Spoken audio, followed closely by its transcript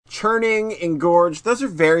churning, engorged. Those are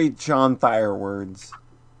very John Thayer words.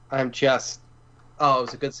 I'm just. Oh, it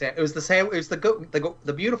was a good sandwich. It was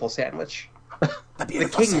the beautiful sandwich. The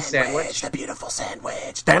beautiful king's sandwich. The beautiful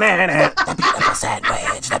sandwich. Da-na-na. The beautiful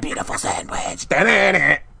sandwich. The beautiful sandwich.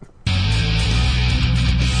 Da-na-na.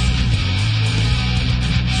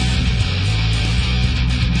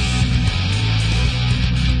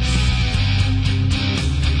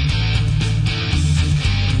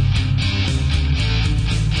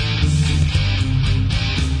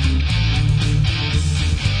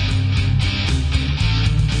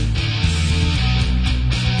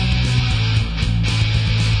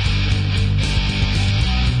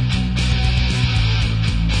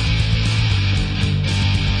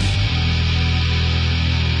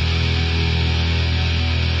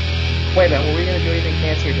 Wait a minute, were we going to do anything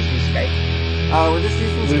fancy or just use Skype? We're just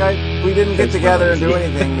using Skype. We didn't get together and do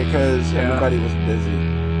anything because everybody was busy.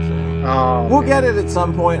 So. We'll get it at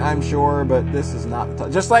some point, I'm sure, but this is not the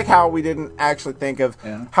time. Just like how we didn't actually think of,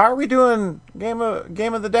 how are we doing game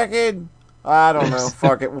of the decade? I don't know.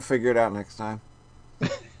 Fuck it. We'll figure it out next time.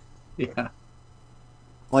 Yeah.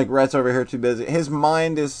 Like, Rhett's over here too busy. His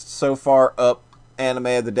mind is so far up anime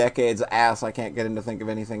of the decade's ass, I can't get him to think of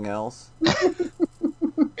anything else.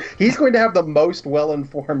 He's going to have the most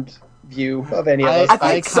well-informed view of any of us.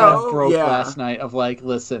 I kind of broke last night of like,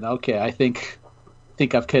 listen, okay, I think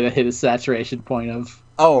I've kind of hit a saturation point of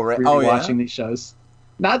watching these shows.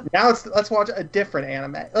 Now let's watch a different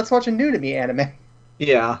anime. Let's watch a new to me anime.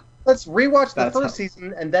 Yeah. Let's rewatch the first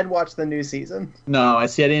season and then watch the new season. No, I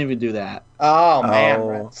didn't even do that. Oh man,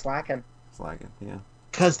 Brett, slacking. Yeah.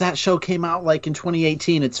 Because that show came out like in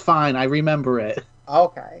 2018. It's fine. I remember it.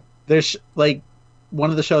 Okay. There's like one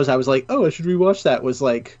of the shows I was like, oh, I should rewatch that was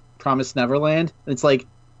like Promised Neverland. And it's like,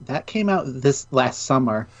 that came out this last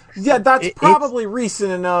summer. Yeah, that's probably recent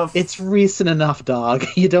enough. It's recent enough, dog.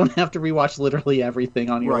 You don't have to rewatch literally everything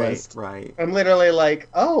on your list. Right. I'm literally like,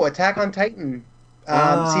 oh, Attack on Titan.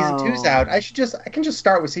 Season 2's out. I can just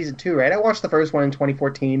start with season 2, right? I watched the first one in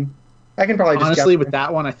 2014. I can probably just honestly with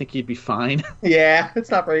that one, I think you'd be fine. Yeah,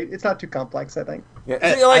 it's not too complex, I think. Yeah.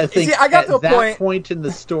 I got to a point in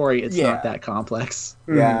the story, it's not that complex.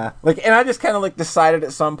 Yeah, and I just kind of decided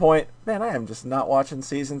at some point, man, I am just not watching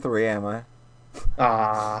season 3, am I?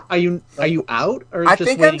 Are you out or I just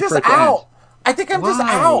think waiting I'm just for it to out. end? I think I'm just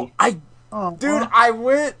out. I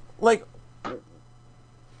went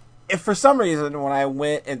if for some reason when I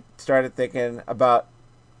went and started thinking about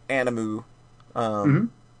Animu,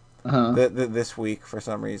 this week for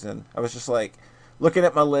some reason, I was just like looking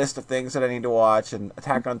at my list of things that I need to watch, and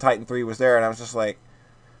Attack on Titan 3 was there, and I was just like,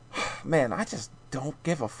 man, I just don't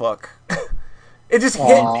give a fuck. It just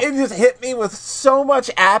hit me with so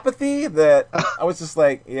much apathy that I was just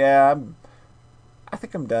like, I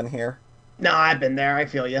think I'm done here. No, I've been there. I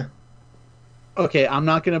feel you. Okay, I'm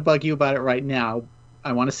not going to bug you about it right now.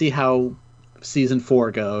 I want to see how season 4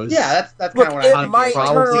 goes. Yeah, that's kind of what I'm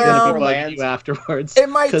probably going to be bugging you afterwards. It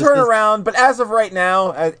might turn around, but as of right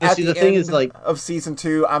now, at the thing end is, like, of season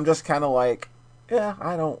 2, I'm just kind of like,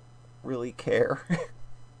 I don't really care.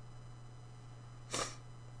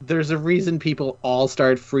 There's a reason people all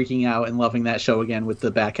started freaking out and loving that show again with the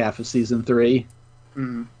back half of season 3.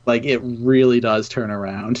 Like, it really does turn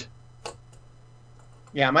around.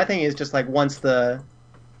 Yeah, my thing is just like once the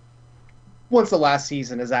last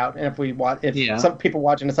season is out, and if some people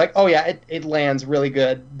watching, it's like, oh yeah, it lands really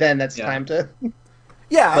good, then that's time to.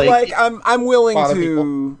 Yeah, I'm willing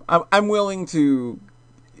to. I'm willing to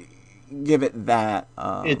give it that.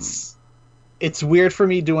 It's weird for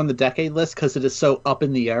me doing the decade list because it is so up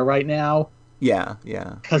in the air right now. Yeah.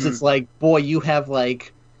 Because it's like, boy, you've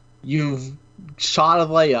shot a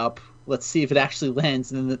layup. Let's see if it actually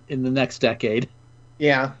lands in the next decade.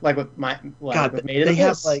 Yeah, like with with Made in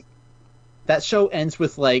Abyss. Have that show ends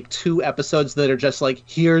with 2 episodes that are just like,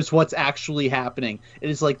 here's what's actually happening. It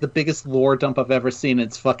is like the biggest lore dump I've ever seen.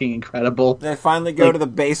 It's fucking incredible. They finally go to the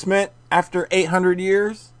basement after 800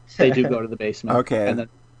 years? They do go to the basement. Okay.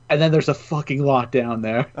 And then there's a fucking lot down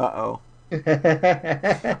there. Uh-oh.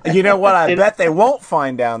 You know what I bet they won't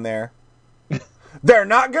find down there? They're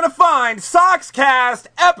not going to find Soxcast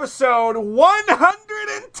episode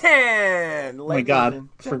 110! Oh my god,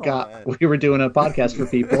 forgot we were doing a podcast for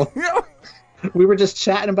people. We were just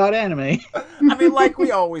chatting about anime. I mean, like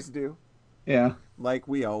we always do. Yeah. Like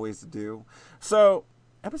we always do. So,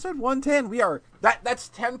 episode 110, that's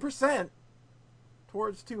 10%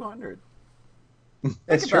 towards 200.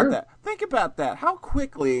 That's true. Think about that. How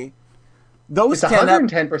quickly those it's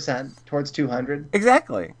 110% towards 200.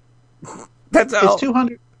 Exactly. That's how. It's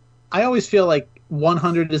 200. I always feel like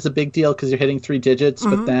 100 is a big deal because you're hitting 3 digits,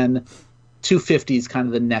 but then 250 is kind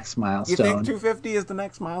of the next You milestone. think 250 is the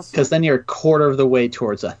next milestone? Because then you're a quarter of the way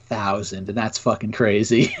towards 1,000, and that's fucking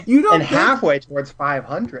crazy. You don't And think, halfway towards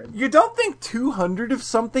 500. you don't think 200 of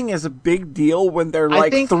something is a big deal when they're I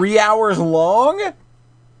like think- 3 hours long?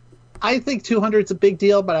 I think 200 is a big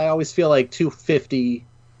deal, but I always feel like 250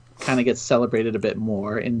 kind of gets celebrated a bit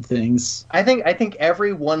more in things. I think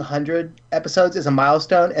every 100 episodes is a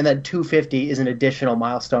milestone, and then 250 is an additional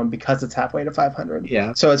milestone because it's halfway to 500.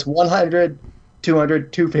 Yeah. So it's 100,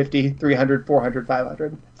 200, 250, 300, 400,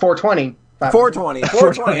 500, 420. 500. 420.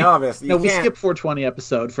 420, obviously. No, You we can't- skip 420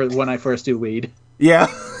 episode for when I first do weed. Yeah.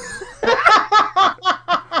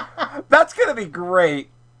 That's going to be great.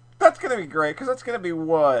 That's going to be great, because that's going to be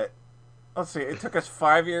what? Let's see, it took us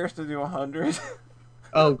 5 years to do 100.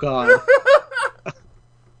 Oh, God.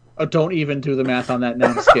 Oh, don't even do the math on that now.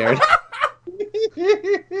 I'm scared.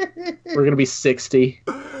 We're going to be 60.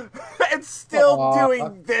 And still Aw.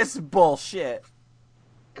 doing this bullshit.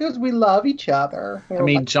 Because we love each other. I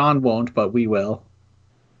mean, John won't, but we will.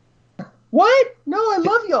 What? No, I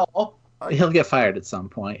love y'all. He'll get fired at some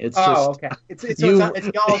point. It's Oh, just okay. It's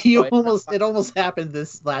y'all's you choice. it almost happened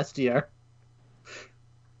this last year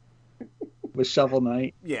with Shovel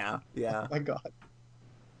Knight. Yeah, yeah. Oh my God.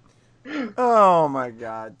 Oh my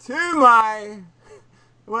god.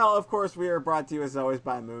 Well, of course, we are brought to you as always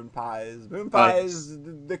by Moon Pies. Moon Pies,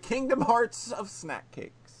 the Kingdom Hearts of snack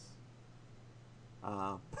cakes.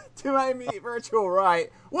 To my immediate virtual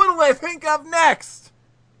right, what will I think of next?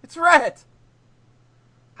 It's Rhett.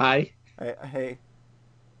 Hi. Hey.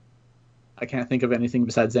 I can't think of anything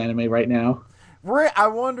besides anime right now. Rhett, I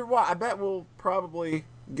wonder why. I bet we'll probably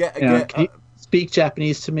get. Can you speak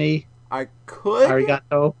Japanese to me? I could.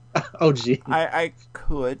 Arigato. Oh, gee. I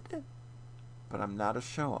could, but I'm not a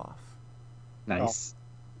show off. Nice.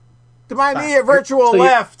 To my immediate virtual so you-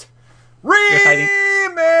 left, hiding-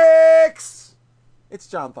 Remix! It's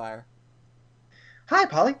John Thayer. Hi,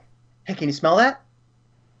 Polly. Hey, can you smell that?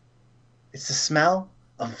 It's the smell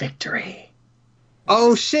of victory.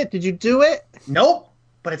 Oh, shit. Did you do it? Nope,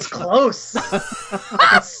 but it's close. I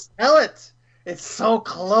can smell it. It's so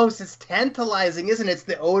close. It's tantalizing, isn't it? It's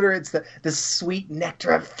the odor. It's the sweet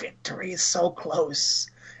nectar of victory. Is so close.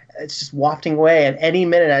 It's just wafting away. And any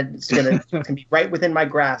minute, it's gonna be right within my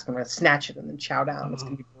grasp. I'm gonna snatch it and then chow down. It's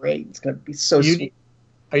gonna be great. It's gonna be so sweet.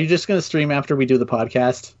 Are you just going to stream after we do the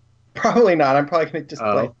podcast? Probably not. I'm probably gonna just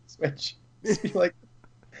play Switch. Just be like,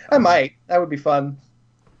 I might. That would be fun.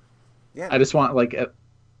 Yeah. I just want like a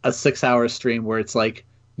 6-hour stream where it's like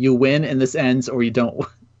you win and this ends, or you don't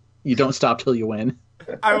stop till you win.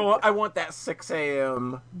 I want that 6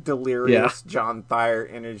 a.m. delirious John Thayer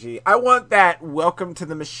energy. I want that Welcome to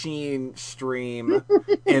the Machine stream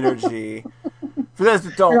energy. For those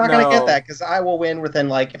that don't You're not know, gonna get that because I will win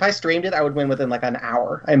within if I streamed it, I would win within an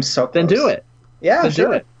hour. I'm so close. Then do it. Yeah, Then sure.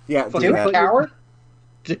 do it. Yeah, Fucking Do that. it, coward.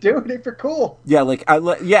 Do it if you're cool. Yeah,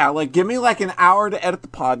 give me an hour to edit the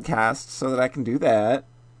podcast so that I can do that.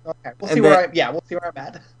 Okay, we'll And see then- we'll see where I'm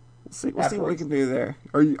at. We'll see what we Afterwards. can do there.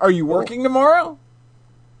 Are you working tomorrow?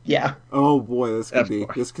 Yeah, Oh boy,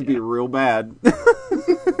 this could be real bad.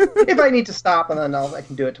 if I need to stop, and then I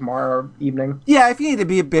can do it tomorrow evening. Yeah, if you need to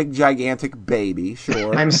be a big gigantic baby,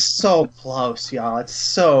 sure. I'm so close, y'all. It's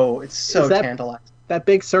so Is that- tantalizing. That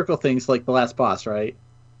big circle thing's like the last boss, right?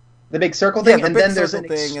 The big circle thing, the and big then there's an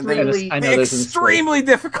circle thing, and then- extremely, I know there's an extremely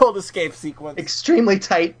difficult escape sequence. extremely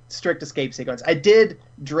tight, strict escape sequence. I did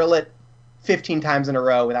drill it 15 times in a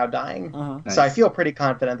row without dying, Uh-huh. so I feel pretty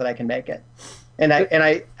confident that I can make it. And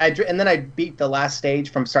then I beat the last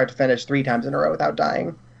stage from start to finish 3 times in a row without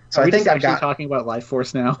dying. So Are we I think just I've actually got. talking about Life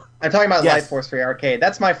Force now? I'm talking about Yes. Life Force 3 Arcade.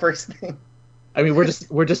 That's my first thing. I mean, we're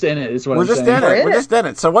just in it. Is what We're I'm just saying. in We're it. in We're it. just in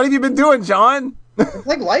it. So what have you been doing, John? It's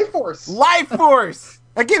like Life Force. Life Force.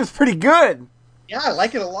 That game's pretty good. Yeah, I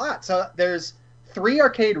like it a lot. So there's 3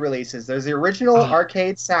 arcade releases. There's the original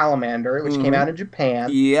arcade Salamander, which came out in Japan.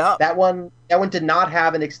 Yep. That one did not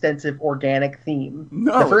have an extensive organic theme.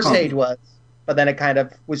 No. The first stage was, but then it kind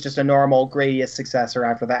of was just a normal Gradius successor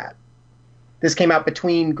after that. This came out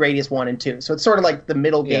between Gradius 1 and 2, so it's sort of like the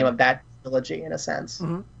middle game of that trilogy in a sense.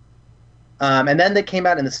 Mhm. And then they came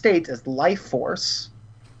out in the States as Life Force,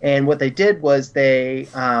 and what they did was they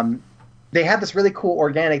had this really cool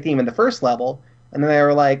organic theme in the first level, and then they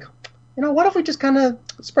were like, what if we just kind of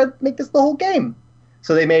make this the whole game?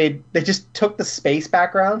 So they just took the space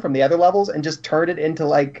background from the other levels and just turned it into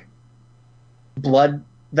blood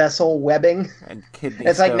vessel webbing. And kidney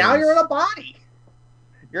It's like, now stones. you're in a body.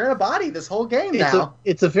 You're in a body this whole game now.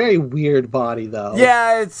 It's a very weird body, though.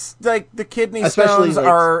 Yeah, it's like the kidney Especially, stones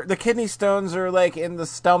are in the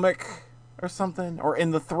stomach or something, or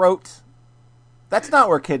in the throat. That's not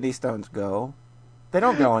where kidney stones go. They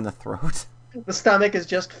don't go in the throat. The stomach is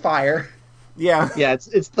just fire. Yeah. Yeah,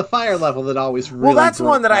 it's the fire level that always really. Well, that's broke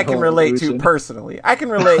one that my I can whole relate to illusion. personally. I can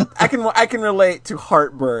relate. I can relate to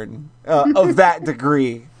heartburn of that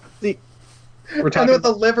degree. We're And talking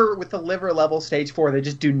with the liver level stage 4, they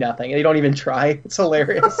just do nothing. They don't even try. It's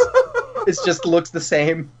hilarious. It just looks the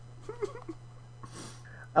same.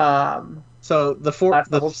 So the That's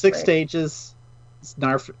the whole 6 thing. stages,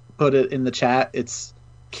 Snarf put it in the chat. It's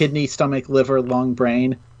kidney, stomach, liver, lung,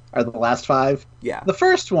 brain are the last 5. Yeah. The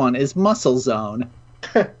first one is muscle zone.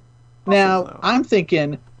 Now, zone. I'm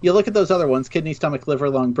thinking, you look at those other ones, kidney, stomach, liver,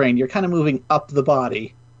 lung, brain, you're kind of moving up the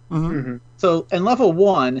body. Mhm. So in level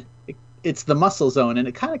 1, it's the muscle zone, and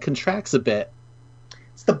it kind of contracts a bit.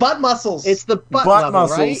 It's the butt muscles. It's the butt, Butt level,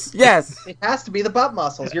 muscles. right? Yes. It has to be the butt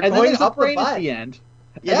muscles. You're And then going there's a up the brain at butt. the end.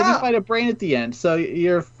 And then you Yeah. fight a brain at the end, so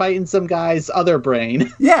you're fighting some guy's other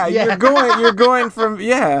brain. Yeah. Yeah. You're going from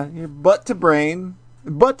your butt to brain,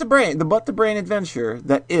 the butt to brain adventure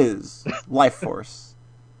that is Life Force.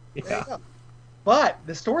 Yeah. But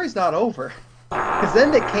the story's not over. Because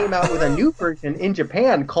then they came out with a new version in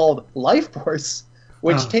Japan called Life Force,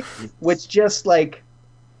 which which just like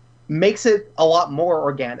makes it a lot more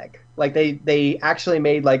organic. Like they actually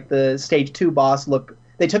made like the stage 2 boss look.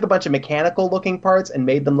 They took a bunch of mechanical looking parts and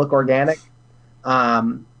made them look organic.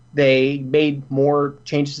 They made more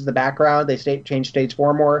changes to the background. They changed stage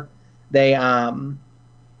 4 more. They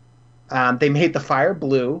made the fire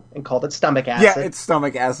blue and called it stomach acid. Yeah, it's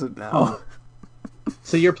stomach acid now.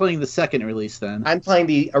 So you're playing the second release then? I'm playing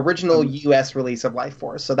the original US release of Life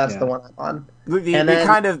Force, so that's Yeah. the one I'm on. The And then-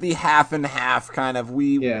 kind of the half and half kind of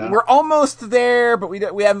Yeah. we're almost there, but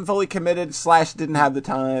we haven't fully committed. / didn't have the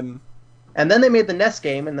time. And then they made the NES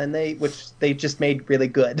game, and then which they just made really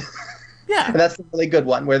good. Yeah. And that's the really good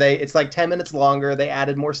one, where it's like 10 minutes longer. They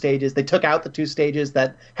added more stages. They took out the 2 stages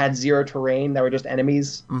that had 0 terrain, that were just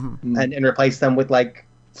enemies, and replaced them with like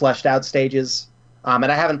fleshed out stages. And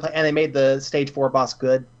I haven't played. And they made the stage 4 boss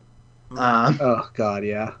good. Oh god,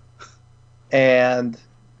 yeah. And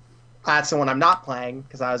that's the one I'm not playing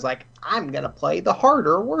because I was like, I'm gonna play the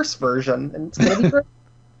harder, worse version, and it's gonna be great.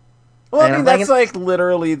 Well, I And mean, I'm that's thinking- like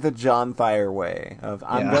literally the John Thayer way of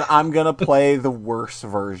Yeah. I'm gonna play the worse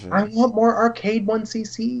version. I want more arcade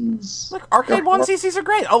 1CCs. Look, arcade 1CCs are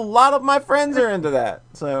great. A lot of my friends are into that,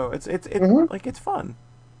 so it's Mhm. like it's fun.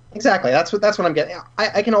 Exactly. That's what I'm getting.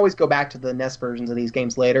 I can always go back to the NES versions of these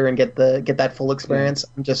games later and get that full experience.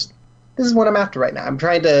 This is what I'm after right now. I'm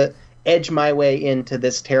trying to edge my way into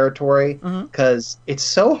this territory because it's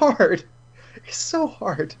so hard. It's so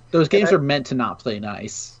hard. Those games are meant to not play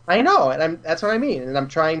nice. I know, and that's what I mean. And I'm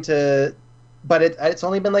trying to, but it's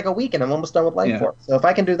only been like a week, and I'm almost done with Life Force. So if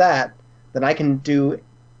I can do that, then I can do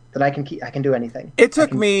anything. It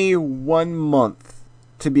took me 1 month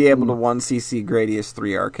to be able to 1cc Gradius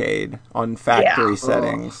 3 arcade on factory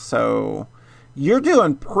settings. So you're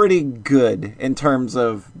doing pretty good in terms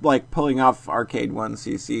of like pulling off arcade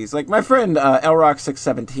 1cc's. Like my friend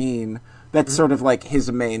Elrock617, that's sort of like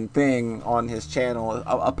his main thing on his channel,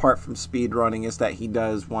 apart from speedrunning, is that he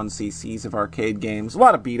does 1cc's of arcade games. A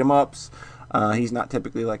lot of beat 'em ups. He's not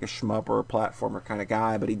typically like a shmup or a platformer kind of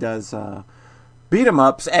guy, but he does beat 'em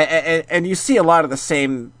ups, and you see a lot of the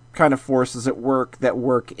same kind of forces at work that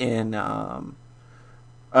work in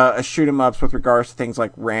shoot 'em ups with regards to things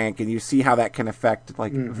like rank, and you see how that can affect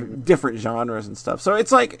like different genres and stuff. So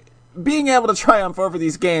it's like being able to triumph over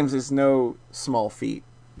these games is no small feat.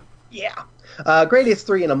 Yeah. Gradius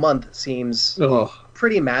 3 in a month seems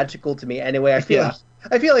pretty magical to me. Anyway, I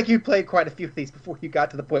feel like you played quite a few of these before you got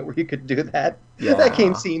to the point where you could do that. Yeah. That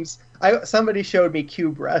game seems. Somebody showed me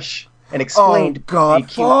Cube Rush and explained. Oh God,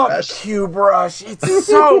 Cube fuck Rush. Cube Rush! It's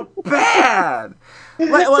so bad.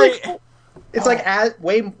 It's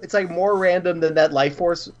like more random than that Life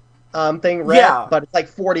Force thing, Yeah. but it's like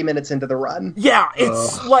 40 minutes into the run. Yeah,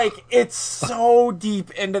 it's like it's so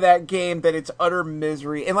deep into that game that it's utter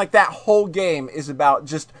misery, and like that whole game is about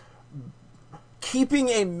just keeping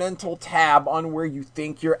a mental tab on where you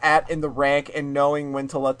think you're at in the rank and knowing when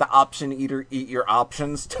to let the option eater eat your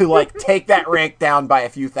options to like take that rank down by a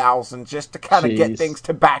few thousand just to kind of get Jeez. things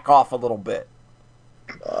to back off a little bit.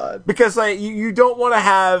 God. Because like you don't want to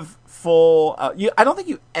have full. I don't think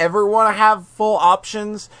you ever want to have full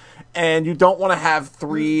options, and you don't want to have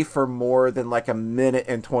 3 for more than like a minute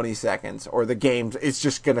and 20 seconds, or the game is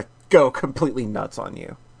just gonna go completely nuts on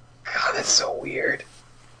you. God, that's so weird.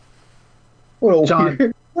 What a John.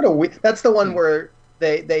 weird. What a weird. That's the one where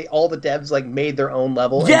they all the devs like made their own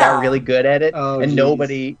level and Yeah. got really good at it, Oh, and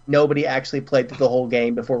geez. nobody actually played through the whole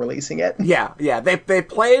game before releasing it. Yeah, they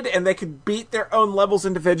played and they could beat their own levels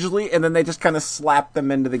individually, and then they just kind of slapped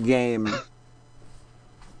them into the game.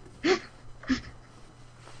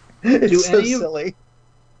 It's Do so any of- silly.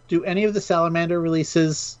 Do any of the Salamander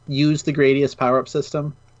releases use the Gradius power-up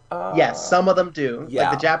system? Yes, some of them do. yeah.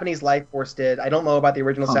 Like the Japanese Life Force did. I don't know about the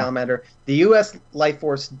original Huh. Salamander. The U.S. Life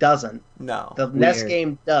Force doesn't. No. The NES Weird.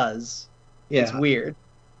 game does. It's Yeah, weird.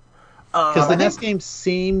 because I the NES think- game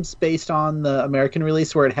seems based on the American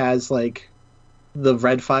release where it has like the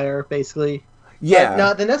red fire, basically. Yeah.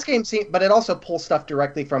 No, the NES game but it also pulls stuff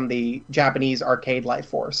directly from the Japanese arcade Life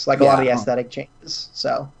Force, like a lot of the Yeah. aesthetic changes.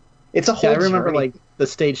 So it's a whole. Yeah, I remember journey. like the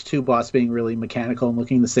stage 2 boss being really mechanical and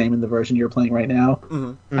looking the same in the version you're playing right now.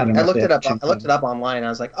 Mhm. I don't know I if looked they it up. have changed I looked it up online. And I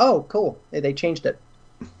was like, oh, cool. They changed it.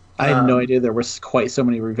 I had no Um, idea there was quite so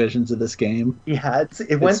many revisions of this game. Yeah,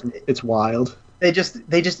 it went. It's wild. They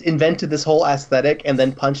just invented this whole aesthetic and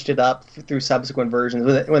then punched it up through subsequent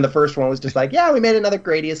versions. When the first one was just like, yeah, we made another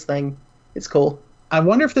Gradius thing. It's cool. I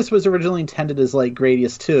wonder if this was originally intended as like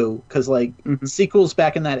Gradius 2, because like Mhm. sequels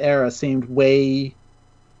back in that era seemed way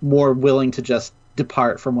more willing to just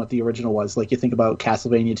depart from what the original was. Like you think about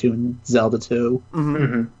Castlevania 2 and Zelda 2. Mhm.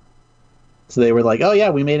 Mm-hmm. So they were like, oh yeah,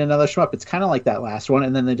 we made another shmup. It's kind of like that last one,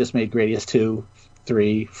 and then they just made Gradius 2,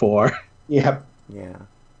 3, 4. Yep. Yeah.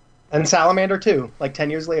 And Salamander too, like 10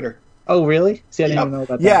 years later. Oh really? See, I didn't Yep. even know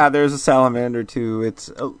about that. Yeah, there's a Salamander too. It's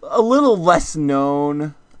a little less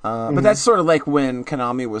known, but that's sort of like when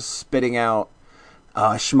Konami was spitting out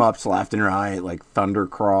shmups left and right, like Thunder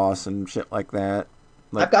Cross and shit like that.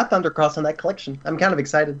 Like, I've got Thunder Cross in that collection. I'm kind of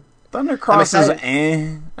excited. Thunder Cross is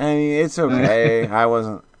excited. I mean, it's okay. I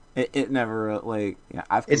wasn't. It never like. Yeah,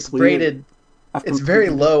 I've It's completed. rated. I've It's very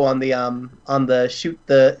completed- low on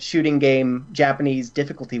the shooting game Japanese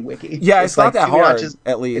difficulty wiki. Yeah, it's not like that 2 hard. notches-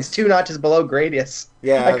 At It's least. 2 notches below Gradius.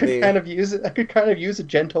 Yeah, I could kind of use it. I could kind of use a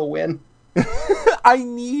gentle win. I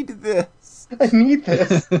need this. I need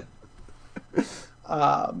this.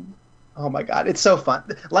 Oh my god, it's so fun.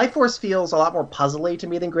 Life Force feels a lot more puzzly to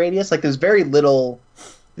me than Gradius. Like there's very little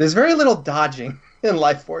dodging in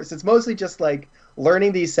Life Force. It's mostly just like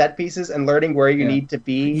learning these set pieces and learning where you Yeah. need to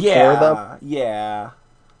be for them. Yeah, yeah.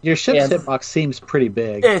 Your ship's Yeah. hitbox seems pretty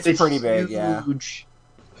big. It's pretty big. Yeah, huge.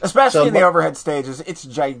 especially So in the lo- overhead stages. It's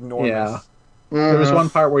ginormous. Yeah. There was Mhm. one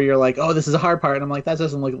part where you're like, "Oh, this is a hard part," and I'm like, "That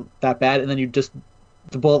doesn't look that bad," and then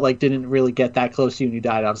the bullet like didn't really get that close to you, and you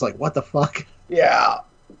died. I was like, "What the fuck?" Yeah,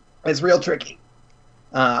 it's real tricky.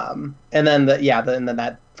 And then and then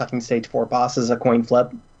that fucking stage 4 boss is a coin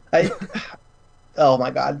flip. Oh my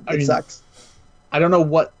god, I it mean, sucks. I don't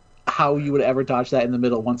know how you would ever dodge that in the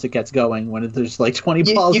middle once it gets going when there's like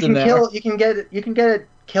 20 balls You in can there.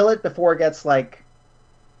 kill it before it gets like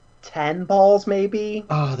 10 balls maybe.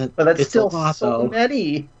 Oh, But that's it's still a lot, so though.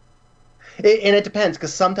 many. And it depends,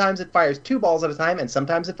 because sometimes it fires 2 balls at a time, and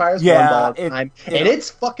sometimes it fires Yeah, 1 ball at a it- time. it- And it's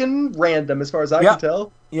fucking random, as far as I Yep. can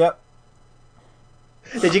tell. Yep.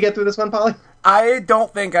 Did you get through this one, Polly? I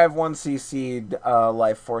don't think I've 1cc'd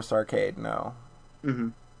Life Force Arcade. No. Mm-hmm.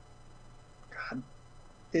 God,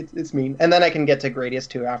 it's mean. And then I can get to Gradius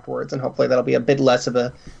 2 afterwards, and hopefully that'll be a bit less of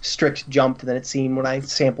a strict jump than it seemed when I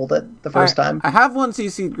sampled it the first time. I have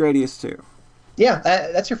 1cc'd Gradius too. Yeah,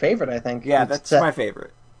 that's your favorite, I think. Yeah, It's, that's my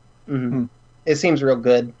favorite. mhm. It seems real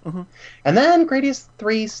good. Mhm. And then Gradius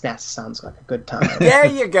 3 SNES sounds like a good time. There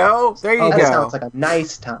you go. There you Oh, That go. sounds like a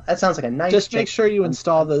nice time. That sounds like a nice. Just make chick- sure you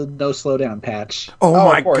install the no slowdown patch. Oh, Oh,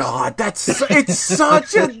 my of course. god, it's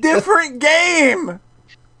such a different game.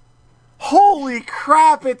 Holy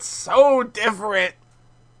crap, it's so different.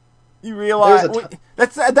 You realize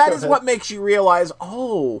There's a that Go is ahead. what makes you realize,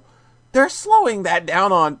 oh, they're slowing that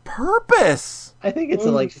down on purpose. I think it's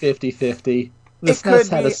a like 50-50. The It SNES could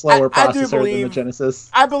had be. a slower I do processor than the believe- Genesis.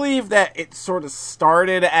 I believe that it sort of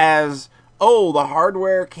started as, oh, the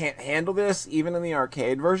hardware can't handle this, even in the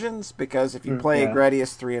arcade versions, because if you play yeah.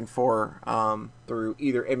 Gradius 3 and 4 through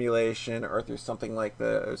either emulation or through something like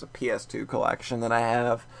there's a PS2 collection that I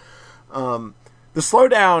have, the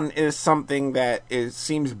slowdown is something that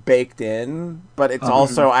seems baked in, but it's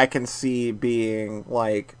also, I can see being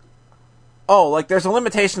like, oh, like there's a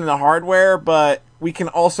limitation in the hardware, but we can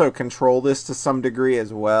also control this to some degree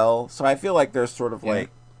as well. So I feel like there's sort of like,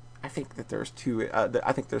 I think that there's two.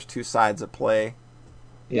 I think there's two sides at play.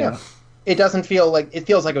 Yeah. It doesn't feel like it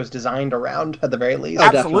feels like it was designed around at the very least. Oh,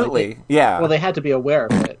 Absolutely, definitely. yeah. Well, they had to be aware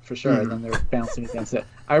of it for sure, and then they're bouncing against it.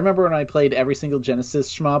 I remember when I played every single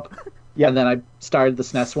Genesis shmup, and then I started the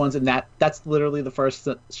SNES ones, and that's literally the first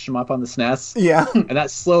shmup on the SNES, yeah. and that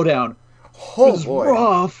slowdown Oh was boy.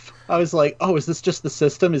 rough. I was like, oh, is this just the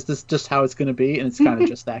system? Is this just how it's going to be? And it's kind of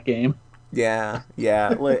just that game. Yeah,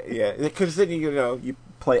 yeah, yeah. Because then you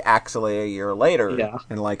play Axelay a year later, Yeah.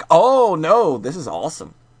 and like, oh no, this is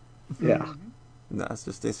awesome. Yeah. No, it's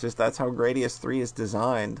just that's how Gradius 3 is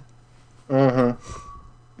designed.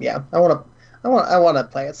 Yeah, I want to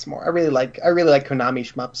play it some more. I really like Konami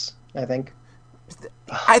shmups. I think.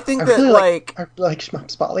 I think that really like I really like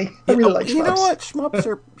shmups, Polly. I really like shmups. You know what?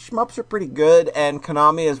 Shmups are pretty good, and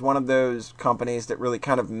Konami is one of those companies that really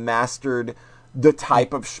kind of mastered the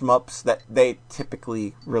type of shmups that they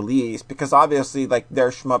typically release, because obviously like their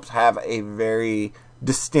shmups have a very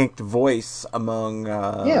distinct voice among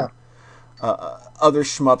other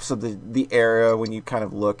shmups of the era when you kind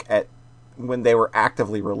of look at when they were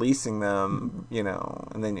actively releasing them,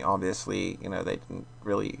 and then obviously, they didn't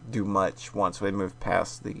really do much once they moved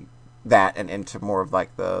past that and into more of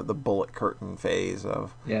like the bullet curtain phase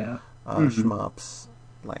of shmups.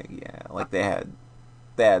 Like they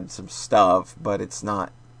had some stuff, but it's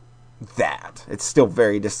not that. It's still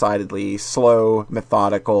very decidedly slow,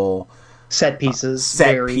 methodical, set pieces,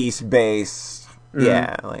 piece based.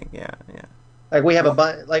 Yeah. Like we have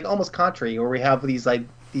almost Country, where we have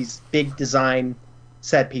these big design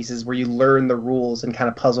set pieces where you learn the rules and kind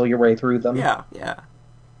of puzzle your way through them. Yeah.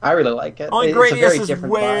 I really like it. Only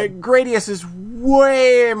Gradius is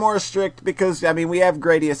way more strict because we have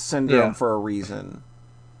Gradius syndrome for a reason.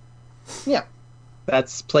 Yeah.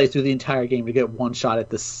 That's play through the entire game to get one shot at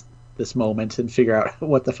this moment and figure out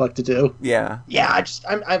what the fuck to do. Yeah. Yeah, it's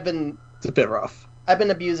a bit rough. I've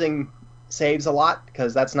been abusing saves a lot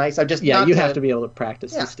because that's nice. You have to be able to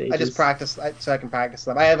practice the stages. I just practice so I can practice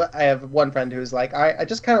them. I have one friend who's like, I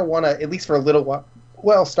just kind of want to, at least for a little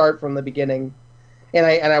while, start from the beginning, and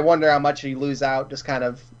I wonder how much you lose out just kind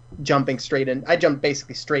of jumping straight in. I jumped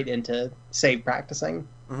basically straight into save practicing,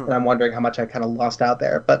 and I'm wondering how much I kind of lost out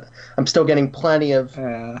there. But I'm still getting plenty of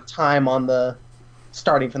time on the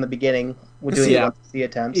starting from the beginning. We're doing the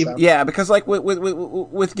attempts. So. Yeah, because like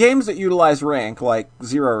with games that utilize rank, like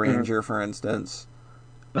Zero Ranger, for instance,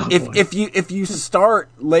 if you start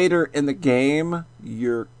later in the game,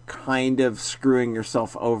 you're kind of screwing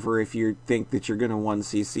yourself over if you think that you're going to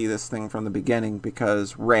 1cc this thing from the beginning,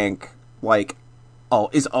 because rank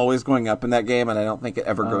is always going up in that game, and I don't think it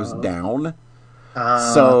ever goes down.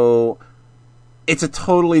 So it's a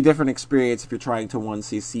totally different experience if you're trying to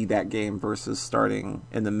 1cc that game versus starting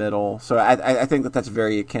in the middle. So I think that's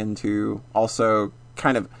very akin to also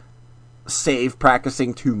kind of save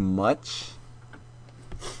practicing too much.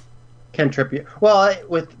 Can trip you. Well,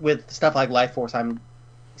 with stuff like Life Force, I'm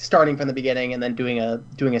starting from the beginning and then doing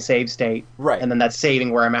a save state, right? And then that's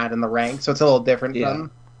saving where I'm at in the rank. So it's a little different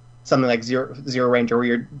from something like Zero Ranger, where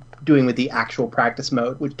you're doing with the actual practice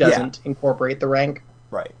mode, which doesn't incorporate the rank.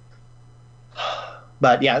 Right.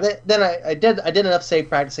 But yeah, then I did enough save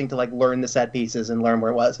practicing to like learn the set pieces and learn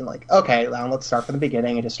where it was, and like, okay, now let's start from the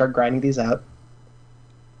beginning and just start grinding these out.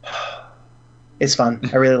 It's fun.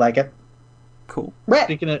 I really like it. Cool.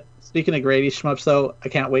 Speaking of Grady shmups, though, I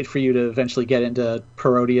can't wait for you to eventually get into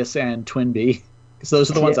Parodius and Twinbee, because those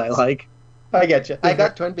are the ones I like. I get you. I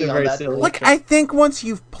got Twinbee on that. Silly. Like, I think once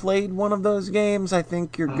you've played one of those games, I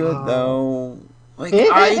think you're good, though. Like,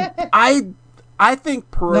 I think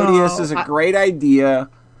Parodius is a great idea.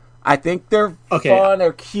 I think they're fun,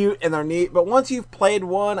 they're cute, and they're neat. But once you've played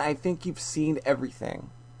one, I think you've seen everything.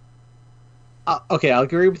 Okay, I'll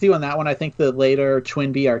agree with you on that one. I think the later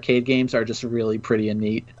Twinbee arcade games are just really pretty and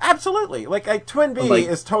neat. Absolutely. Like Twinbee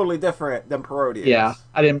is totally different than Parodius. Yeah,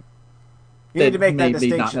 I didn't... You need to make that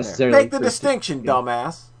distinction there. Make the distinction,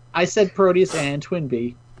 dumbass. I said Parodius and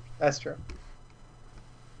Twinbee. That's true.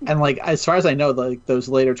 And like, as far as I know, like those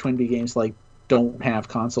later Twinbee games like don't have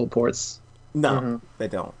console ports. No, they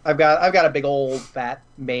don't. I've got a big old fat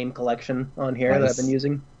MAME collection on here that I've been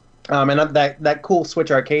using. And that cool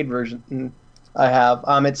Switch arcade version I have.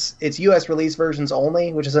 It's US release versions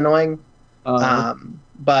only, which is annoying.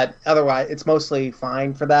 But otherwise, it's mostly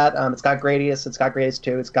fine for that. It's got Gradius, it's got Gradius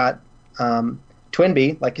 2, it's got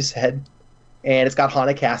Twinbee, like you said, and it's got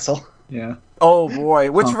Haunted Castle. Yeah. Oh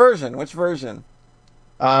boy, which version? Which version?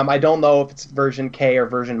 I don't know if it's version K or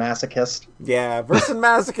version Masochist. Yeah, version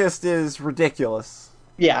Masochist is ridiculous.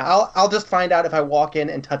 Yeah, I'll just find out if I walk in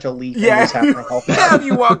and touch a leaf. Yeah, and just have my health have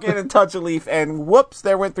you walk in and touch a leaf, and whoops,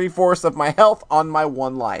 there went 3/4 of my health on my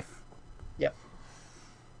one life. Yep.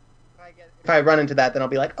 If I run into that, then I'll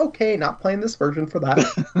be like, okay, not playing this version for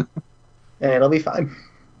that, and it'll be fine.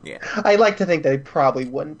 Yeah, I like to think that it probably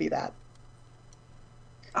wouldn't be that.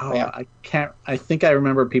 Oh, yeah. I think I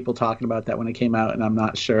remember people talking about that when it came out, and I'm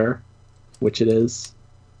not sure which it is.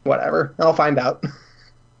 Whatever, I'll find out.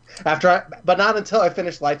 But not until I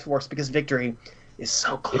finish Life Force, because victory is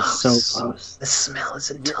so close. It's so close. The smell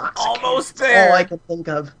is intoxicating. Almost It's there. all I can think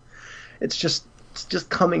of. It's just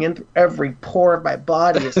coming in through every pore of my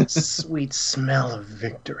body is the sweet smell of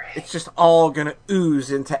victory. It's just all gonna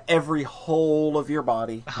ooze into every hole of your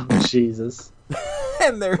body. Oh, Jesus.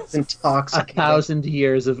 And there's It's intoxicating. 1,000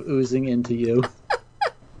 years of oozing into you.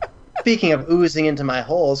 Speaking of oozing into my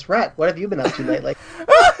holes, Rhett, what have you been up to lately?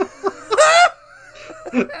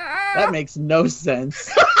 That makes no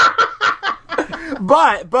sense.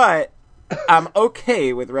 But I'm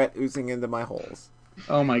okay with Rhett oozing into my holes.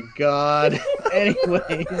 Oh my god.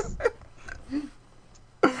 Anyways.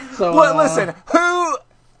 So, Well, listen,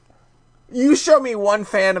 you show me one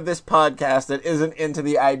fan of this podcast that isn't into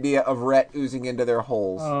the idea of Rhett oozing into their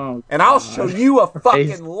holes. Oh, and I'll God. show you a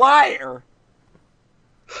fucking liar.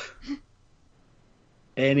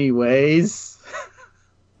 Anyways.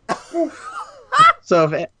 So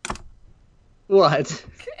if what?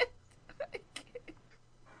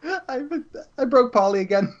 I broke Polly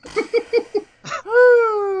again.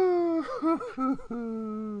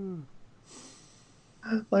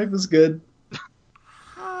 Life is good.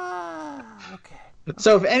 Okay.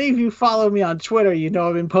 So if any of you follow me on Twitter, you know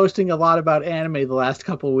I've been posting a lot about anime the last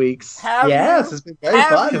couple weeks. Have Yes, you, it's been very have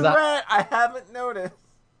fun. you, Rhett? I haven't noticed.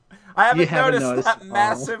 I haven't haven't noticed noticed that at all.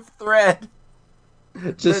 massive thread.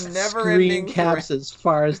 Just never-ending screen caps as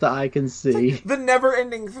far as the eye can see. The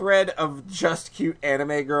never-ending thread of just cute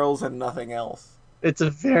anime girls and nothing else. It's a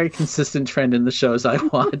very consistent trend in the shows I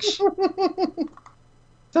watch.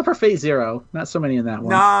 Except for Fate Zero. Not so many in that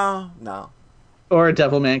one. No. Or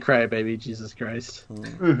Devilman Crybaby, Jesus Christ.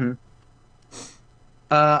 Mm-hmm.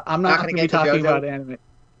 I'm not gonna going to be get to talking JoJo? about anime.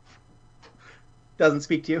 Doesn't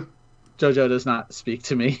speak to you. JoJo does not speak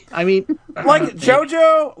to me. I mean... Like,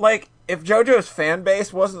 JoJo, if JoJo's fan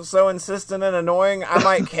base wasn't so insistent and annoying, I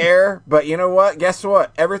might care. But you know what? Guess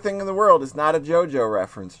what? Everything in the world is not a JoJo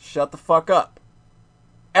reference. Shut the fuck up.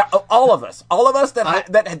 All of us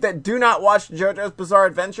that do not watch JoJo's Bizarre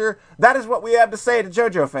Adventure, that is what we have to say to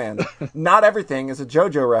JoJo fans. Not everything is a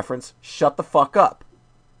JoJo reference. Shut the fuck up.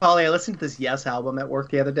 Polly, I listened to this Yes album at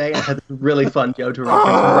work the other day, and I had this really fun JoJo reference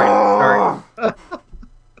right at the start.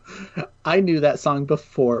 I knew that song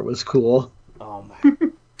before it was cool. Oh my.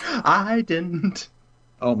 I didn't.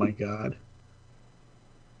 Oh my god.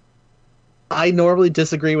 I normally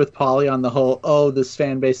disagree with Polly on the whole, this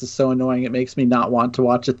fan base is so annoying it makes me not want to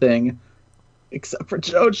watch a thing. Except for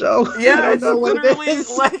JoJo. I Yeah, don't it's know what it literally is.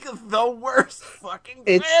 like the worst fucking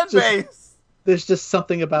It's fan just- base. There's just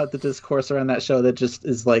something about the discourse around that show that just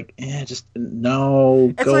is like, just no,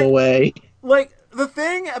 It's go like- away. Like, the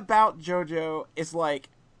thing about JoJo is like,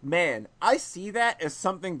 man, I see that as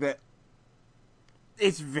something that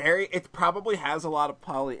it probably has a lot of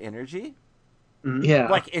poly energy. Yeah.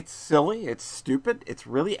 Like, it's silly, it's stupid, it's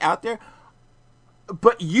really out there.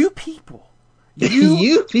 But you people,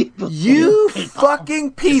 you people. you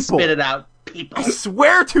fucking people, Spit it out, people. I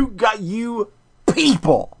swear to God, you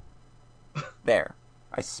people. There.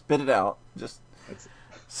 I spit it out. Just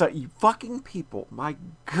so you fucking people, my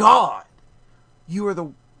God. You are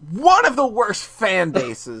one of the worst fan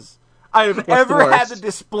bases I have ever had the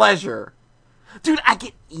displeasure. Dude, I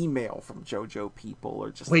get email from JoJo people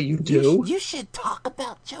or just Wait, you do? You should talk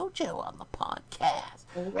about JoJo on the podcast.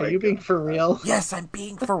 Are you being for real? Yes, I'm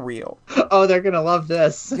being for real. Oh, they're gonna love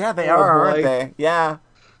this. Yeah, they Oh, are, boy. aren't they? Yeah.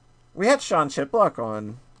 We had Sean Chiplock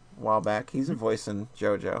on a while back. He's voicing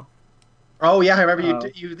JoJo. Oh yeah, I remember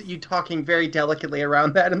you talking very delicately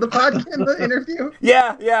around that in the podcast in the interview.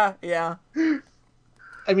 Yeah.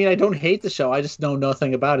 I mean, I don't hate the show. I just know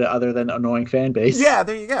nothing about it other than annoying fan base. Yeah,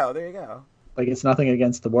 there you go. Like, it's nothing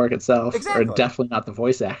against the work itself. Exactly. Or definitely not the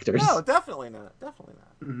voice actors. No, definitely not.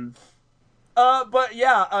 Mm-hmm. But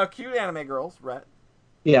yeah, cute anime girls, Rhett.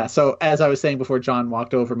 Yeah, so as I was saying before John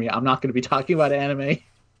walked over me, I'm not going to be talking about anime.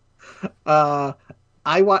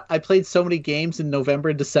 I played so many games in November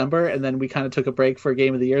and December, and then we kind of took a break for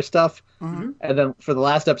Game of the Year stuff. Mm-hmm. And then for the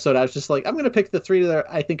last episode, I was just like, I'm going to pick the 3 that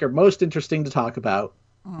I think are most interesting to talk about.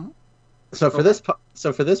 Mm-hmm. So for this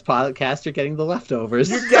podcast, you're getting the leftovers.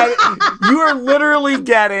 You are literally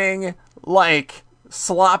getting like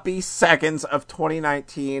sloppy seconds of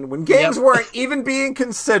 2019 when games weren't even being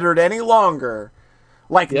considered any longer.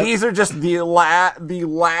 Like these are just the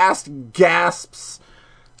last gasps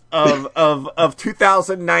of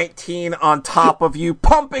 2019 on top of you,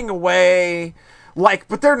 pumping away. Like,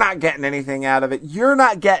 but they're not getting anything out of it. You're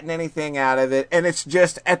not getting anything out of it, and it's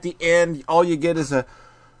just at the end, all you get is a.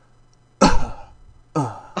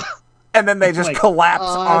 And then they just collapse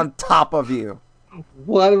on top of you.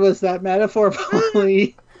 What was that metaphor,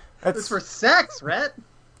 Polly? It's for sex, Rhett.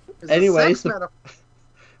 It's a Anyways, sex metaphor.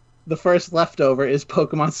 the first leftover is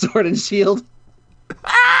Pokemon Sword and Shield.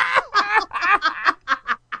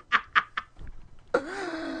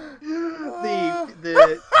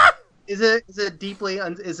 The is it deeply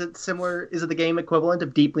is it similar? Is it the game equivalent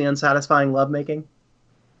of deeply unsatisfying lovemaking?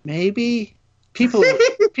 Maybe people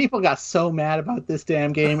got so mad about this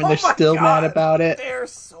damn game, and they're Oh my still God, mad about it. They're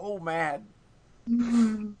so mad.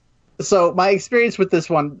 So my experience with this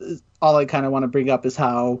one, all I kind of want to bring up is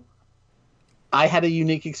how I had a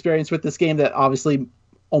unique experience with this game that obviously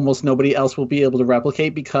almost nobody else will be able to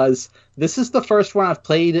replicate, because this is the first one I've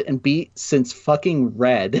played and beat since fucking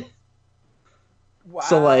Red. Wow.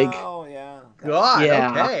 So, like, yeah. God,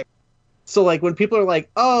 Yeah. okay. So, like, when people are like,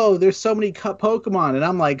 oh, there's so many Pokemon, and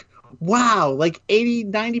I'm like, wow, like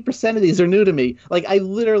 80-90% of these are new to me. Like, I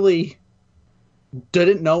literally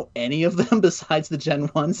didn't know any of them besides the Gen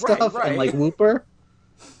 1 stuff right. and, like, Wooper.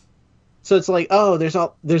 So it's like, oh,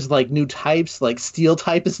 there's like new types, like Steel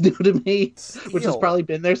type is new to me, which has Steel. probably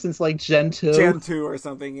been there since like Gen 2. Gen 2 or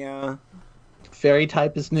something, yeah. Fairy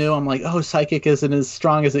type is new. I'm like, oh, Psychic isn't as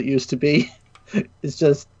strong as it used to be. It's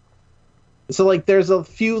just so like there's a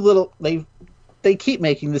few little they keep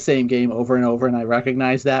making the same game over and over, and I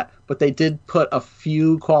recognize that, but they did put a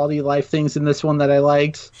few quality of life things in this one that I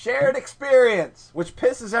liked. Shared experience, which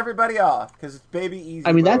pisses everybody off because it's baby easy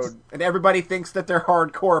I mean, mode, that's- and everybody thinks that they're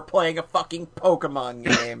hardcore playing a fucking Pokemon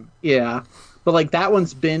game. Yeah. But like that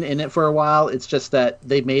one's been in it for a while. It's just that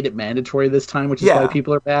they made it mandatory this time, which is Yeah. why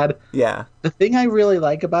people are mad. Yeah. The thing I really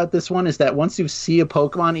like about this one is that once you see a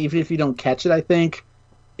Pokemon, even if you don't catch it, I think,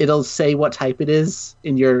 it'll say what type it is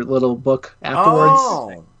in your little book afterwards.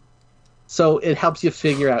 Oh. So it helps you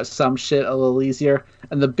figure out some shit a little easier.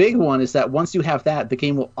 And the big one is that once you have that, the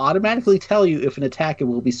game will automatically tell you if an attack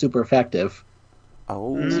will be super effective.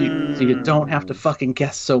 Oh. So you don't have to fucking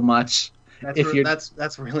guess so much. That's If you're-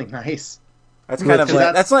 that's really nice. That's kind of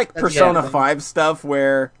like that's like that's Persona yeah. 5 stuff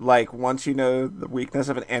where like once you know the weakness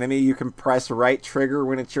of an enemy, you can press right trigger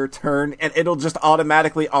when it's your turn, and it'll just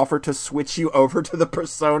automatically offer to switch you over to the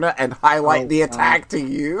persona and highlight Oh, the wow. attack to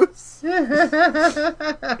use.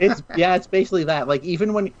 It's basically that. Like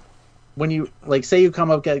even when you like say you come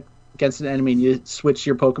up against an enemy and you switch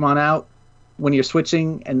your Pokemon out, when you're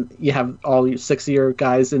switching and you have all your 6 of your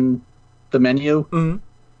guys in the menu,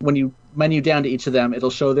 when you menu down to each of them, it'll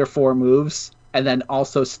show their 4 moves and then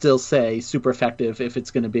also still say super effective if it's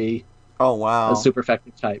going to be Oh wow. a super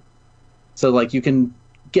effective type. So like you can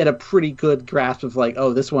get a pretty good grasp of like,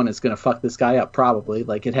 oh, this one is going to fuck this guy up probably.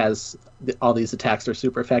 Like it has all these attacks are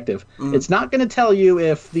super effective. It's not going to tell you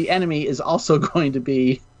if the enemy is also going to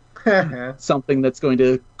be something that's going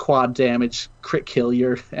to quad damage, crit kill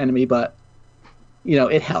your enemy, but you know,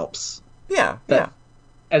 it helps. Yeah. That-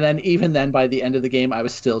 And then even then, by the end of the game, I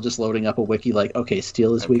was still just loading up a wiki like, okay,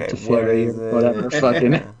 Steel is weak Okay, to what Fairy is or it? whatever.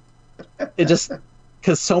 Fucking, it just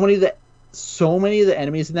because so many of the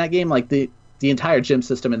enemies in that game, like the entire gym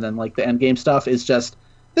system, and then like the end game stuff is just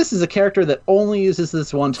this is a character that only uses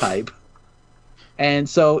this one type, and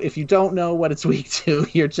so if you don't know what it's weak to,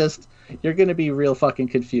 you're going to be real fucking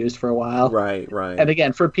confused for a while. Right. And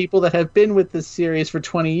again, for people that have been with this series for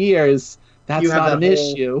 20 years, that's You have not an that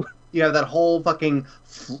whole- issue. You have that whole fucking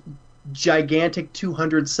gigantic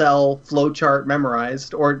 200 cell flowchart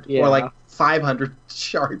memorized, or Yeah. like 500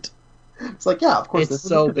 chart. It's like, yeah, of course. It's this is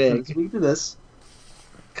so good. big. We do this.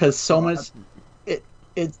 Because so much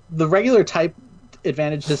it the regular type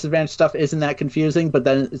advantage disadvantage stuff isn't that confusing, but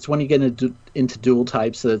then it's when you get into dual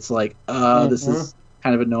types that it's like this is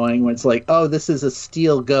kind of annoying when it's like, oh, this is a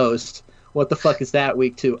steel ghost, what the fuck is that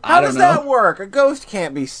weak to? How I don't does know. that work? A ghost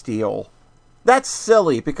can't be steel. That's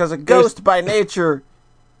silly because a ghost by nature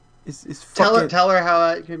is fucking... Tell her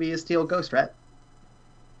how it could be a steel ghost rat.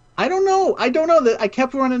 I don't know that I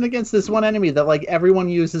kept running against this one enemy that like everyone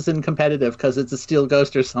uses in competitive because it's a steel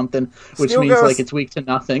ghost or something, which Steel means Ghost- like it's weak to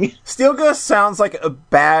nothing. Steel Ghost sounds like a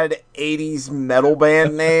bad 80s metal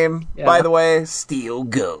band name, Yeah. by the way. Steel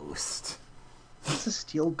Ghost. What's a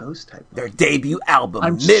steel ghost type? Their debut album,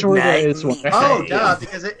 I'm Midnight sure there is one. Meat. Oh, Yeah. duh!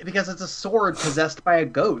 Because it's a sword possessed by a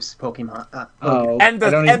ghost Pokemon. Oh, And I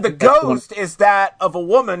don't the even think that's the one- ghost is that of a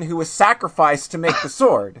woman who was sacrificed to make the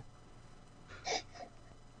sword.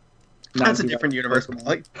 No, That's a dude, different universe.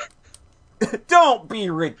 Like, Don't be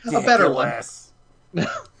ridiculous. better one.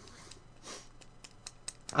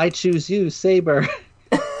 I choose you, Saber.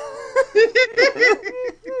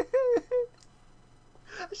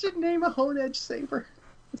 I should name a Hone Edge Saber.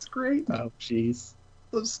 That's great. Oh, jeez.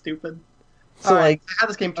 So stupid. So All right, like, how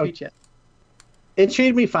this game treat you? it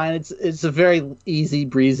treated me fine. It's a very easy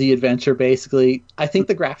breezy adventure. Basically, I think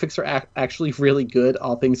the graphics are actually really good,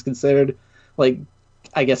 all things considered. Like,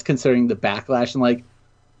 I guess considering the backlash, and like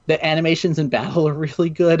the animations in battle are really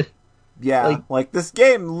good. Yeah, like this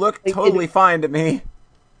game looked totally fine to me.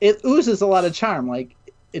 It oozes a lot of charm. Like,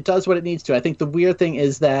 it does what it needs to. I think the weird thing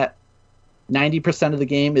is that 90% of the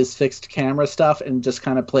game is fixed camera stuff and just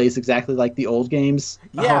kind of plays exactly like the old games.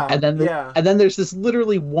 Yeah, and then there's this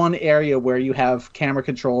literally one area where you have camera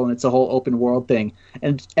control and it's a whole open world thing.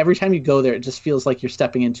 And every time you go there, it just feels like you're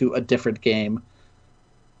stepping into a different game.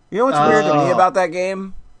 You know what's weird to me about that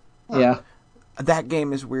game? Yeah. That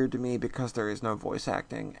game is weird to me because there is no voice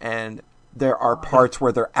acting, and there are parts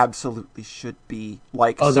where there absolutely should be,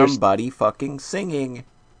 like somebody fucking singing.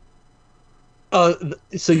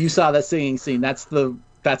 So you saw that singing scene. That's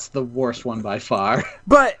the worst one by far.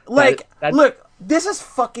 But, like, look, this is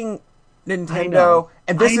fucking Nintendo,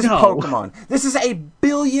 and this is Pokemon. This is a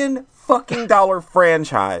billion fucking dollar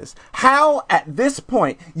franchise. How, at this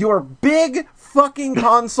point, your big fucking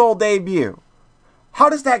console debut, how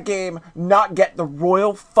does that game not get the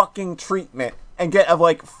royal fucking treatment and get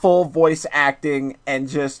like full voice acting and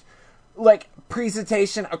just like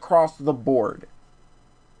presentation across the board?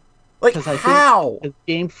 Like, how?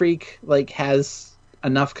 Game Freak like has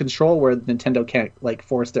enough control where Nintendo can't like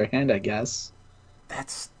force their hand, I guess.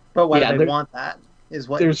 But why do they want that? Is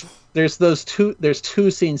what there's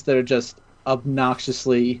two scenes that are just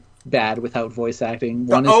obnoxiously bad without voice acting.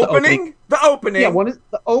 One is the opening. Yeah, one is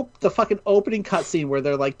the fucking opening cutscene where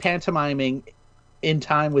they're like pantomiming in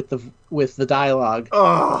time with the dialogue.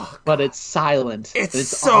 Oh, but it's silent. It's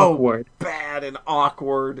so awkward. Bad and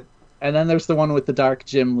awkward. And then there's the one with the Dark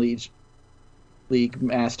Gym League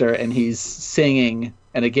Master, and he's singing,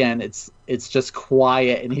 and again, it's just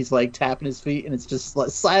quiet, and he's like tapping his feet, and it's just like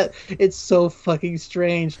silent. It's so fucking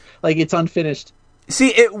strange. Like, it's unfinished. See,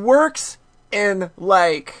 it works in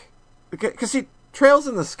like, because see, Trails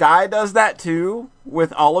in the Sky does that too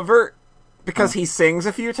with Oliver, because he sings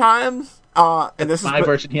a few times. And this is my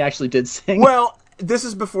version. He actually did sing. Well, this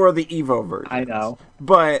is before the Evo version. I know,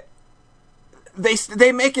 but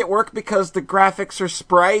they make it work because the graphics are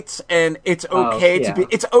sprites, and it's okay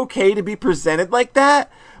to be presented like that.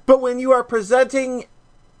 But when you are presenting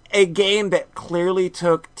a game that clearly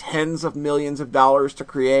took tens of millions of dollars to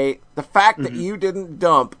create, the fact that you didn't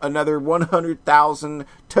dump another 100,000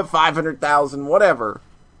 to 500,000, whatever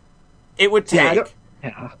it would take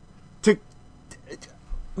to.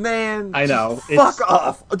 Man, I know. Fuck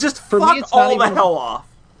off. Just fuck all the hell off.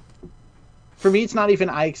 For me, it's not even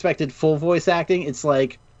I expected full voice acting. It's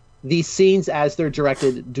like these scenes as they're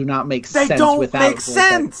directed do not make sense without voice acting. They don't make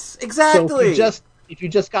sense. Exactly. So if you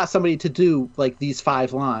just got somebody to do like these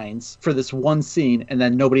 5 lines for this one scene and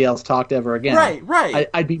then nobody else talked ever again. Right.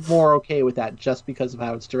 I'd be more okay with that just because of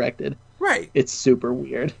how it's directed. Right. It's super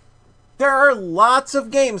weird. There are lots of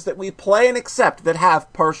games that we play and accept that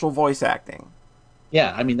have partial voice acting.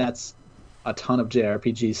 Yeah, I mean, that's a ton of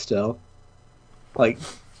JRPGs still. Like,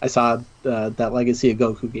 I saw that Legacy of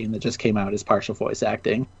Goku game that just came out is partial voice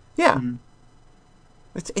acting. Yeah.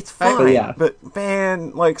 It's fine. But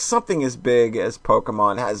man, like, something as big as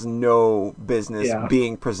Pokemon has no business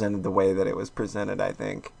being presented the way that it was presented, I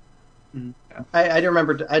think. I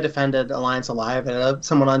remember I defended Alliance Alive and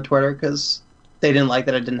someone on Twitter because they didn't like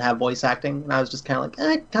that it didn't have voice acting, and I was just kind of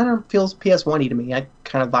like, it kind of feels PS1-y to me. I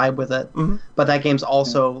kind of vibe with it. But that game's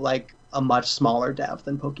also like a much smaller dev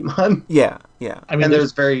than Pokemon. Yeah. I mean,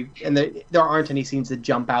 and there aren't any scenes that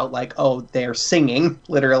jump out like, oh, they're singing,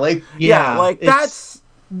 literally. Yeah, like that's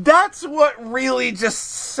what really just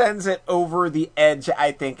sends it over the edge,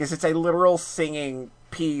 I think, is it's a literal singing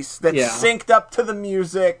piece that's synced up to the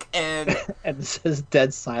music, and and it says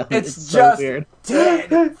dead silent. It's so just weird.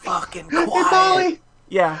 Dead fucking quiet. Hey, Polly.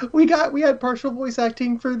 Yeah. We had partial voice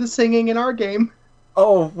acting for the singing in our game.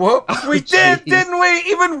 Oh, whoops. We did, didn't we?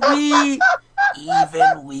 Even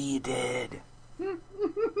we did.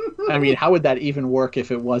 I mean, how would that even work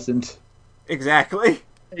if it wasn't? Exactly.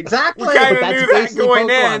 We kind of knew that going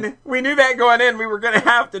in. We knew that going in. We were going to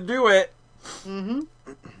have to do it.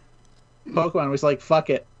 Pokemon was like, fuck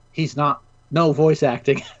it. He's no voice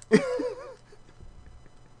acting.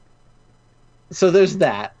 So there's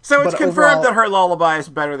that. So it's confirmed that her lullaby is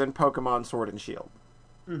better than Pokemon Sword and Shield.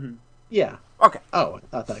 Yeah. Okay. Oh, I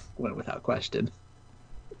thought that went without question.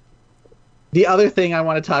 The other thing I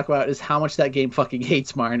want to talk about is how much that game fucking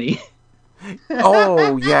hates Marnie.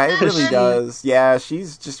 Oh, yeah, it really does. Yeah,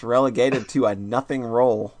 she's just relegated to a nothing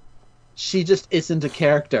role. She just isn't a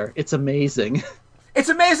character. It's amazing. It's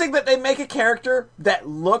amazing that they make a character that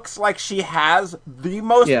looks like she has the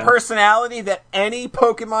most personality that any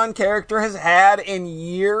Pokemon character has had in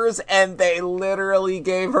years, and they literally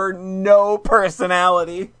gave her no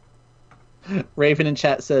personality. Raven in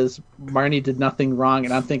chat says Marnie did nothing wrong,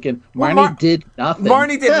 and I'm thinking Well, Marnie did nothing.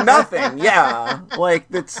 Marnie did nothing. Yeah, like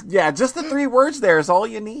that's just the 3 words there is all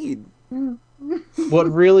you need. What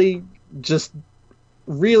really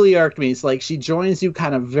irked me is like she joins you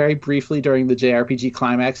kind of very briefly during the JRPG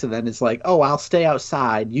climax, and then it's like, oh, I'll stay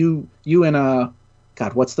outside. You and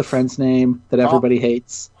God, what's the friend's name that everybody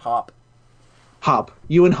hates? Hop.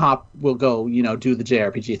 You and Hop will go, do the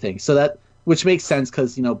JRPG thing. So that, which makes sense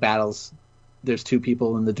because, battles, there's 2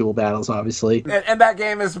 people in the dual battles, obviously. And that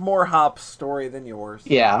game is more Hop's story than yours.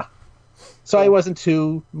 Yeah. So I wasn't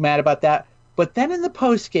too mad about that. But then in the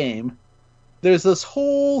post game, there's this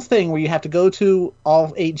whole thing where you have to go to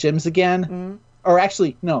all 8 gyms again. Mm-hmm. Or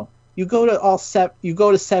actually, no. You go to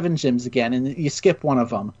 7 gyms again, and you skip one of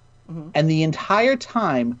them. Mm-hmm. And the entire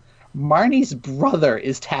time, Marnie's brother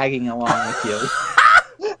is tagging along with you.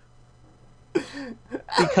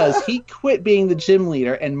 Because he quit being the gym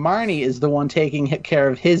leader, and Marnie is the one taking care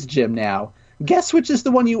of his gym now. Guess which is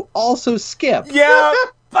the one you also skip? Yeah.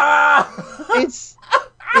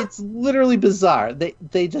 It's literally bizarre.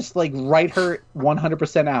 They just like write her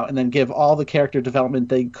 100% out and then give all the character development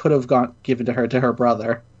they could have given to her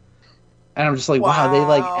brother. And I'm just like, wow, they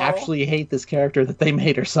like actually hate this character that they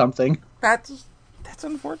made or something. That's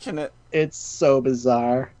unfortunate. It's so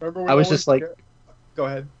bizarre. I was just like, go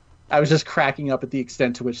ahead. I was just cracking up at the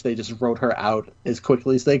extent to which they just wrote her out as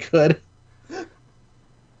quickly as they could.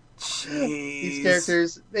 Jeez. These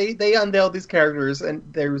characters, they unveiled these characters, and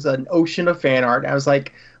there was an ocean of fan art. I was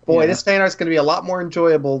like, boy, this fan art's going to be a lot more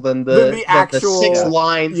enjoyable than the actual 6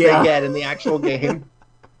 lines they get in the actual game.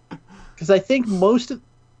 Because I think most of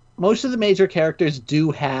the major characters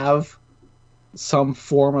do have some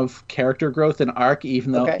form of character growth and arc,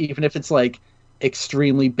 even if it's like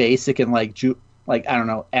extremely basic and like I don't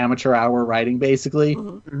know, amateur hour writing basically.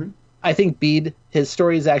 Mm-hmm. I think Bede, his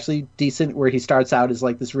story is actually decent, where he starts out as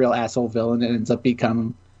like this real asshole villain and ends up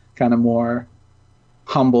becoming kind of more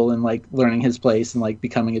humble and like learning his place and like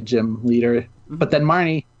becoming a gym leader. Mm-hmm. But then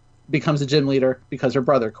Marnie becomes a gym leader because her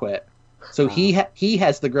brother quit. So he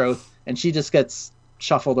has the growth, and she just gets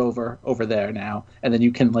shuffled over there now, and then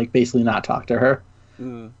you can like basically not talk to her.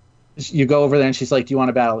 Mm. You go over there and she's like, do you want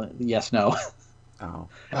to battle? Yes, no. Oh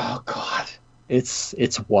God. It's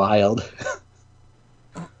wild.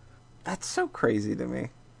 That's so crazy to me.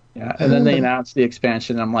 Yeah, and then they announced the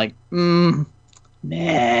expansion, and I'm like, nah.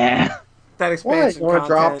 That expansion you want to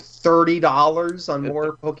drop $30 on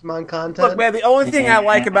more Pokemon content? Look, man, the only thing I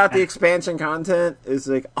like about the expansion content is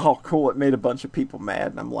like, oh, cool, it made a bunch of people mad,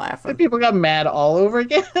 and I'm laughing. And people got mad all over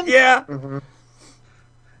again? Yeah.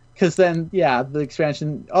 Because then, the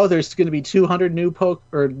expansion, there's going to be 200 new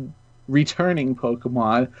returning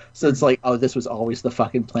Pokemon. So it's like, this was always the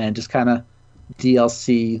fucking plan. Just kind of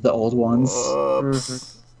DLC the old ones.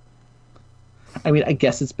 I mean, I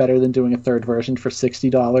guess it's better than doing a 3rd version for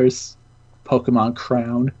 $60. Pokemon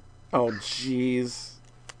Crown. Oh, jeez.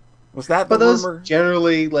 Was that the rumor? Those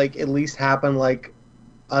generally, like, at least happen, like,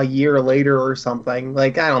 a year later or something.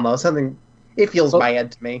 Like, I don't know, something... It feels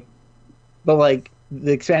bad to me. But, like,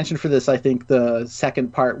 the expansion for this, I think the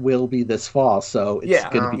second part will be this fall, so it's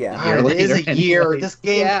going to be a year later. It is a year. Anyway. This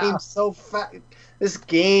game came so fast. This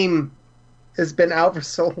game has been out for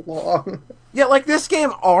so long. Yeah, like, this game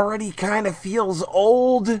already kind of feels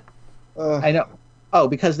old. I know. Oh,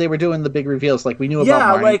 because they were doing the big reveals. Like, we knew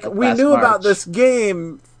about Marnie, like, we knew March. about this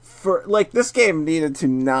game this game needed to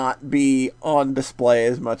not be on display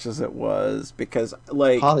as much as it was, because,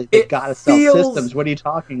 like, Holly, they gotta sell systems. What are you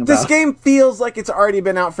talking about? This game feels like it's already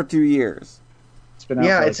been out for 2 years. It's been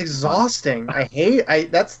out it's exhausting.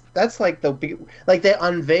 That's like the big, like, they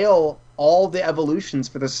unveil all the evolutions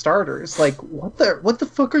for the starters. Like, what the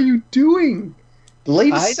fuck are you doing?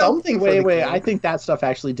 Leave something for the game. I think that stuff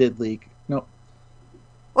actually did leak. No.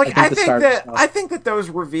 Like, I think that those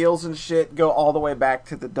reveals and shit go all the way back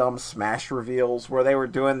to the dumb Smash reveals where they were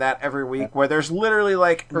doing that every week, where there's literally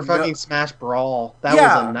like for fucking Smash Brawl. That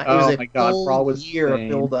was a full Brawl was year of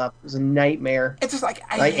build up. It was a nightmare. It's just like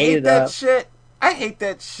I hate that shit. I hate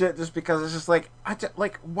that shit just because it's just like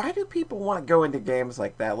why do people want to go into games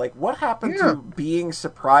like that? Like, what happened to being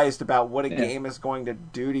surprised about what a game is going to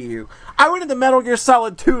do to you? I went into Metal Gear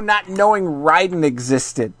Solid 2 not knowing Raiden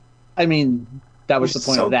existed. I mean, that was the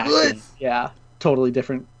point of that game. Yeah, totally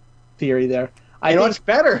different theory there. I know it's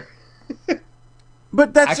better.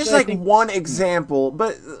 But that's just like one example.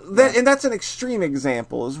 But and that's an extreme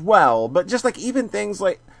example as well. But just like even things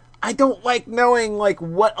like, I don't like knowing like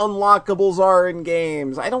what unlockables are in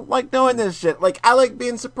games. I don't like knowing this shit. Like, I like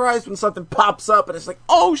being surprised when something pops up and it's like,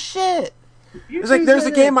 oh shit. It's like, there's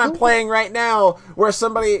a game I'm playing right now where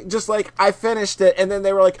somebody just like, I finished it, and then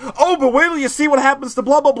they were like, oh, but wait till you see what happens to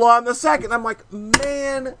blah, blah, blah in the second. I'm like,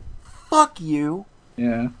 man, fuck you.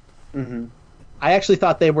 Yeah. Mm-hmm. I actually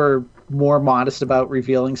thought they were more modest about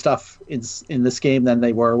revealing stuff in this game than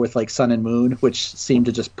they were with like Sun and Moon, which seemed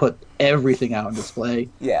to just put everything out on display.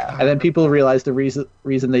 Yeah. And then people realized the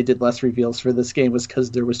reason they did less reveals for this game was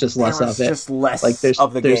because there was just less of it. Just less like there's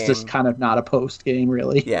of the game. There's just kind of not a post game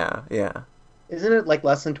really. Yeah, yeah. Isn't it like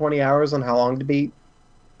less than 20 hours on how long to beat?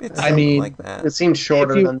 It's I mean, like that. It seems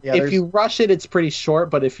shorter than the others. If you rush it, it's pretty short,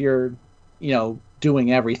 but if you're,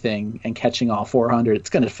 doing everything and catching all 400,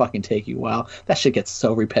 it's going to fucking take you a while. That shit gets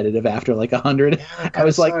so repetitive after like 100. Yeah, I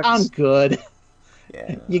was like, sucks. I'm good.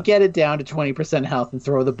 Yeah. You get it down to 20% health and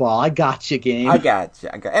throw the ball. I got you, game. I got you.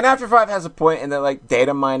 And After 5 has a point in that, like,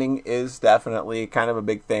 data mining is definitely kind of a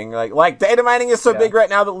big thing. Like data mining is so big right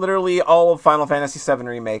now that literally all of Final Fantasy VII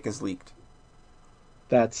Remake is leaked.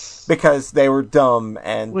 That's Because they were dumb,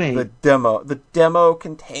 and Wait. the demo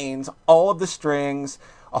contains all of the strings,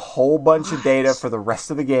 a whole bunch of data for the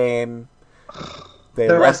rest of the game. They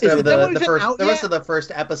The left rest of Is the demo the even first, out the rest yet? of the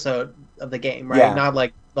first episode of the game, right? Yeah. Not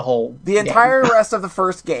like the whole. the game. entire rest of the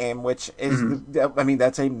first game, which is, I mean,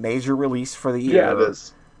 that's a major release for the year. Yeah, it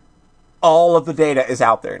is. All of the data is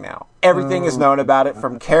out there now. Everything is known about it,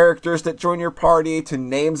 from characters that join your party to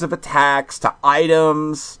names of attacks to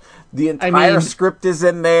items. The entire script is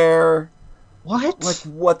in there. what? Like,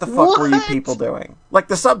 what the fuck were you people doing? Like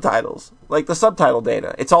the subtitles, like the subtitle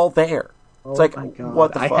data. It's all there. It's like, my God.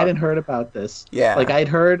 what the fuck? I hadn't heard about this. Yeah. Like I'd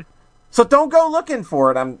heard. So don't go looking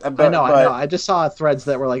for it. I know. I just saw threads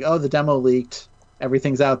that were like, "Oh, the demo leaked.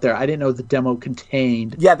 Everything's out there." I didn't know the demo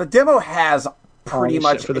contained. Yeah, the demo has pretty the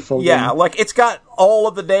much shit for the full yeah, game. like it's got all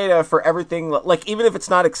of the data for everything. Like even if it's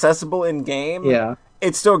not accessible in game, Yeah.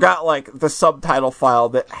 it's still got like the subtitle file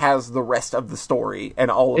that has the rest of the story and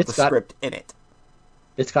all of It's the got- script in it.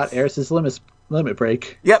 It's got Eris's limit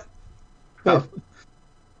break. Yep.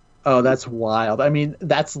 Oh, that's wild. I mean,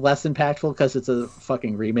 that's less impactful because it's a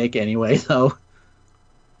fucking remake anyway, though.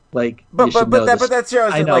 Like, But you should know this. that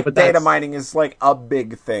shows I that know, like but data that's- mining is like a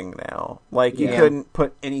big thing now. Like you Yeah. couldn't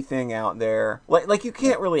put anything out there. Like you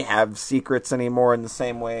can't really have secrets anymore in the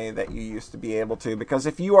same way that you used to be able to, because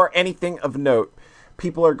if you are anything of note,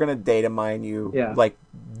 people are going to data mine you like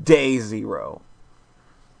day zero.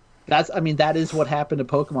 That is what happened to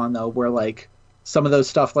Pokemon though, where like some of those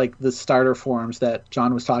stuff, like the starter forums that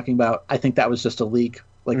John was talking about, I think that was just a leak,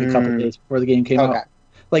 like a couple days before the game came out.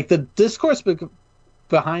 Like the discourse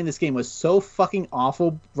behind this game was so fucking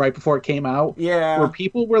awful right before it came out. Yeah. Where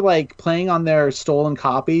people were like playing on their stolen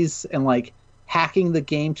copies and like hacking the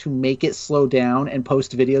game to make it slow down and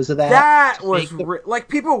post videos of that. That to was make the- like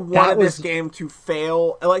people wanted this game to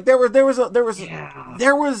fail. Like there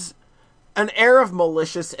was an air of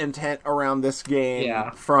malicious intent around this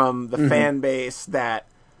game from the fan base that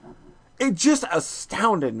it just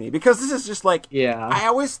astounded me, because this is just like I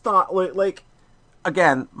always thought like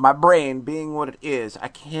again, my brain being what it is, I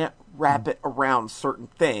can't wrap it around certain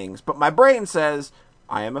things, but my brain says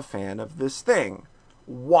I am a fan of this thing.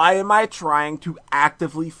 Why am I trying to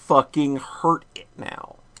actively fucking hurt it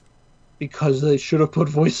now? Because they should have put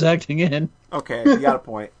voice acting in. Okay, you got a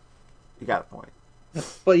point.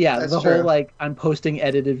 But yeah, That's the true. whole like I'm posting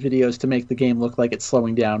edited videos to make the game look like it's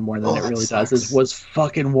slowing down more than it that really sucks. does was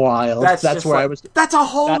fucking wild. That's just where like, I was. That's a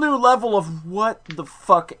whole new level of what the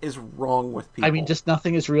fuck is wrong with people. I mean, just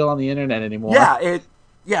nothing is real on the internet anymore.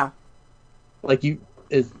 Yeah. Like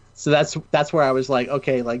so that's where I was like,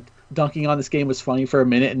 okay, like dunking on this game was funny for a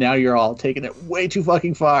minute, and now you're all taking it way too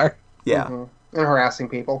fucking far. Yeah. And harassing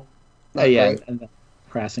people. Not Yeah, great. and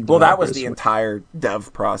harassing. Well, that was developers, the which- entire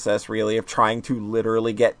dev process, really, of trying to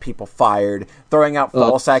literally get people fired, throwing out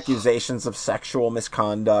false accusations of sexual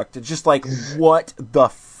misconduct. It's just like, what the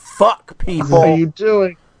fuck, people? What are you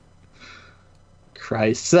doing?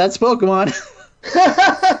 Christ, so that's Pokemon.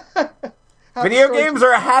 Video games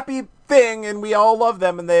are a happy thing, and we all love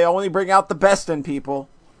them, and they only bring out the best in people.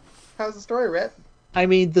 How's the story, Rhett? I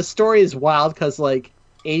mean, the story is wild because like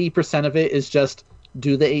 80% of it is just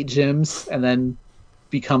do the 8 gyms and then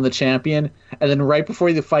become the champion, and then right before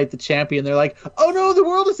you fight the champion, they're like, "Oh no, the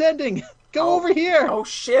world is ending! Go over here!" Oh,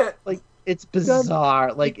 shit. Like it's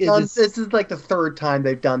bizarre. Like it is. This is like the third time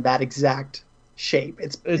they've done that exact shape.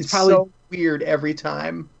 It's probably- so weird every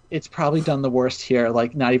time. It's probably done the worst here.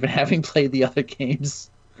 Like not even having played the other games.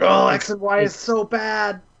 Oh, X and Y is it's- so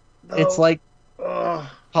bad. though. It's like Ugh.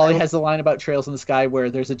 Holly has a line about Trails in the Sky where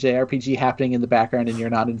there's a JRPG happening in the background and you're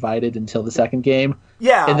not invited until the second game.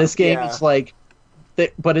 Yeah. In this game, yeah. it's like,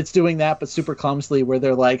 but it's doing that, but super clumsily, where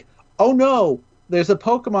they're like, "Oh no, there's a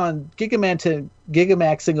Pokemon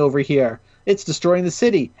Gigamaxing over here. It's destroying the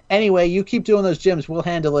city. Anyway, you keep doing those gyms. We'll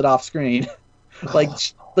handle it off screen. like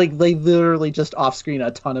they literally just off screen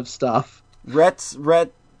a ton of stuff. Rhett's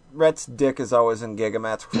dick is always in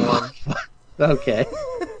Gigamax form. Okay.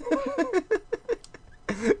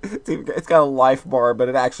 It's got a life bar, but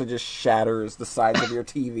it actually just shatters the sides of your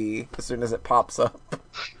TV as soon as it pops up.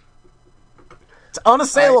 It's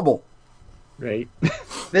unassailable. Right.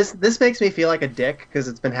 This makes me feel like a dick because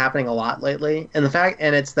it's been happening a lot lately, and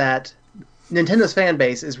it's that Nintendo's fan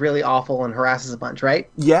base is really awful and harasses a bunch, right?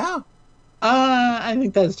 Yeah. I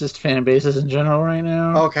think that's just fan bases in general right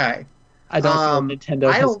now. Okay. I don't think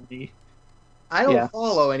Nintendo has any. I don't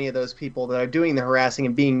follow any of those people that are doing the harassing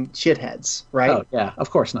and being shitheads, right? Oh, yeah, of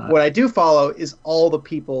course not. What I do follow is all the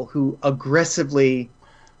people who aggressively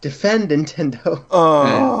defend Nintendo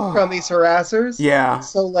from these harassers. Yeah.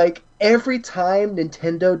 So, like, every time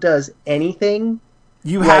Nintendo does anything...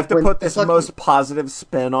 You have to put this most positive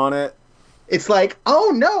spin on it. It's like,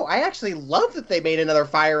 oh no, I actually love that they made another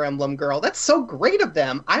Fire Emblem girl. That's so great of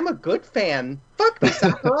them. I'm a good fan. Fuck me,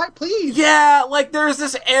 Sakurai, please. Yeah, like there's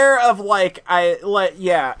this air of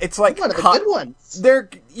it's like one of the good ones.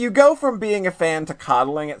 You go from being a fan to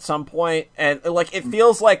coddling at some point, and like it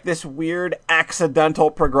feels like this weird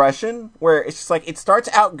accidental progression where it's just like it starts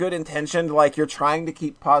out good intentioned, like you're trying to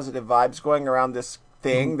keep positive vibes going around this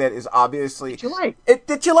thing that is obviously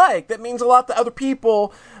that you like that means a lot to other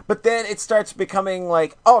people, but then it starts becoming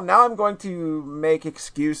like, oh, now I'm going to make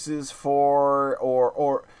excuses for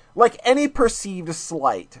or like any perceived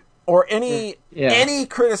slight or any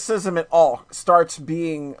criticism at all starts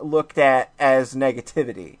being looked at as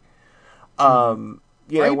negativity.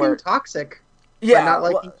 Being toxic. Yeah, not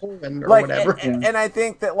liking Corbin or whatever. And I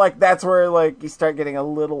think that like that's where like you start getting a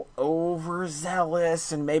little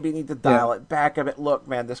overzealous and maybe need to dial it back a bit. Look,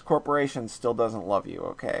 man, this corporation still doesn't love you,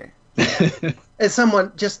 okay? As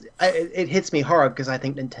someone it hits me hard because I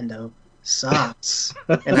think Nintendo sucks.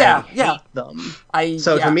 And I hate them.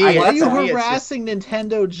 To me, why are you harassing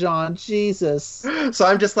Nintendo, John? Jesus. So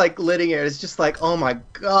I'm just like letting it. It's just like, oh my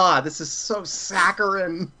god, this is so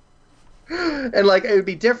saccharine. And like it would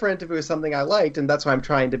be different if it was something I liked, and that's why I'm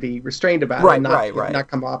trying to be restrained about it, and not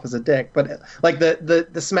come off as a dick. But like the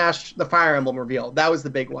Smash, the Fire Emblem reveal, that was the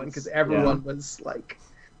big one because everyone was like,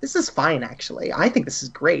 "This is fine, actually. I think this is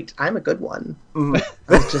great. I'm a good one."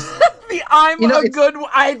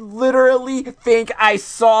 I literally think I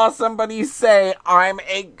saw somebody say, "I'm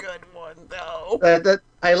a good one," though.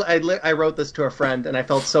 I wrote this to a friend, and I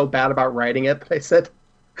felt so bad about writing it, but I said,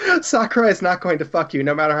 Sakurai is not going to fuck you,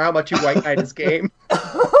 no matter how much you white knight his game. As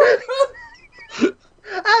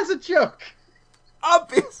a joke.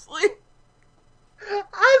 Obviously.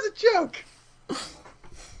 As a joke.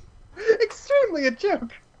 Extremely a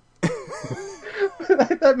joke.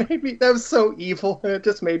 That was so evil, and it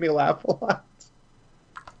just made me laugh a lot.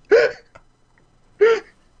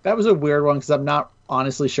 That was a weird one, because I'm not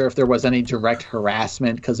honestly sure if there was any direct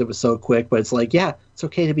harassment, because it was so quick, but it's like, yeah, it's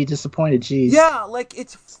okay to be disappointed, jeez. Yeah, like,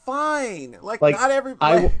 it's fine. Like not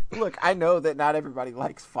everybody... Look, I know that not everybody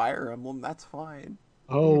likes Fire Emblem, that's fine.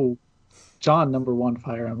 Oh, John, #1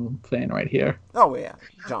 Fire Emblem fan right here. Oh, yeah,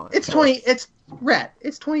 John. It's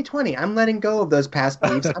 2020. I'm letting go of those past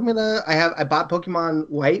beefs. I bought Pokemon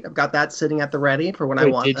White. I've got that sitting at the ready for when I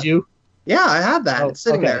want. Did you? Yeah, I have that. It's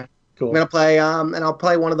sitting there. Cool. I'm gonna play and I'll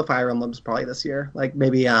play one of the Fire Emblems probably this year. Like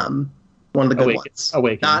maybe one of the good ones.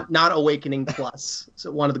 Awakening. Not Awakening Plus.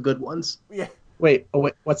 So one of the good ones. Yeah. Wait,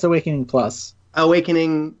 what's Awakening Plus?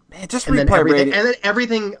 Awakening. Man, just replay Radiant. And then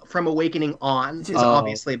everything from Awakening on is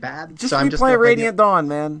obviously bad. Just replay Radiant Dawn,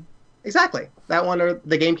 man. Exactly. That one or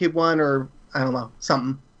the GameCube one or I don't know,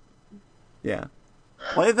 something. Yeah.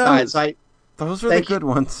 Play those. All right, those are the good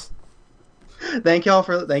ones. Thank y'all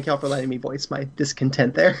for letting me voice my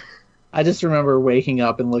discontent there. I just remember waking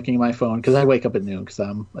up and looking at my phone, because I wake up at noon because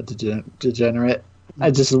I'm a degenerate.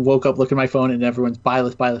 I just woke up looking at my phone and everyone's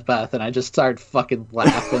Byleth, and I just started fucking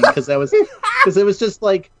laughing because it was just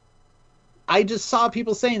like, I just saw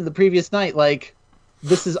people saying the previous night, like,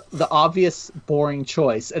 this is the obvious boring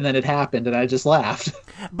choice, and then it happened and I just laughed.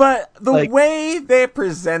 But the way they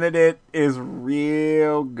presented it is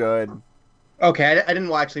real good. Okay, I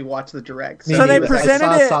didn't actually watch the direct. So they presented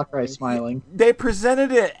I saw Sakurai smiling. They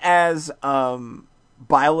presented it as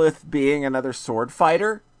Byleth being another sword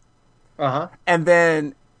fighter. Uh-huh. And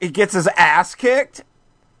then he gets his ass kicked.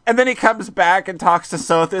 And then he comes back and talks to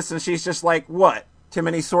Sothis, and she's just like, what? Too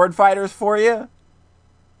many sword fighters for you?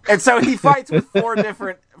 And so he fights with four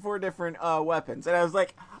different weapons. And I was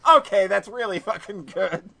like, okay, that's really fucking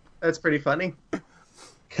good. That's pretty funny.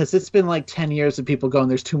 Because it's been like 10 years of people going,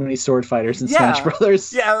 there's too many sword fighters in Yeah. Smash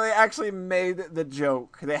Brothers. Yeah, they actually made the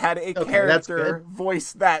joke. They had a character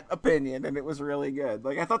voice that opinion, and it was really good.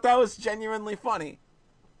 Like, I thought that was genuinely funny.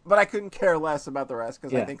 But I couldn't care less about the rest,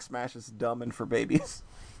 because I think Smash is dumb and for babies.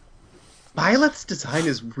 Violet's design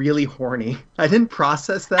is really horny. I didn't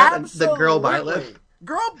process that. Absolutely. The girl Violet.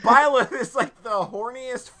 Girl Violet is like the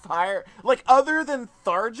horniest fire. Like, other than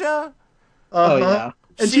Tharja. Oh, yeah.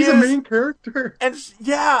 And she's a main character. And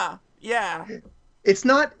yeah. It's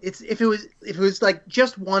not. It's if it was like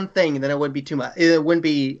just one thing, then it wouldn't be too much. It wouldn't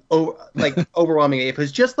be like overwhelming. If it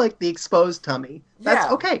was just like the exposed tummy,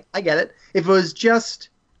 that's okay. I get it. If it was just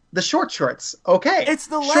the shorts, okay. It's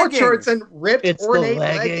the leggings. Short shorts and ripped ornate the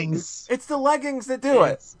leggings. It's the leggings that do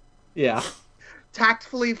it. Yeah.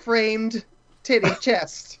 Tactfully framed titty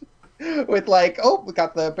chest. With like, we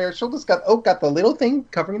got the bare shoulders, got the little thing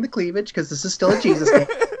covering the cleavage because this is still a Jesus game.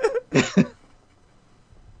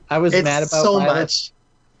 I was mad about so Violet. much.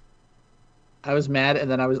 I was mad, and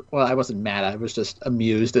then I wasn't mad. I was just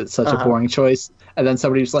amused at such a boring choice. And then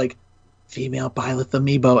somebody was like, "Female Byleth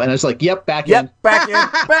Amiibo," and I was like, "Yep, back in." Back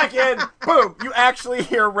in. Boom! You actually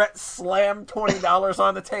hear Rhett slam $20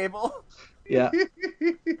 on the table. Yeah.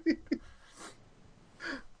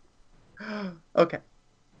 Okay.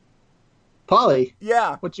 Polly.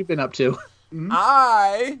 Yeah. What you been up to? You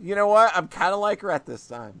know what? I'm kind of like Rhett this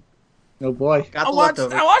time. Oh boy. Got I the watched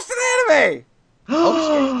leftovers. an anime.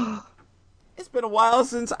 Oh, It's been a while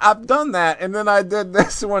since I've done that, and then I did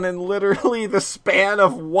this one in literally the span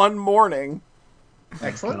of one morning.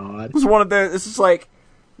 excellent. God. It was one of the. It's just like,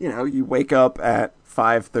 you wake up at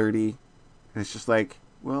 5:30, and it's just like,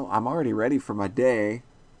 well, I'm already ready for my day.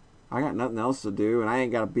 I got nothing else to do, and I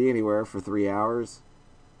ain't got to be anywhere for 3 hours.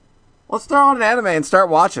 Let's throw on an anime and start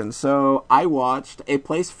watching. So I watched A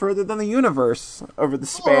Place Further Than the Universe over the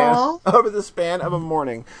span of a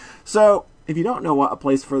morning. So if you don't know what A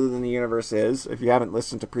Place Further Than the Universe is, if you haven't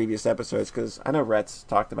listened to previous episodes, because I know Rhett's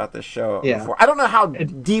talked about this show before. I don't know how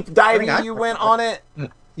deep diving you went on it.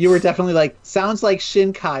 You were definitely like, sounds like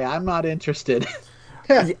Shinkai. I'm not interested.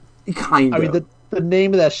 Yeah, kind of. I mean, the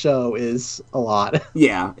name of that show is a lot.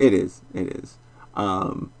 Yeah, it is. It is.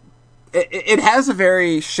 It has a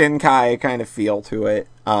very Shinkai kind of feel to it.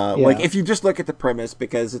 Like if you just look at the premise,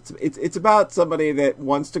 because it's about somebody that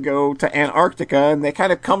wants to go to Antarctica, and they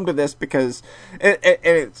kind of come to this because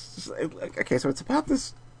it's about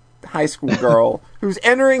this high school girl who's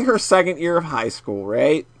entering her second year of high school,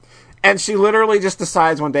 right? And she literally just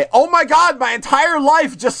decides one day, oh my god, my entire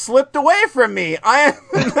life just slipped away from me. I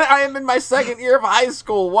am in my second year of high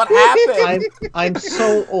school. What happened? I'm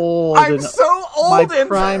so old. I'm so old. My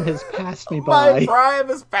prime has passed me by. by. My prime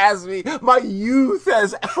has passed me. My youth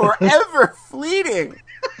has forever fleeting.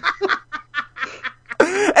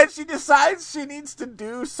 And she decides she needs to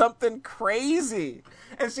do something crazy.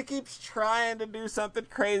 And she keeps trying to do something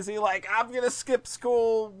crazy, like, I'm going to skip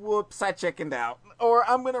school, whoops, I chickened out. Or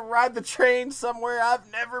I'm going to ride the train somewhere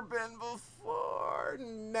I've never been before.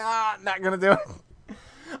 Nah, not going to do it.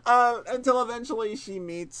 Until eventually she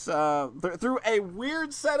meets, through a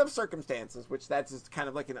weird set of circumstances, which that's just kind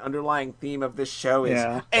of like an underlying theme of this show, is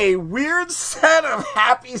a weird set of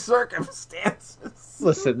happy circumstances.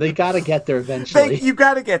 Listen, they got to get there eventually. You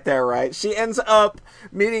got to get there, right? She ends up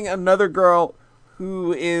meeting another girl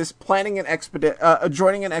who is planning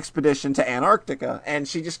joining an expedition to Antarctica, and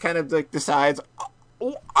she just kind of like decides,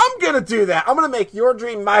 oh, I'm gonna do that. I'm gonna make your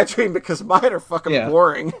dream my dream because mine are fucking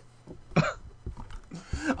boring.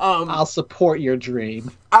 I'll support your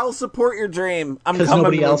dream. I'll support your dream. I'm coming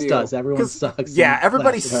nobody else with you. does. Everyone sucks. Yeah,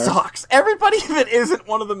 everybody sucks. Everybody that isn't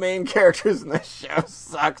one of the main characters in this show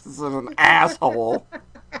sucks. This is an asshole.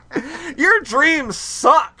 Your dream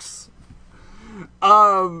sucks.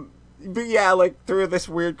 But yeah, like through this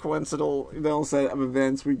weird coincidental set of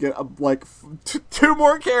events, we get two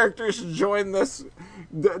more characters join this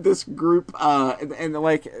group, and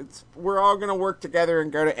like we're all gonna work together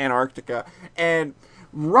and go to Antarctica. And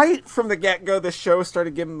right from the get-go, the show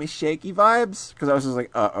started giving me shaky vibes because I was just like,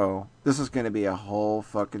 "Uh-oh, this is gonna be a whole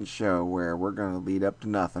fucking show where we're gonna lead up to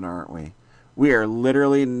nothing, aren't we? We are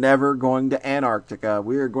literally never going to Antarctica.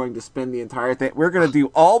 We are going to spend the entire thing. We're going to do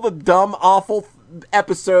all the dumb, awful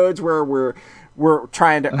episodes where we're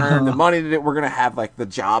trying to earn the money to do. We're going to have like the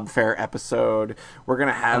job fair episode. We're going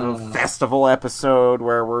to have a festival episode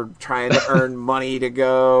where we're trying to earn money to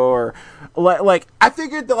go. Or like I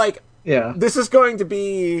figured that this is going to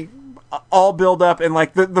be all build up, and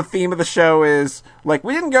like the theme of the show is like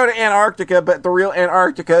we didn't go to Antarctica, but the real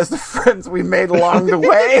Antarctica is the friends we made along the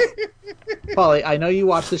way. Polly, I know you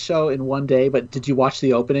watched the show in one day, but did you watch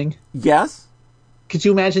the opening? Yes. Could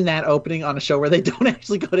you imagine that opening on a show where they don't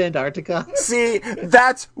actually go to Antarctica? See,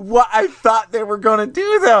 that's what I thought they were gonna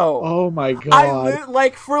do, though. Oh my god!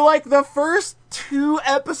 For the first 2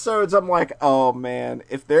 episodes, I'm like, oh man,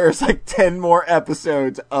 if there's like 10 more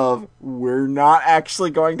episodes of we're not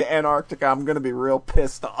actually going to Antarctica, I'm gonna be real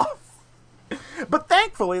pissed off. But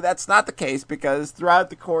thankfully, that's not the case, because throughout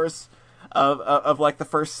the course of like the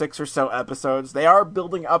first 6 or so episodes, they are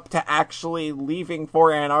building up to actually leaving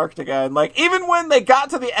for Antarctica. And like, even when they got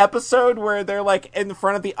to the episode where they're like in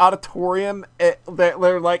front of the auditorium,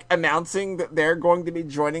 they're like announcing that they're going to be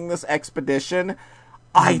joining this expedition,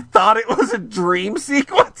 I thought it was a dream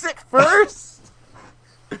sequence at first.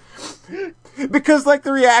 Because like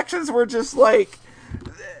the reactions were just like,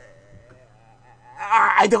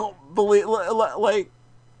 I don't believe,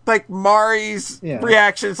 like Mari's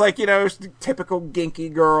reactions, like, you know, typical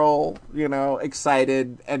Genki girl, you know,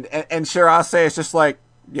 excited, and Shirase is just like,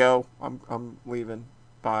 yo, I'm leaving,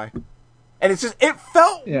 bye. And it's just, it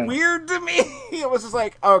felt weird to me. It was just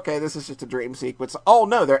like, okay, this is just a dream sequence. Oh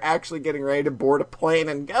no, they're actually getting ready to board a plane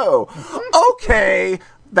and go. Okay,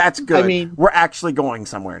 that's good. I mean, we're actually going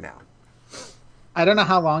somewhere now. I don't know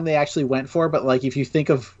how long they actually went for, but like, if you think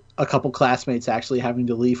of a couple classmates actually having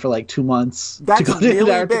to leave for like 2 months to go to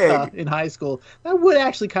Antarctica in high school, that would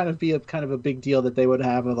actually kind of be a big deal that they would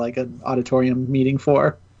have like an auditorium meeting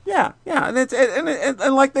for. Yeah, and it's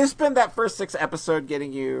and like they spend that first 6 episode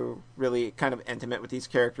getting you really kind of intimate with these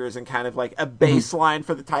characters and kind of like a baseline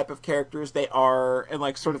for the type of characters they are, and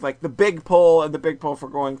like sort of like the big pull for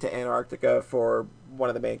going to Antarctica for one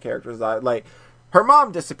of the main characters. Like, her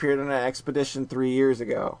mom disappeared on an expedition 3 years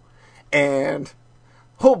ago, and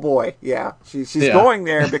oh boy, yeah, she's going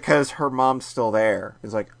there because her mom's still there.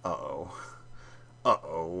 It's like, uh-oh.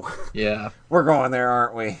 Yeah. We're going there,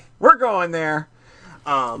 aren't we? We're going there.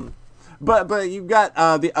 But you've got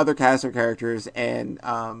the other cast of characters, and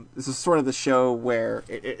this is sort of the show where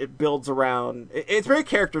it builds around. It's very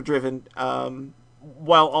character driven,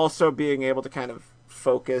 while also being able to kind of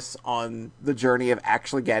focus on the journey of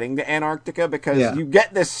actually getting to Antarctica, because you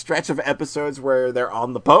get this stretch of episodes where they're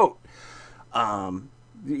on the boat.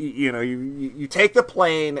 You know, you take the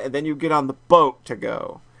plane and then you get on the boat to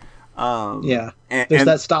go. And there's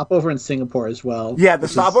that stopover in Singapore as well. Yeah, the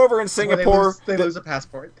stopover in Singapore. They lose a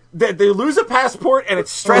passport. They lose a passport, and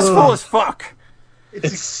it's stressful as fuck.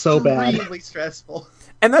 It's so bad. Extremely stressful.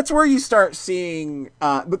 And that's where you start seeing.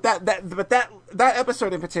 But that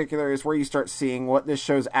episode in particular is where you start seeing what this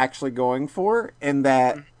show's actually going for. In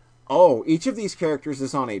that, each of these characters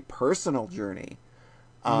is on a personal journey.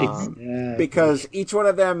 Because each one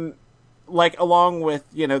of them, like, along with,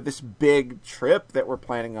 you know, this big trip that we're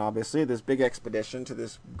planning, obviously, this big expedition to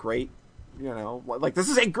this great, you know, like, this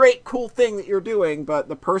is a great, cool thing that you're doing, but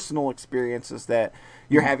the personal experiences that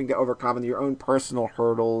you're having to overcome and your own personal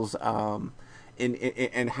hurdles,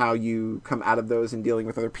 in how you come out of those and dealing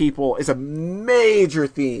with other people is a major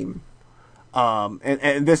theme.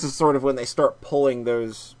 And this is sort of when they start pulling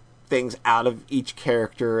those things out of each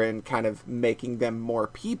character and kind of making them more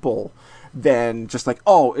people than just like,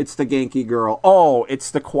 oh, it's the Genki girl, oh, it's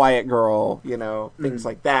the quiet girl, you know, things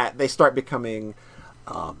like that. They start becoming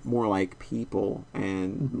more like people,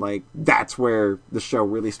 and like that's where the show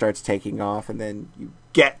really starts taking off. And then you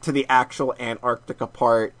get to the actual Antarctica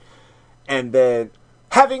part, and then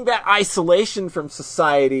having that isolation from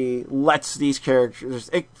society lets these characters,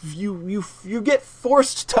 you get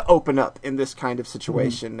forced to open up in this kind of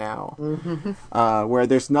situation now, where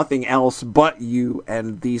there's nothing else but you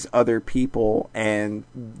and these other people, and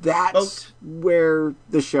that's where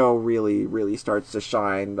the show really, really starts to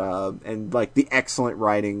shine, and like the excellent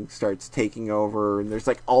writing starts taking over, and there's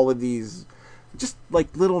like all of these just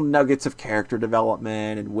like little nuggets of character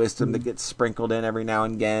development and wisdom that gets sprinkled in every now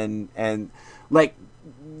and again, and like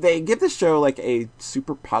they give the show like a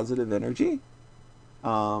super positive energy.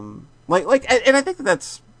 And I think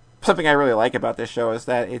that's something I really like about this show, is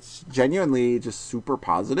that it's genuinely just super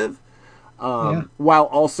positive, while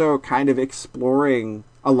also kind of exploring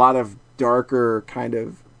a lot of darker kind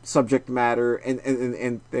of subject matter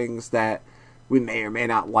and things that we may or may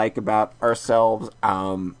not like about ourselves.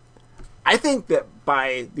 I think that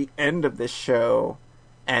by the end of this show,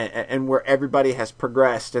 and where everybody has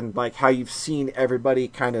progressed, and like how you've seen everybody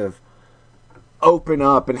kind of open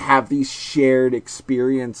up and have these shared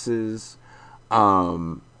experiences,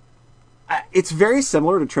 it's very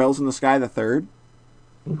similar to Trails in the Sky the Third.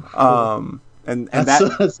 And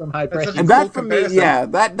that's some high praise. And that for me,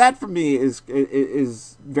 that for me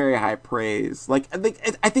is very high praise. Like I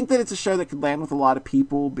think that it's a show that could land with a lot of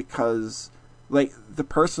people, because like the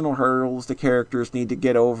personal hurdles the characters need to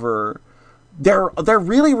get over they're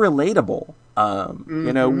really relatable.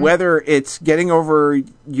 You know, whether it's getting over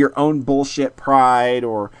your own bullshit pride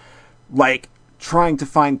or like trying to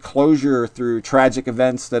find closure through tragic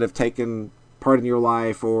events that have taken part in your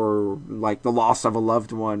life, or like the loss of a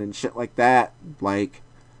loved one and shit like that. Like,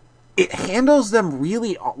 it handles them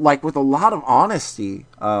really like with a lot of honesty,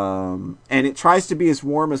 and it tries to be as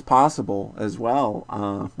warm as possible as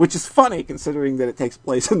well, which is funny considering that it takes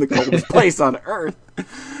place in the coldest place on Earth.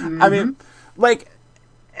 I mean, like,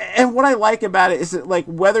 and what I like about it is that, like,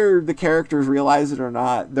 whether the characters realize it or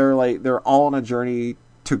not, they're all on a journey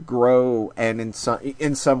to grow, and in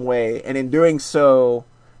some way, and in doing so,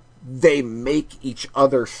 they make each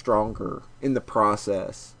other stronger in the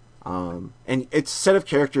process. And it's a set of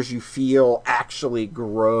characters you feel actually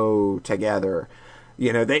grow together.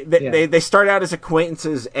 You know, they start out as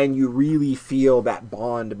acquaintances, and you really feel that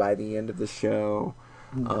bond by the end of the show.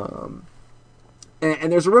 And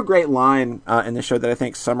there's a real great line in the show that I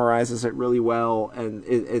think summarizes it really well. And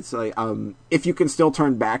it's like, if you can still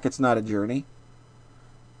turn back, it's not a journey.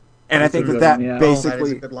 And That's I think that basically, that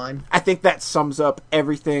is a good line. I think that sums up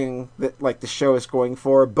everything that like the show is going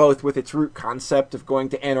for, both with its root concept of going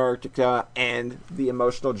to Antarctica and the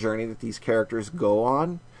emotional journey that these characters go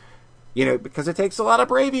on. You know, because it takes a lot of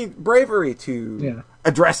bravery to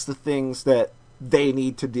address the things that they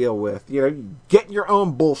need to deal with. You know, get your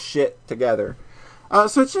own bullshit together.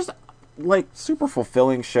 So it's just like super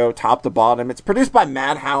fulfilling show, top to bottom. It's produced by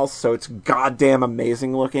Madhouse, so it's goddamn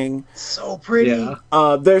amazing looking. So pretty.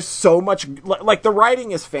 Yeah. There's so much, like, the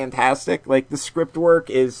writing is fantastic. Like, the script work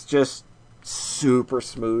is just super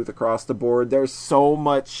smooth across the board. There's so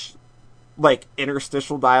much, like,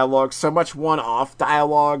 interstitial dialogue, so much one-off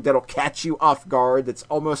dialogue that'll catch you off guard, that's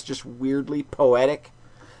almost just weirdly poetic,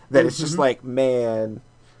 that it's just like, man,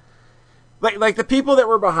 like the people that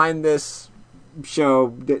were behind this show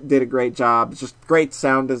did a great job. It's just great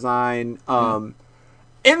sound design.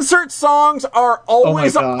 Insert songs are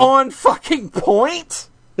always on fucking point.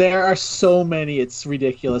 There are so many, it's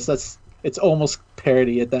ridiculous. It's almost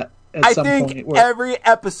parody at some point. Every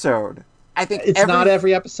episode. I think it's not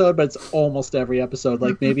every episode, but it's almost every episode.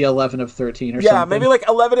 Like maybe 11 of 13 or something. Yeah, maybe like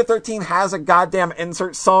 11 of 13 has a goddamn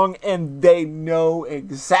insert song, and they know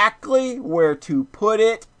exactly where to put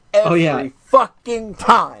it every fucking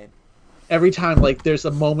time. Every time, like, there's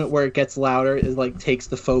a moment where it gets louder, it, like, takes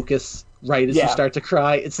the focus right as you start to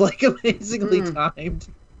cry. It's, like, amazingly timed.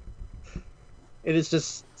 It is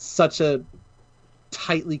just such a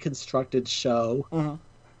tightly constructed show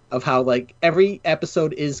of how, like, every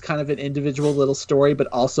episode is kind of an individual little story, but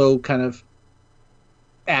also kind of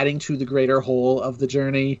adding to the greater whole of the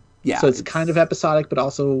journey. Yeah. So it's kind of episodic, but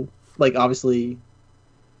also, like, obviously,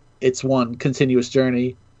 it's one continuous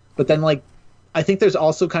journey. But then, like, I think there's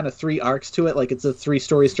also kind of 3 arcs to it. Like, it's a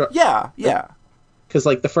 3-story structure. Yeah. Because,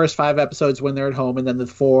 like, the first 5 episodes when they're at home, and then the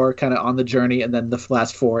 4 kind of on the journey, and then the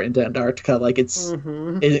last 4 into Antarctica. Like, it's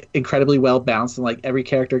incredibly well balanced, and, like, every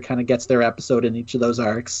character kind of gets their episode in each of those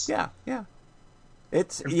arcs. Yeah.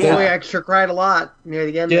 It's Boy, I extra cried a lot near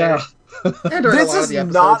the end there. And during a lot of the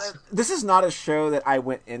episodes. This is not a show that I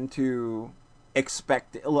went into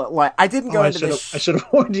expecting. Like, I didn't go into this. I should have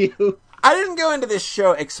warned you. I didn't go into this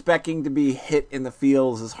show expecting to be hit in the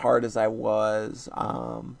feels as hard as I was,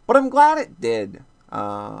 but I'm glad it did.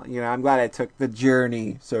 I'm glad I took the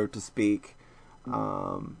journey, so to speak.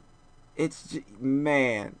 It's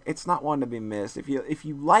not one to be missed. If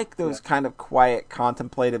you like those kind of quiet,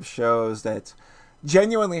 contemplative shows that's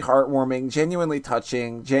genuinely heartwarming, genuinely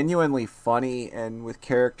touching, genuinely funny, and with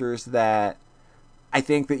characters that I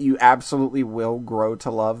think that you absolutely will grow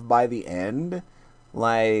to love by the end,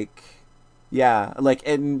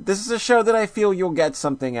 and this is a show that I feel you'll get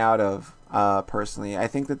something out of, personally. I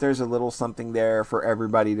think that there's a little something there for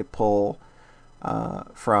everybody to pull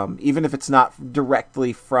from, even if it's not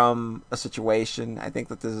directly from a situation. I think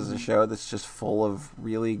that this is a show that's just full of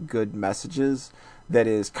really good messages, that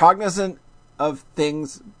is cognizant of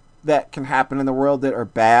things that can happen in the world that are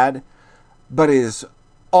bad, but is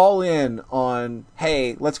all in on,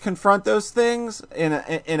 hey, let's confront those things in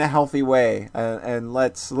a healthy way, and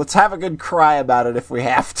let's have a good cry about it if we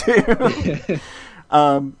have to.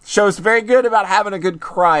 Show's very good about having a good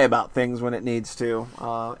cry about things when it needs to,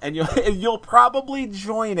 and you'll probably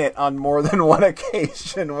join it on more than one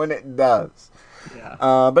occasion when it does. Yeah.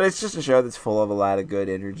 But it's just a show that's full of a lot of good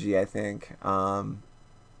energy, I think.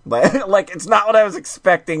 Like it's not what I was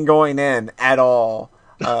expecting going in at all.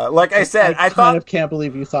 Like I said, I kind of can't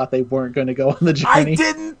believe you thought they weren't going to go on the journey. I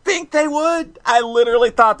didn't think they would. I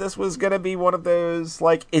literally thought this was going to be one of those,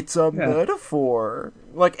 like, it's a metaphor.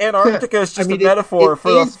 Like, Antarctica is just a metaphor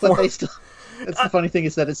for but they still... That's the funny thing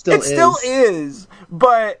is that it still is. It still is,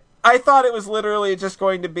 but I thought it was literally just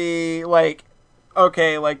going to be like,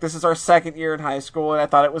 okay, like this is our second year in high school, and I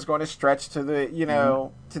thought it was going to stretch to the,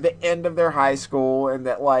 to the end of their high school, and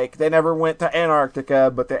that like they never went to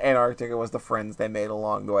Antarctica, but the Antarctica was the friends they made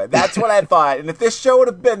along the way. That's what I thought, and if this show would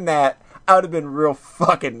have been that, I would have been real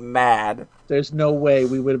fucking mad. There's no way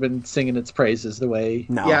we would have been singing its praises the way.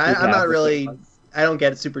 No. Yeah, I'm not really. I don't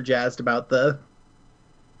get super jazzed about the.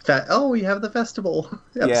 We have the festival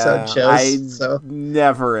episode shows.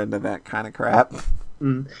 Never into that kind of crap.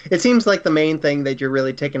 It seems like the main thing that you're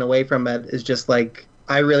really taking away from it is just like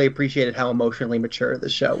I really appreciated how emotionally mature the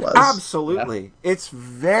show was. Absolutely, it's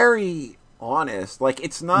very honest. Like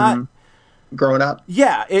it's not growing up.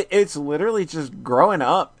 Yeah, it's literally just growing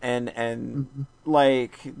up, and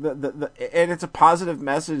like the and it's a positive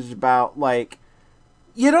message about like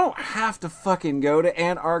you don't have to fucking go to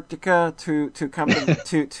Antarctica to come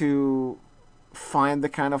to find the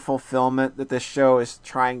kind of fulfillment that this show is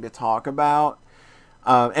trying to talk about.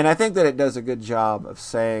 And I think that it does a good job of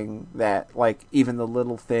saying that, like, even the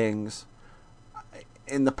little things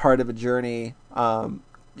in the part of a journey,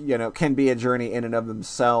 can be a journey in and of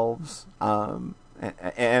themselves. And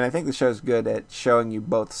I think the show's good at showing you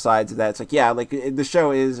both sides of that. It's like, yeah, like, the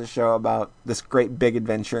show is a show about this great big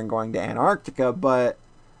adventure and going to Antarctica, but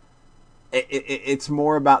it's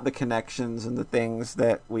more about the connections and the things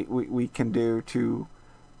that we can do to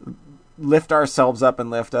lift ourselves up and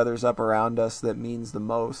lift others up around us that means the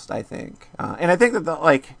most, I think. And I think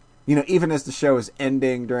that, even as the show is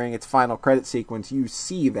ending during its final credit sequence, you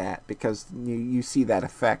see that because you see that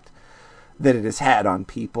effect that it has had on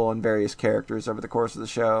people and various characters over the course of the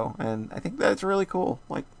show. And I think that it's really cool.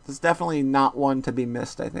 Like, it's definitely not one to be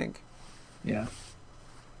missed, I think. Yeah.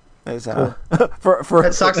 Is for that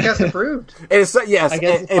Soxcast approved. It is, yes, I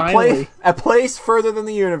guess a place further than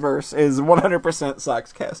the universe is 100%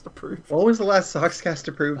 Soxcast approved. What was the last Soxcast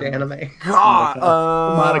approved anime? God,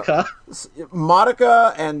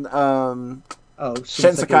 Madoka and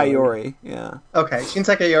Shinsekai Yori. Yeah. Okay,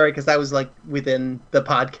 Shinsekai Yori, because that was like within the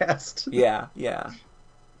podcast. Yeah.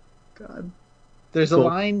 God. There's a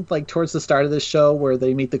line like towards the start of this show where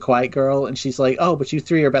they meet the quiet girl, and she's like, "Oh, but you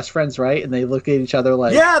three are best friends, right?" And they look at each other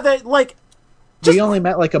like, "Yeah, they like." We only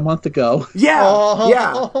met like a month ago. Yeah,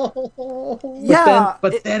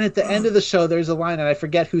 But then at the end of the show, there's a line, and I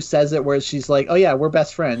forget who says it, where she's like, "Oh yeah, we're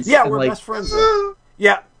best friends." Yeah, and we're best friends.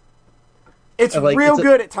 Yeah, it's real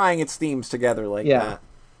good at tying its themes together like that.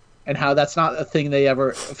 And how that's not a thing they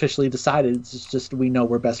ever officially decided. It's just we know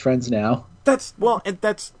we're best friends now. That's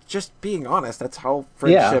just being honest. That's how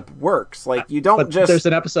friendship works. Like, you don't just... There's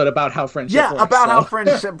an episode about how friendship works. Yeah, about how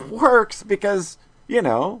friendship works, because,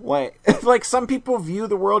 like some people view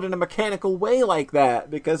the world in a mechanical way like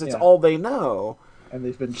that, because it's all they know. And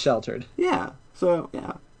they've been sheltered. Yeah, so,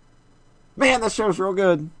 yeah. Man, that show's real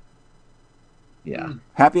good. Yeah.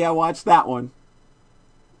 Happy I watched that one.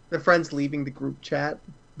 The friends leaving the group chat.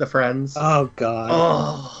 The friends. Oh, God.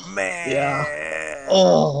 Oh, man. Yeah.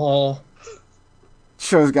 Oh.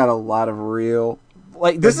 Show's got a lot of real...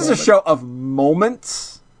 Like, this is a show of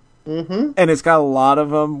moments. Mm-hmm. And it's got a lot of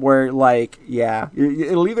them where, like,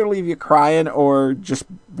 it'll either leave you crying or just,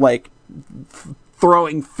 like,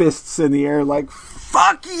 throwing fists in the air like,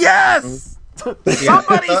 fuck yes! Somebody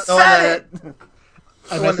said it!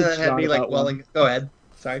 The one that had me, like, welling... Go ahead.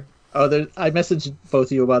 Sorry. Oh, I messaged both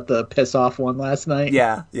of you about the piss off one last night.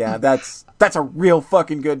 Yeah, that's a real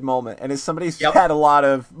fucking good moment. And as somebody who's had a lot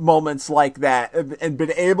of moments like that and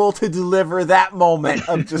been able to deliver that moment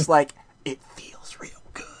of just like, it feels real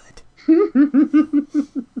good.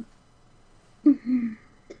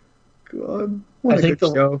 God, what a good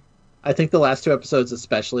show. I think the last two episodes,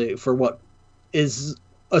 especially for what is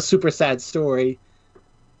a super sad story,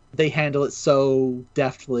 they handle it so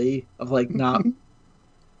deftly of like not...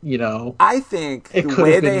 I think the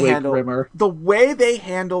way they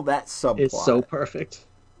handle that subplot is so perfect.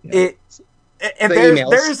 Yeah.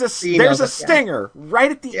 There's a stinger right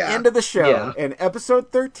at the end of the show in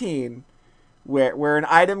episode 13 where an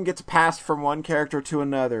item gets passed from one character to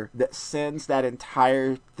another that sends that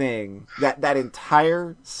entire thing, that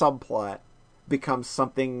entire subplot becomes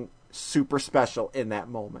something super special in that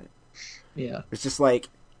moment. Yeah. It's just like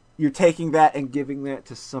you're taking that and giving that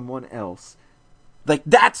to someone else. Like,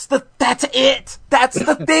 that's it! That's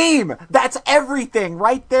the theme! That's everything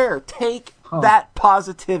right there! Take that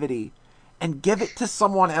positivity and give it to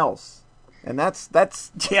someone else. And that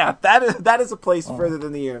is a place further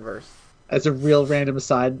than the universe. As a real random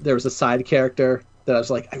aside, there was a side character that I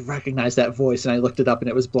was like, I recognize that voice, and I looked it up and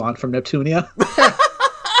it was Blonde from Neptunia.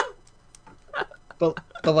 but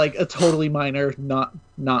like a totally minor,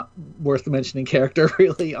 not worth mentioning character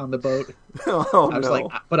really on the boat. Oh, I was no. like,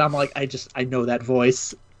 but I'm like, I know that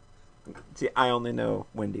voice. See, I only know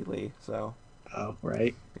Wendy Lee, so Oh,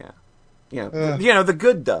 right. yeah. The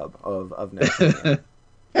good dub of Next Gen.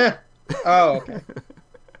 Oh, okay. I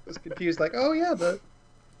was confused. Like, oh yeah,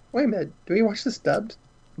 wait a minute. Do we watch this dubbed?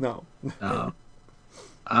 No. No.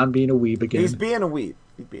 I'm being a weeb again. He's being a weeb.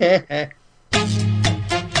 He's being...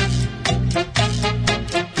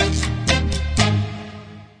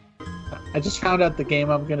 I just found out the game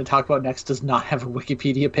I'm going to talk about next does not have a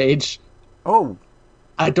Wikipedia page. Oh.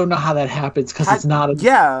 I don't know how that happens because it's not a...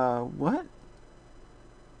 Yeah, what?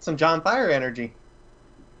 Some John Thayer energy.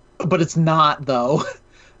 But it's not, though.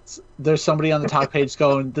 There's somebody on the top page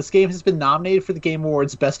going, this game has been nominated for the Game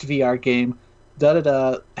Awards Best VR Game.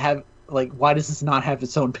 Da-da-da. Why does this not have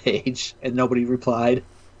its own page? And nobody replied.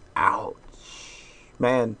 Ouch.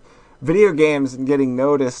 Man, video games and getting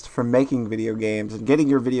noticed for making video games and getting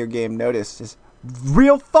your video game noticed is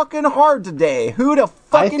real fucking hard today. Who'd have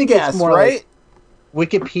fucking guessed, right? Like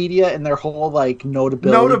Wikipedia and their whole,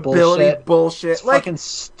 notability bullshit. It's fucking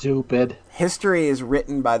stupid. History is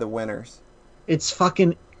written by the winners. It's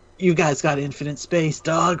fucking... You guys got infinite space,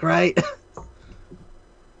 dog, right?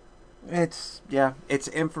 It's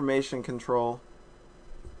information control.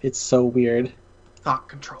 It's so weird. Thought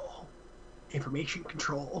control. Information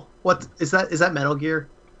control. What is that? Is that Metal Gear?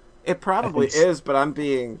 It probably is, but I'm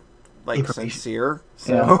being sincere.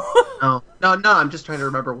 So Yeah. No. I'm just trying to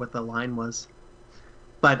remember what the line was,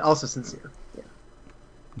 but also sincere. Yeah.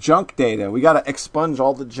 Junk data. We got to expunge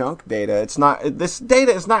all the junk data. It's not. This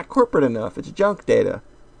data is not corporate enough. It's junk data.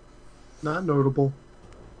 Not notable.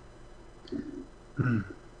 I'm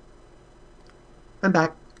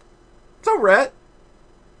back. So, Rhett,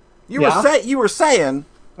 you were saying.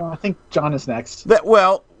 I think John is next. That,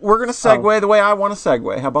 well, we're going to segue the way I want to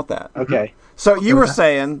segue. How about that? Okay. So you were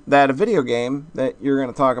saying that a video game that you're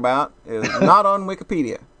going to talk about is not on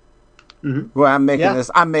Wikipedia. Mm-hmm. Well, I'm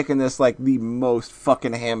making this like the most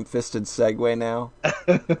fucking ham-fisted segue now.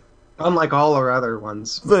 Unlike all our other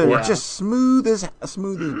ones. Just smooth as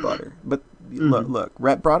butter. But look,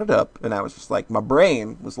 Rhett brought it up, and I was just like, my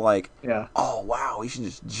brain was like, oh wow, we should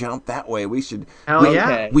just jump that way. We should,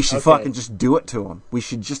 we should fucking just do it to him. We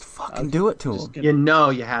should just fucking do it to him.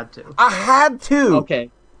 You had to. I had to. Okay,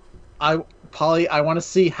 Polly, I want to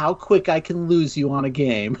see how quick I can lose you on a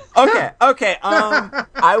game. Okay.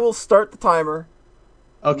 I will start the timer.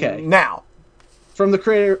 Okay. Now. From the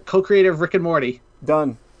co-creator of Rick and Morty.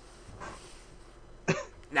 Done.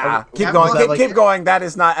 Nah, keep going. Keep going. That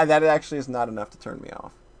actually is not enough to turn me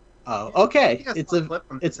off. Oh, okay.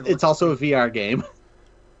 It's also a VR game.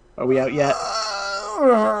 Are we out yet?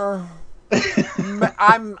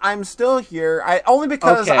 I'm still here. Only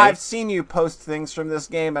because I've seen you post things from this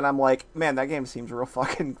game, and I'm like, man, that game seems real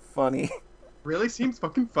fucking funny. Really seems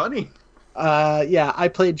fucking funny. Yeah, I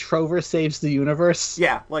played Trover Saves the Universe.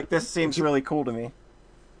 Yeah, this seems really cool to me.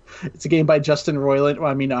 It's a game by Justin Roiland. Well,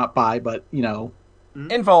 I mean, not by, but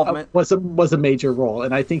involvement was a major role,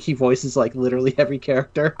 and I think he voices literally every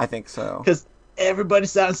character. I think so, because everybody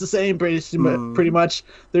sounds the same, pretty much.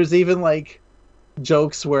 There's even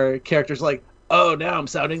jokes where characters oh, now I'm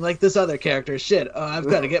sounding like this other character. Shit, I've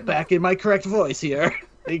got to get back in my correct voice here.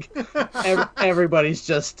 Everybody's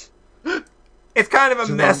just. It's kind of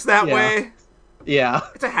a mess that way. Yeah,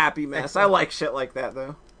 it's a happy mess. I like shit like that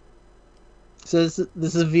though. So this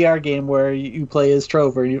is a VR game where you play as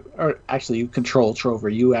Trover, you control Trover.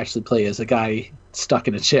 You actually play as a guy stuck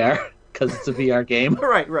in a chair because it's a VR game.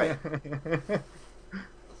 Right.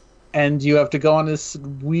 And you have to go on this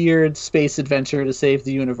weird space adventure to save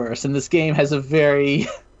the universe. And this game has a very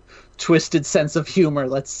twisted sense of humor.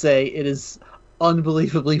 Let's say it is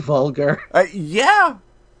unbelievably vulgar. Yeah,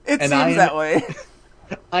 it seems that way.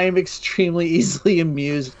 I am extremely easily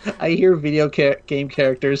amused. I hear video game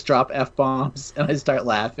characters drop F-bombs, and I start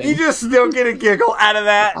laughing. You just still get a giggle out of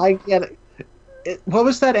that. I get it. What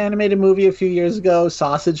was that animated movie a few years ago,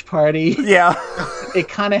 Sausage Party? Yeah. It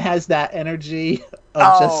kind of has that energy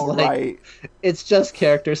of right. It's just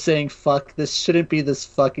characters saying, fuck, this shouldn't be this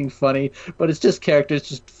fucking funny, but it's just characters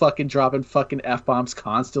just fucking dropping fucking F-bombs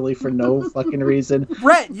constantly for no fucking reason.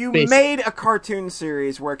 Brett, you made a cartoon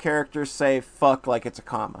series where characters say fuck like it's a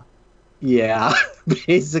comma. Yeah,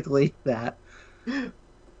 basically that.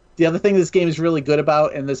 The other thing this game is really good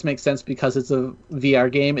about, and this makes sense because it's a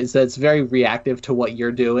VR game, is that it's very reactive to what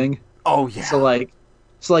you're doing. Oh, yeah.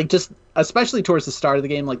 So just especially towards the start of the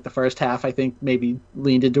game, the first half, I think maybe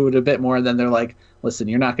leaned into it a bit more, and then they're like, listen,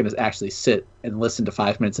 you're not going to actually sit and listen to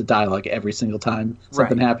 5 minutes of dialogue every single time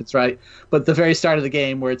something happens, right? But the very start of the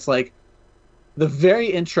game where it's the very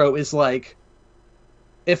intro is like,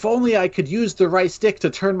 if only I could use the right stick to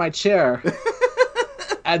turn my chair.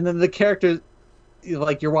 And then the character,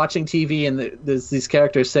 like, you're watching TV and there's these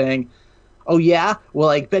characters saying, oh yeah? Well,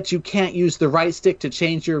 I bet you can't use the right stick to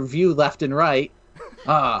change your view left and right.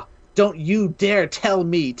 Don't you dare tell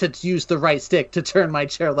me to use the right stick to turn my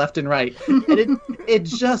chair left and right. And it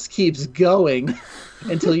just keeps going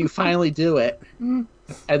until you finally do it.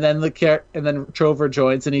 And then Trover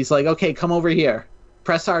joins and he's like, okay, come over here.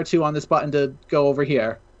 Press R2 on this button to go over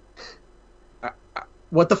here.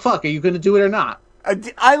 What the fuck? Are you going to do it or not?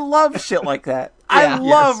 I love shit like that. I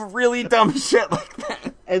love really dumb shit like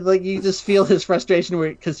that. And like you just feel his frustration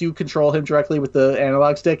because you control him directly with the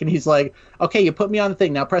analog stick, and he's like, "Okay, you put me on the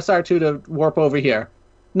thing now. Press R2 to warp over here."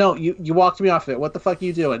 No, you walked me off of it. What the fuck are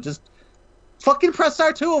you doing? Just fucking press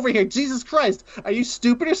R2 over here. Jesus Christ, are you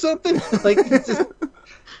stupid or something? Like, it's just...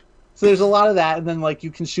 So there's a lot of that, and then like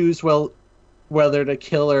you can choose whether to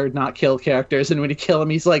kill or not kill characters, and when you kill him,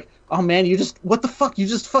 he's like, "Oh man, what the fuck? You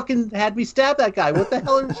just fucking had me stab that guy. What the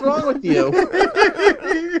hell is wrong with you?"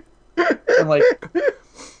 And like,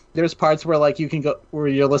 there's parts where like you can go where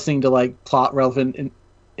you're listening to like plot relevant and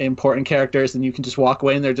important characters, and you can just walk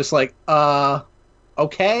away, and they're just like,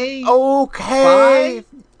 okay, bye.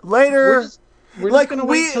 Later." We're like gonna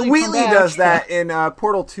wait till you Wheatley come back. does that in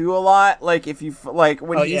Portal 2 a lot. Like if you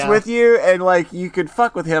when he's with you, and like you could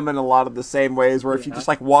fuck with him in a lot of the same ways. Where if you just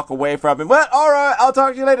like walk away from him, well, all right, I'll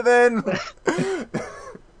talk to you later then.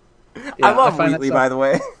 I love Wheatley, by the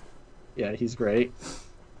way. Yeah, he's great.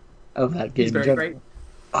 I love that game. He's very great.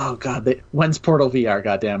 Oh god, when's Portal VR?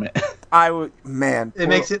 God damn it! It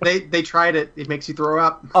makes it. They tried it. It makes you throw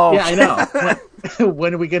up. Oh yeah, I know.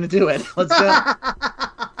 When are we gonna do it? Let's do it.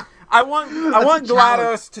 I want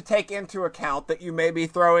GLaDOS to take into account that you may be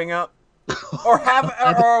throwing up, or have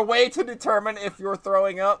a way to determine if you're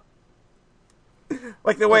throwing up,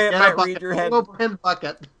 like the way it might read your head.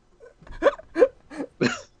 Bucket.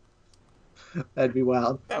 That'd be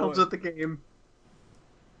wild. Comes with the game.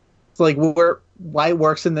 It's like why it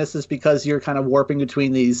works in this is because you're kind of warping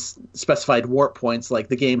between these specified warp points. Like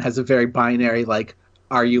the game has a very binary like,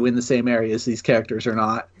 are you in the same area as these characters or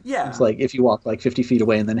not? Yeah. It's like if you walk like 50 feet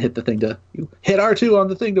away and then hit the thing you hit R2 on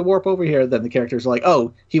the thing to warp over here, then the characters are like,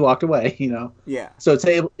 oh, he walked away, you know? Yeah. So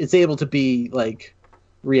it's able to be like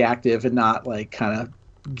reactive and not like kind of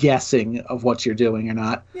guessing of what you're doing or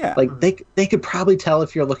not. Yeah. Like they could probably tell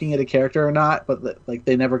if you're looking at a character or not, but like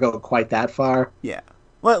they never go quite that far. Yeah.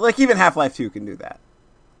 Well, like even Half-Life 2 can do that.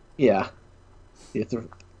 Yeah. You have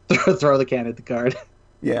to throw the can at the guard.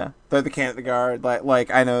 Yeah, throw the can at the guard.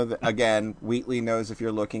 Like I know that, again, Wheatley knows if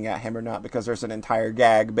you're looking at him or not because there's an entire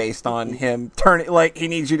gag based on him turning. Like he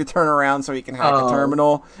needs you to turn around so he can hack a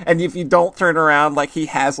terminal, and if you don't turn around, like he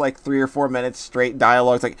has like 3 or 4 minutes straight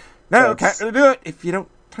dialogue. It's like, no, can't really do it if you don't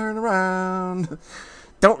turn around.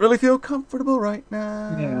 Don't really feel comfortable right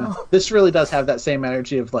now. Yeah, this really does have that same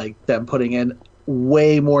energy of like them putting in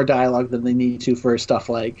way more dialogue than they need to for stuff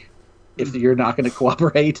like. If you're not going to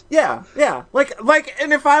cooperate. Yeah. Like,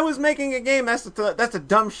 and if I was making a game, that's the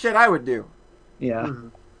dumb shit I would do. Yeah. Mm-hmm.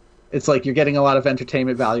 It's like you're getting a lot of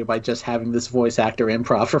entertainment value by just having this voice actor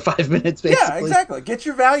improv for 5 minutes, basically. Yeah, exactly. Get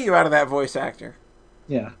your value out of that voice actor.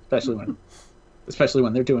 Yeah, especially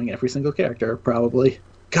when they're doing every single character, probably.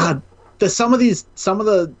 God, some of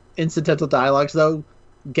the incidental dialogues though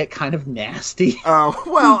get kind of nasty. Oh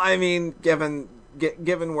well, I mean, given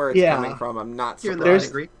where it's coming from, I'm not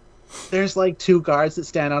surprised. There's like 2 guards that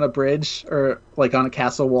stand on a bridge or like on a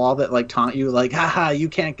castle wall that like taunt you like, haha, you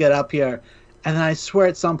can't get up here. And then I swear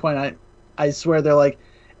at some point I swear they're like,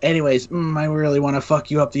 anyways, I really want to fuck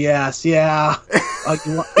you up the ass. Yeah.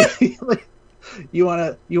 You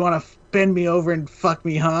want to bend me over and fuck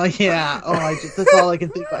me, huh? Yeah. Oh, that's all I can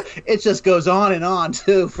think about. It just goes on and on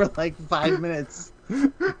too for like 5 minutes.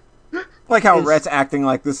 Like how Rhett's acting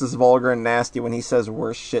like this is vulgar and nasty when he says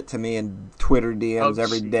worse shit to me in Twitter DMs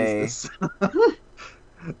every day.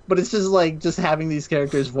 But it's just having these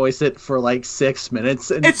characters voice it for like 6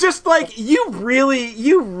 minutes. And it's just like you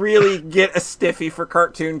really get a stiffy for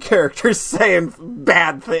cartoon characters saying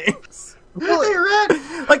bad things. Really,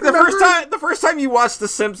 Rhett? Like the first time you watched The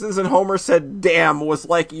Simpsons and Homer said "damn" was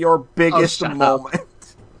like your biggest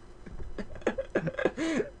moment.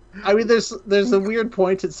 I mean, there's a weird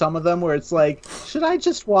point at some of them where it's like, should I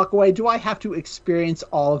just walk away? Do I have to experience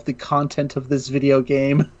all of the content of this video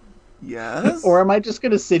game? Yes. Or am I just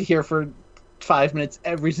going to sit here for 5 minutes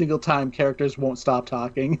every single time characters won't stop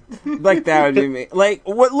talking. Like, that would be me. Like,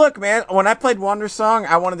 look, man, when I played Wonder Song,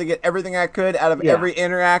 I wanted to get everything I could out of every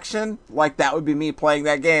interaction. Like, that would be me playing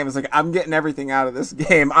that game. It's like, I'm getting everything out of this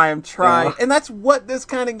game. I am trying. Yeah. And that's what this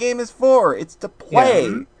kind of game is for. It's to play.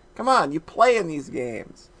 Yeah. Come on, you play in these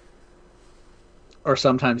games. Or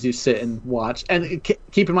sometimes you sit and watch. And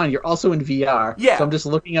keep in mind, you're also in VR. Yeah. So I'm just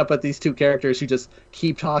looking up at these two characters who just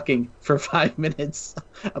keep talking for 5 minutes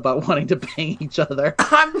about wanting to bang each other.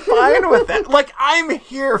 I'm fine with that. Like, I'm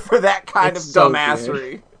here for that kind It's of so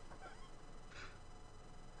dumbassery.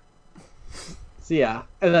 So yeah.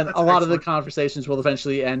 And then That's a lot of the excellent. conversations will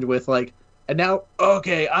eventually end with like, and now,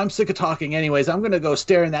 okay, I'm sick of talking anyways. I'm going to go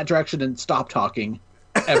stare in that direction and stop talking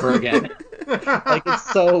ever again. Like,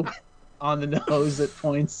 it's so on the nose at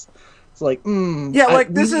points. It's like, Yeah,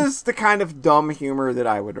 like, this is the kind of dumb humor that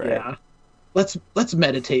I would write. Yeah. Let's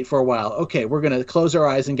meditate for a while. Okay, we're gonna close our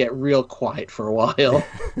eyes and get real quiet for a while.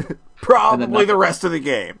 Probably nothing. the rest of the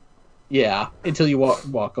game. Yeah, until you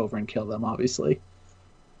walk over and kill them, obviously.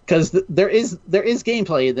 Because there is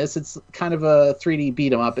gameplay in this. It's kind of a 3D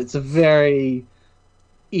beat 'em up. It's a very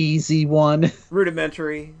easy one,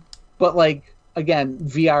 Rudimentary. but like again,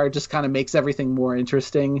 VR just kind of makes everything more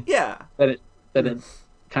interesting. Yeah. That it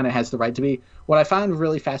kind of has the right to be. What I found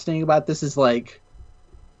really fascinating about this is like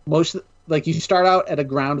like you start out at a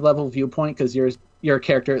ground level viewpoint because you're a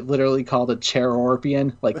character literally called a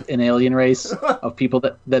Chairorpian, like an alien race of people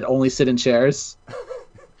that only sit in chairs.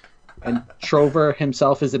 And Trover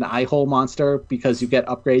himself is an eye hole monster because you get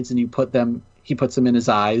upgrades and he puts them in his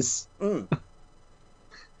eyes.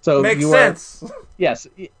 So Makes you sense. Yes,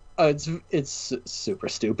 it's super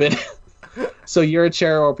stupid. So you're a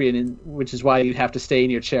Chairorpian, which is why you have to stay in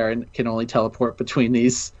your chair and can only teleport between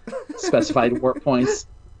these specified warp points.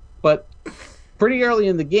 But pretty early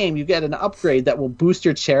in the game, you get an upgrade that will boost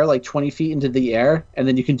your chair like 20 feet into the air, and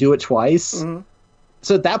then you can do it twice. Mm-hmm.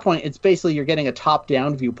 So at that point, it's basically you're getting a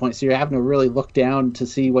top-down viewpoint, so you're having to really look down to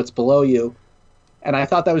see what's below you. And I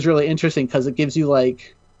thought that was really interesting because it gives you a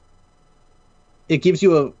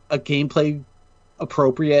gameplay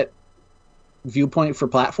appropriate viewpoint for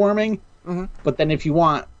platforming. Mm-hmm. But then if you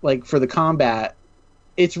want, like, for the combat,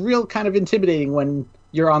 it's real kind of intimidating when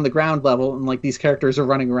you're on the ground level and, like, these characters are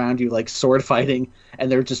running around you, like, sword fighting,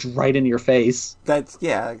 and they're just right in your face. That's,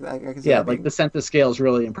 yeah, I can see Yeah, that like, being- the sense of scale is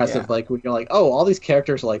really impressive. Yeah. Like, when you're like, oh, all these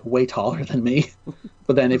characters are, like, way taller than me.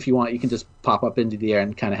 But then if you want, you can just pop up into the air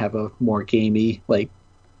and kind of have a more gamey, like,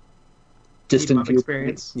 distant Beat 'em up view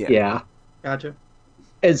experience. Yeah. Gotcha.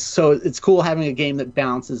 It's cool having a game that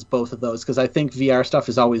balances both of those, because I think VR stuff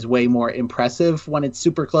is always way more impressive when it's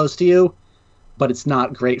super close to you, but it's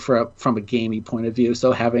not great from a gamey point of view.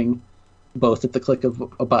 So having both at the click of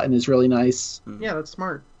a button is really nice. Yeah, that's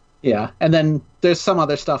smart. Yeah, and then there's some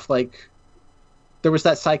other stuff, like there was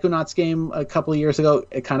that Psychonauts game a couple of years ago.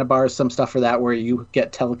 It kind of borrows some stuff for that, where you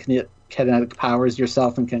get telekinetic powers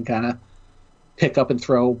yourself and can kind of pick up and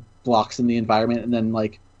throw blocks in the environment, and then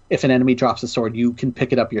like if an enemy drops a sword, you can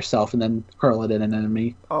pick it up yourself and then hurl it at an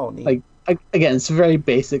enemy. Oh, neat. Like again, it's very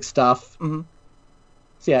basic stuff. Mm-hmm.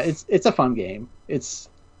 So yeah, it's a fun game. It's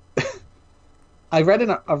I read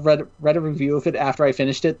a review of it after I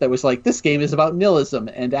finished it that was like, this game is about nihilism,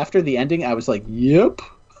 and after the ending, I was like, yep,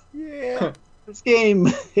 Yeah. this game,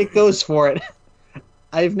 it goes for it.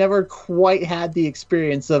 I've never quite had the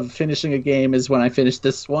experience of finishing a game as when I finished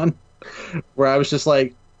this one, where I was just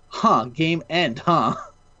like, huh, game end, huh?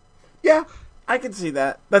 Yeah, I can see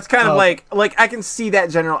that. That's kind of like I can see that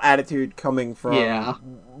general attitude coming from Yeah.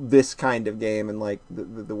 this kind of game and like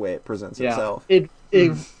the way it presents itself. It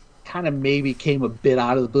kind of maybe came a bit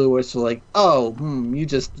out of the blue, where it's like, oh, you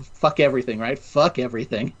just fuck everything, right? Fuck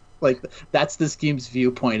everything. Like, that's this game's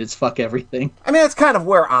viewpoint. It's fuck everything. I mean, that's kind of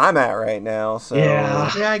where I'm at right now. So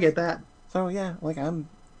Yeah. Yeah, I get that. So yeah, like I'm.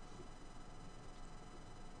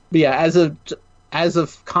 But yeah, as a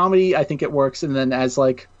comedy, I think it works, and then as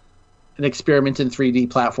like an experiment in 3D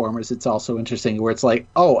platformers, it's also interesting, where it's like,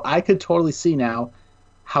 oh, I could totally see now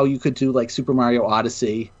how you could do like Super Mario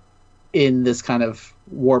Odyssey in this kind of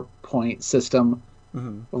warp point system,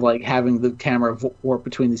 of like having the camera warp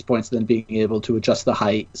between these points and then being able to adjust the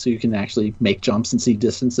height so you can actually make jumps and see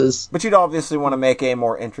distances. But you'd obviously want to make a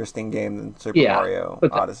more interesting game than Super Mario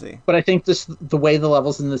Odyssey. But I think the way the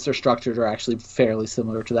levels in this are structured are actually fairly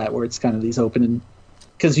similar to that, where it's kind of these open, and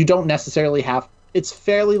because you don't necessarily have, it's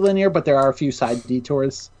fairly linear, but there are a few side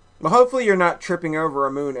detours. Well, hopefully you're not tripping over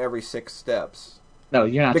a moon every 6 steps. No,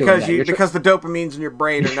 you're not Because doing that. because the dopamines in your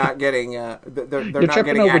brain are not getting they're You're not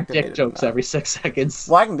tripping getting over activated dick jokes enough. every 6 seconds.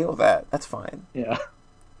 Well, I can deal with that. That's fine. Yeah.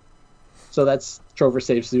 So that's Trover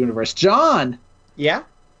Saves the Universe. John! Yeah?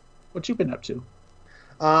 What you been up to?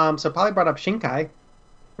 So probably brought up Shinkai,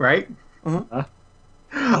 right? Oh,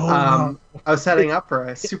 I was setting up for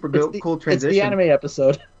a super cool transition. It's the anime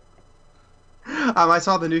episode. I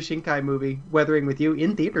saw the new Shinkai movie, Weathering with You,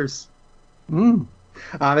 in theaters. Mm.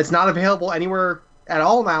 It's not available anywhere at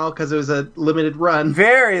all now because it was a limited run.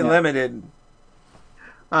 Very limited.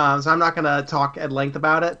 So I'm not going to talk at length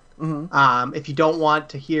about it. Mm-hmm. If you don't want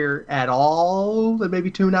to hear at all, then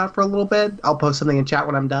maybe tune out for a little bit. I'll post something in chat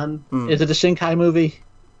when I'm done. Is it a Shinkai movie?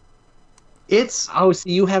 It's Oh,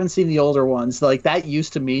 see, you haven't seen the older ones. Like, that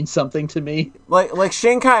used to mean something to me. Like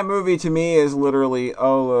Shinkai movie to me is literally,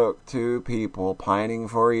 oh look, two people pining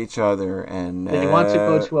for each other, and They want to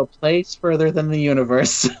go to a place further than the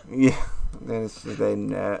universe. yeah, then it's just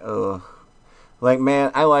ugh. Like,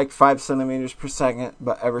 man, I liked 5 centimeters per second,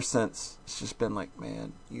 but ever since it's just been like,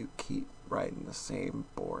 man, you keep writing the same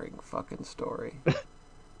boring fucking story.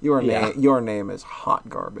 Your name is hot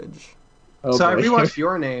garbage. Oh, so I boy. rewatched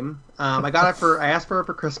Your Name. I asked for it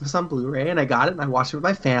for Christmas on Blu-ray, and I got it, and I watched it with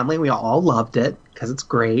my family, and we all loved it because it's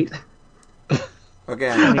great.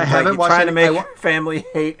 Again, I haven't watched trying to any- make family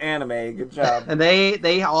hate anime. Good job. And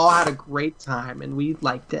they all had a great time, and we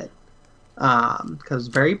liked it because it's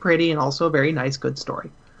very pretty and also a very nice, good story.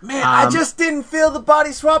 Man, I just didn't feel the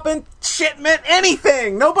body swapping shit meant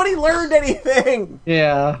anything. Nobody learned anything.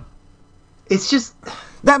 Yeah. It's just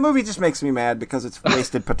That movie just makes me mad because it's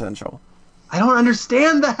wasted potential. I don't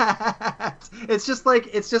understand that. It's just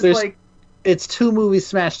There's- like It's two movies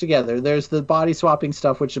smashed together. There's the body swapping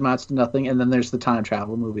stuff, which amounts to nothing, and then there's the time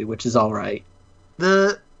travel movie, which is all right.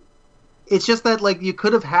 it's just that like you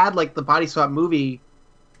could have had like the body swap movie,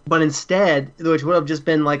 but instead, which would have just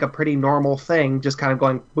been like a pretty normal thing, just kind of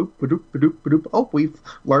going boop ba-doop ba-doop ba-doop. Oh, we've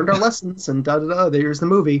learned our lessons and da da da. There's the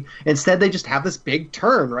movie. Instead, they just have this big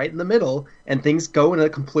turn right in the middle, and things go in a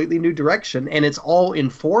completely new direction, and it's all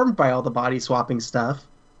informed by all the body swapping stuff.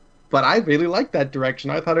 But I really liked that direction.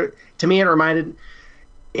 I thought it reminded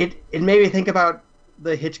it made me think about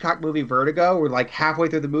the Hitchcock movie Vertigo, where like halfway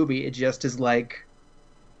through the movie, it just is like,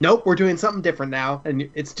 nope, we're doing something different now, and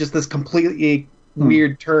it's just this completely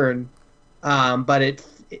weird turn.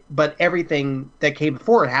 But everything that came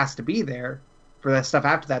before it has to be there for that stuff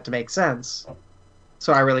after that to make sense.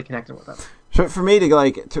 So I really connected with it. So for me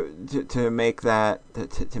to make that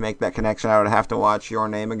connection, I would have to watch Your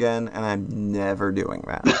Name again, and I'm never doing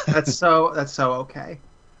that. That's so okay.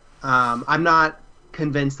 I'm not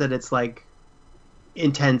convinced that it's like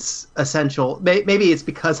intense, essential. Maybe it's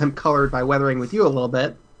because I'm colored by Weathering with You a little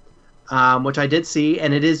bit, which I did see,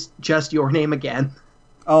 and it is just Your Name again.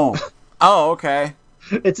 Oh, okay.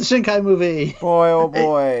 It's a Shinkai movie. Boy, oh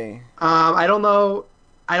boy. I don't know.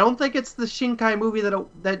 I don't think it's the Shinkai movie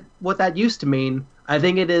that what that used to mean. I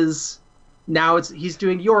think it is now. He's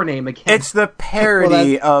doing Your Name again. It's the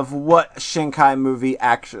parody of what Shinkai movie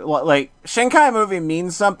actually like. Shinkai movie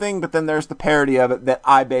means something, but then there's the parody of it that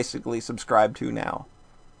I basically subscribe to now.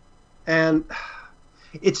 And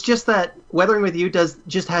it's just that Weathering with You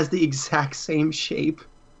just has the exact same shape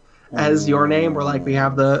as Your Name, where like we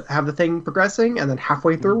have the thing progressing, and then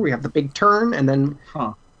halfway through we have the big turn, and then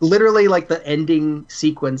literally like the ending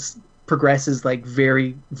sequence progresses like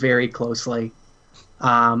very, very closely.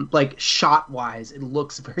 Like shot wise, it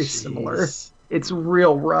looks very similar. It's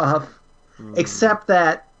real rough. Except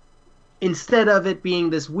that instead of it being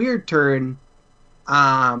this weird turn,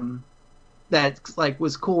 that like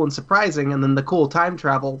was cool and surprising, and then the cool time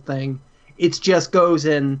travel thing, it just goes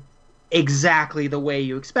in exactly the way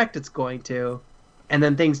you expect it's going to, and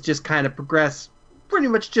then things just kind of progress pretty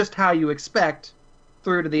much just how you expect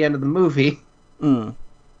through to the end of the movie.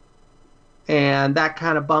 And that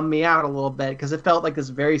kind of bummed me out a little bit because it felt like this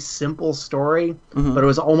very simple story, but it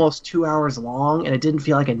was almost 2 hours long, and it didn't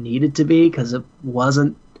feel like it needed to be because it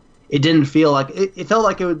wasn't. It didn't feel like it felt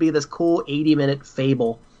like it would be this cool 80-minute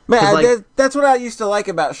fable. Man, like, that's what I used to like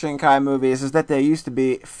about Shinkai movies, is that they used to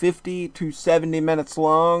be 50 to 70 minutes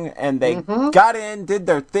long, and they got in, did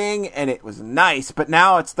their thing, and it was nice. But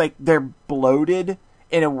now it's like they're bloated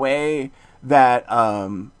in a way that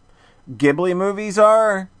Ghibli movies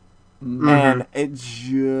are, and it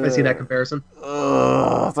just... I see that comparison.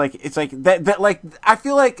 It's like that. Like, I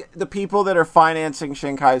feel like the people that are financing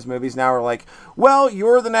Shinkai's movies now are like, well,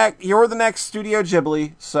 you're the next Studio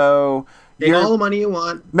Ghibli, so... Take all the money you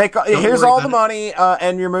want. Here's all the money,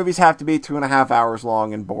 and your movies have to be 2.5 hours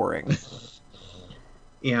long and boring.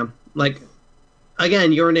 Yeah, like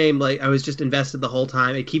again, Your Name. Like I was just invested the whole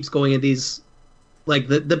time. It keeps going in these, like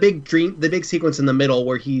the big sequence in the middle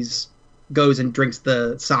where he's goes and drinks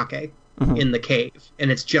the sake in the cave, and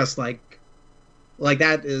it's just like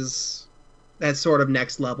that's sort of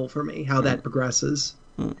next level for me. How that progresses.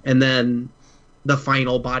 and then the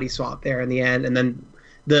final body swap there in the end, and then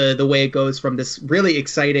the way it goes from this really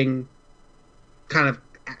exciting kind of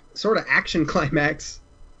sort of action climax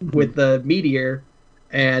with the meteor,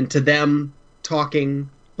 and to them talking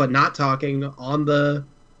but not talking on the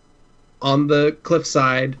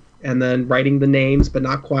cliffside, and then writing the names but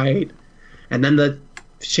not quite, and then the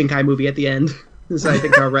Shinkai movie at the end. This is, I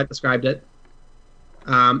think, how Rhett described it.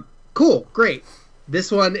 Cool, great.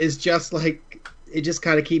 This one is just like, it just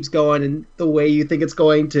kind of keeps going in the way you think it's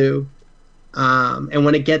going to. And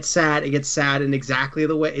when it gets sad in exactly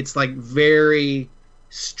the way, it's like very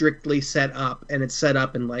strictly set up, and it's set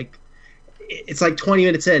up in like, it's like 20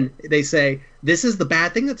 minutes in, they say, this is the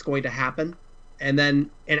bad thing that's going to happen. And then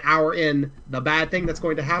an hour in, the bad thing that's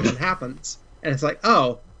going to happen happens. And it's like,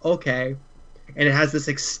 oh, okay. And it has this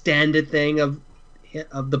extended thing of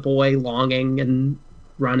the boy longing and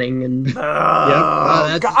running and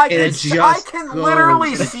I can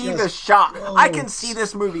literally see the shot. I can see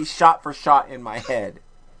this movie shot for shot in my head.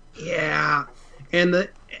 Yeah, and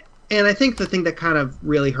I think the thing that kind of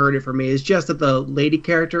really hurt it for me is just that the lady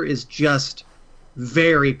character is just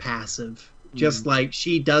very passive. Just like,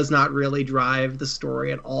 she does not really drive the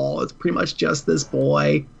story at all. It's pretty much just this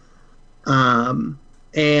boy.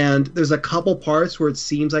 And there's a couple parts where it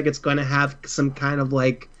seems like it's going to have some kind of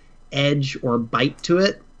like edge or bite to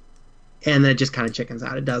it, and then it just kind of chickens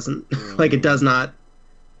out. It doesn't. Like, it does not.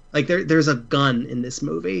 Like, there's a gun in this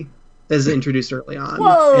movie that is introduced early on.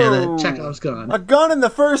 Whoa! And Chekhov's gun. A gun in the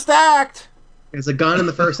first act. There's a gun in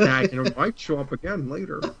the first act, and it might show up again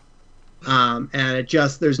later. And it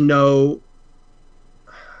just, there's no,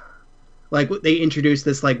 like, they introduce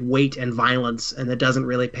this like weight and violence, and it doesn't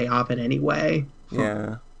really pay off in any way.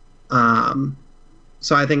 Yeah.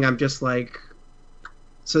 So I think I'm just like,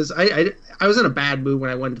 so I was in a bad mood when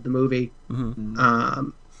I went to the movie,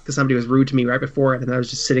 because somebody was rude to me right before it, and I was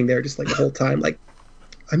just sitting there just like the whole time, like,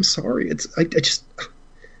 I'm sorry, I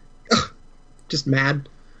just mad.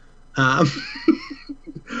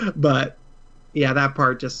 But yeah, that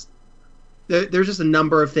part just, there's just a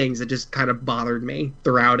number of things that just kind of bothered me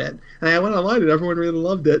throughout it, and I went online and everyone really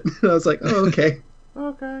loved it, and I was like, oh, okay.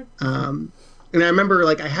 Okay. And I remember,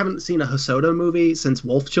 like, I haven't seen a Hosoda movie since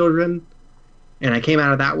Wolf Children, and I came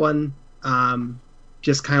out of that one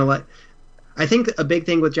just kind of like, I think a big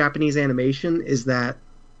thing with Japanese animation is that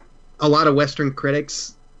a lot of Western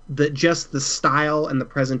critics, that just the style and the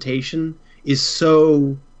presentation is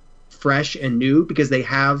so fresh and new because they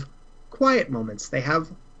have quiet moments, they have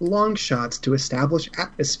long shots to establish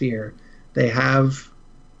atmosphere, they have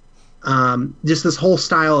just this whole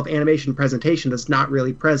style of animation presentation that's not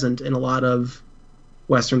really present in a lot of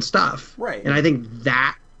Western stuff. Right. And I think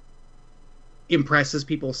that impresses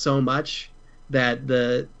people so much that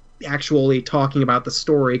the actually talking about the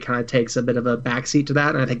story kind of takes a bit of a backseat to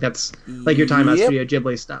that. And I think that's, like you're talking about Studio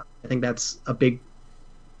Ghibli stuff, I think that's a big,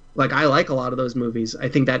 like, I like a lot of those movies. I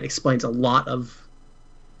think that explains a lot of,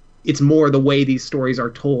 it's more the way these stories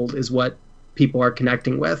are told is what people are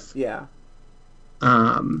connecting with. Yeah.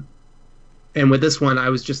 And with this one, I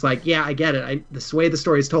was just like, yeah, I get it. This way the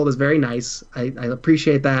story is told is very nice. I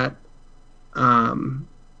appreciate that.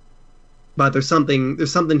 But there's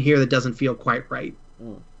something here that doesn't feel quite right.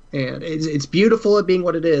 And it's beautiful at being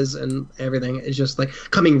what it is, and everything. It's just like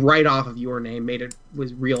coming right off of Your Name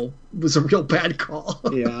was a real bad call.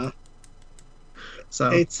 Yeah. So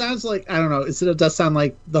it sounds like, I don't know, it does sound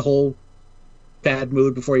like the whole bad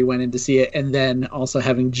mood before you went in to see it, and then also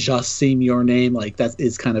having just seen Your Name, like, that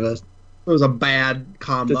is kind of it was a bad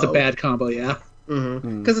combo. It's a bad combo, yeah.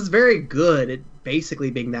 Because it's very good at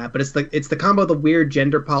basically being that, but it's the combo of the weird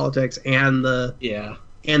gender politics and the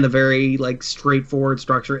very like straightforward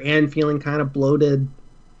structure and feeling kind of bloated.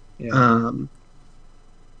 Yeah.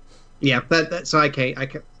 So I can't.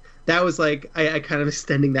 That was like I kind of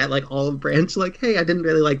extending that like olive branch, like, hey, I didn't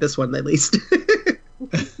really like this one at least.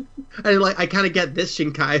 I kind of get this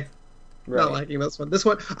Shinkai. Right. Not liking this one. This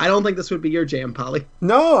one, I don't think this would be your jam, Polly.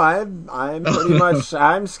 No, I'm pretty much,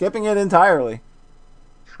 I'm skipping it entirely.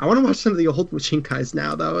 I want to watch some of the old Shinkais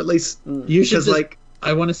now, though. At least you should.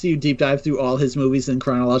 I want to see you deep dive through all his movies in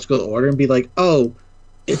chronological order and be like, oh,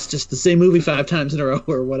 it's just the same movie 5 times in a row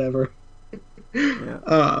or whatever.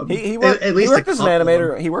 Yeah. He worked as an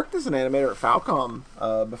animator. He worked as an animator at Falcom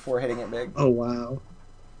before hitting it big. Oh wow,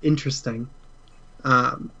 interesting.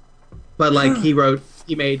 But like he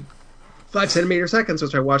made 5 centimeter seconds,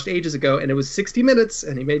 which I watched ages ago, and it was 60 minutes,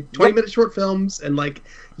 and he made 20-minute short films, and like,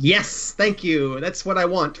 yes, thank you. That's what I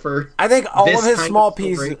want for. I think all of his small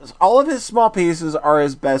pieces are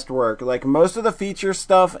his best work. Like most of the feature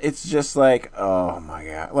stuff, it's just like, oh my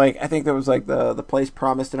god. Like I think there was like the Place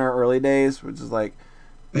Promised in our early days, which is like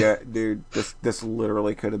Yeah, dude, this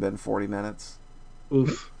literally could have been 40 minutes.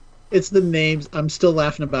 Oof. It's the names. I'm still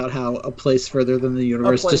laughing about how A Place Further Than the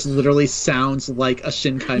Universe just literally sounds like a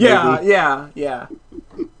Shinkai movie. Yeah.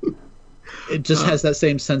 It just has that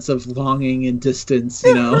same sense of longing and distance,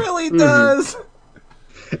 you know? It really does.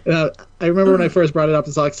 I remember when I first brought it up,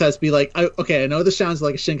 and Alex says, "Be like, okay, I know this sounds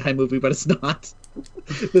like a Shinkai movie, but it's not.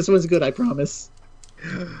 This one's good, I promise."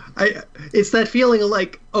 It's that feeling of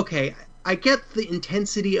like, okay, I get the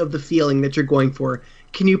intensity of the feeling that you're going for.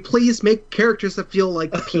 Can you please make characters that feel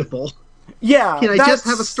like people? Yeah. Can I just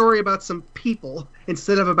have a story about some people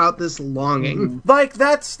instead of about this longing? Like,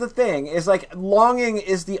 that's the thing, is like, longing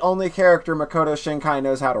is the only character Makoto Shinkai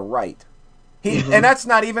knows how to write. And that's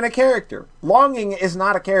not even a character. Longing is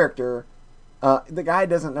not a character. The guy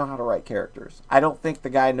doesn't know how to write characters. I don't think the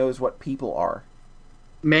guy knows what people are.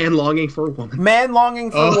 Man longing for a woman. Man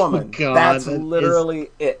longing for a woman. God, that's literally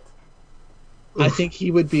it. I think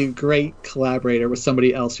he would be a great collaborator with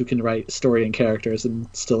somebody else who can write story and characters and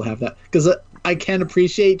still have that. Because I can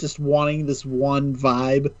appreciate just wanting this one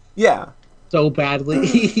vibe so badly.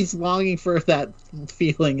 He's longing for that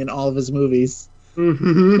feeling in all of his movies.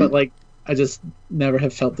 Mm-hmm. But, like, I just never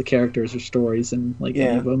have felt the characters or stories in, like,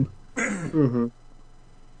 any of them. Mm-hmm.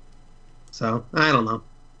 So, I don't know.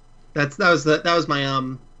 That was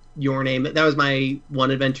my, Your Name. That was my one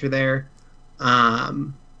adventure there.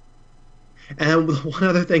 And one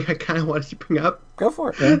other thing I kind of wanted to bring up. Go for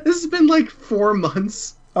it. Yeah. This has been like 4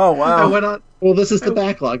 months. Oh, wow. I went on. Well, this is the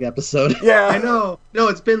backlog episode. Yeah. I know. No,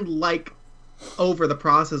 it's been like over the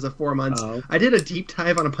process of 4 months. Oh. I did a deep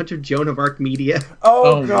dive on a bunch of Joan of Arc media.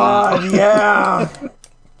 Oh, Oh, God, yeah.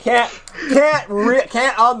 Can't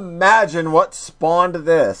imagine what spawned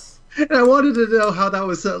this. And I wanted to know how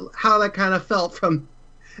that kind of felt from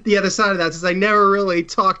the other side of that, since I never really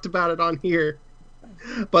talked about it on here.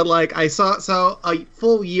 But like a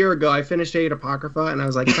full year ago, I finished Eight Apocrypha, and I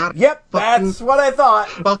was like, God, Yep, that's what I thought.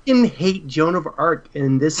 fucking hate Joan of Arc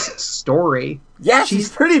in this story. Yeah, she's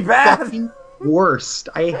pretty bad. Fucking worst.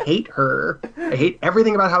 I hate her. I hate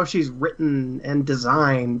everything about how she's written and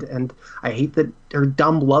designed, and I hate her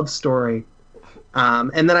dumb love story.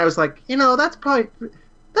 And then I was like,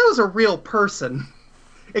 that was a real person.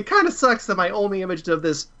 It kind of sucks that my only image of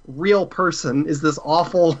this real person is this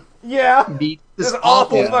awful, this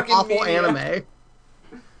awful fucking anime.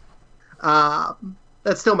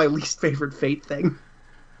 That's still my least favorite Fate thing.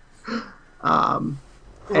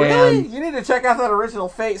 Really? You need to check out that original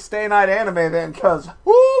Fate Stay Night anime then, because,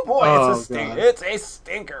 oh boy, it's a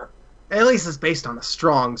stinker. At least it's based on a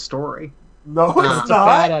strong story. No, it's It's a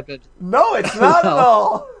bad not. advent. No, it's not at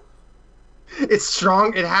all. It's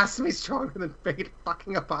strong. It has to be stronger than Fate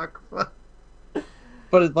fucking Apocrypha.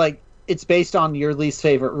 But it's based on your least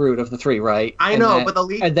favorite route of the three, right? I know, but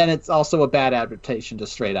and then it's also a bad adaptation,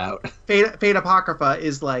 just straight out. Fate Apocrypha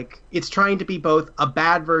is it's trying to be both a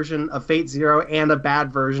bad version of Fate Zero and a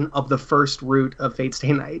bad version of the first route of Fate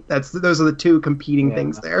Stay Night. Those are the two competing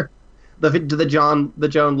things there. The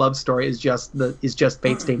Joan love story is just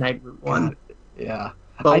Fate Stay Night Route 1. Yeah.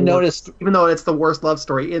 But I noticed, even though it's the worst love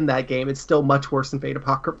story in that game, it's still much worse than Fate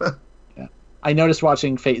Apocrypha. Yeah, I noticed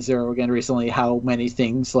watching Fate Zero again recently how many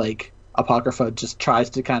things like Apocrypha just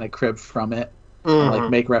tries to kind of crib from it,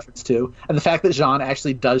 and, make reference to, and the fact that Jean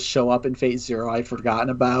actually does show up in Fate Zero, I'd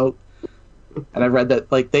forgotten about. And I read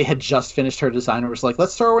that they had just finished her design, and was like,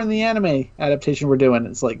 let's throw her in the anime adaptation we're doing.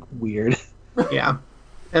 It's weird. Yeah,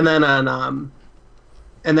 and then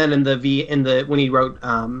when he wrote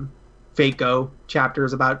Fate Go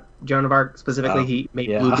chapters about Joan of Arc specifically, he made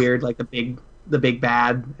Bluebeard the big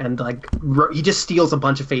bad, and he just steals a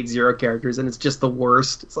bunch of Fate Zero characters, and it's just the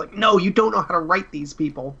worst. It's like, no, you don't know how to write these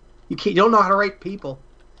people. You don't know how to write people.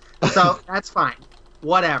 So that's fine.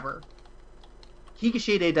 Whatever.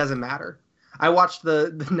 Higashide doesn't matter. I watched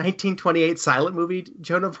the 1928 silent movie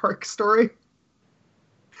Joan of Arc story,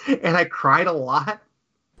 and I cried a lot.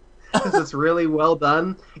 Because it's really well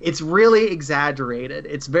done. It's really exaggerated.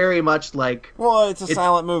 It's very much it's a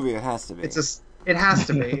silent movie. It has to be. It has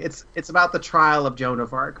to be. It's about the trial of Joan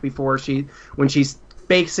of Arc when she's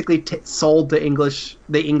basically sold to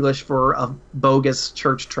the English for a bogus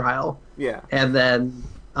church trial. Yeah. And then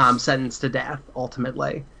sentenced to death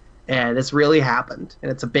ultimately. And it's really happened, and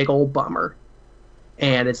it's a big old bummer.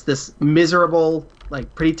 And it's this miserable,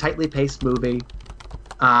 pretty tightly paced movie,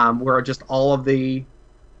 where just all of the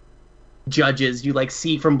judges you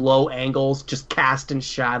see from low angles just cast in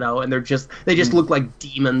shadow, and they just look like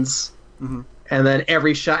demons. Mm-hmm. And then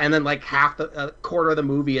every shot, and then half the quarter of the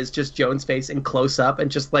movie is just Joan's face in close up, and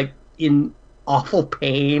just in awful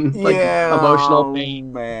pain, emotional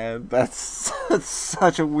pain. Man, that's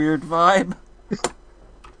such a weird vibe.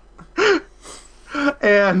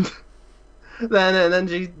 and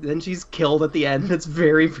then she's killed at the end. It's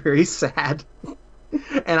very, very sad.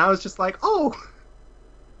 And I was just like, oh,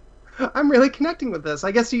 I'm really connecting with this.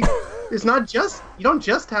 I guess you don't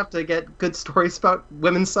just have to get good stories about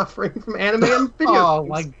women suffering from anime and video games. Oh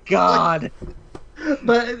my god.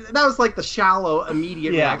 But that was like the shallow,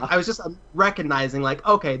 immediate reaction. I was just recognizing, like,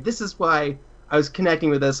 okay, this is why I was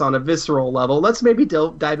connecting with this on a visceral level. Let's maybe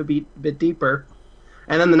dive a bit deeper.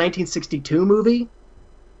 And then the 1962 movie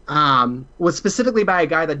was specifically by a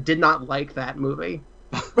guy that did not like that movie.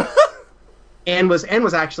 and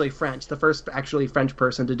was actually French, the first actually French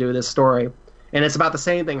person to do this story. And it's about the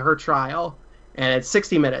same thing, her trial. And it's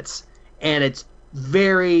 60 minutes. And it's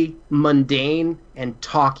very mundane and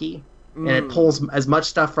talky. And it pulls as much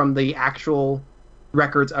stuff from the actual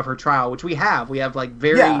records of her trial, which we have. We have like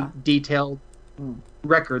very detailed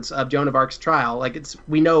records of Joan of Arc's trial. Like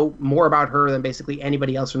we know more about her than basically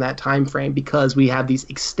anybody else from that time frame because we have these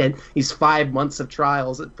 5 months of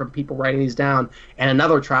trials from people writing these down, and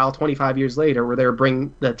another trial 25 years later where they're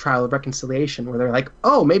bringing the trial of reconciliation, where they're like,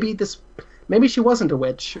 oh, maybe she wasn't a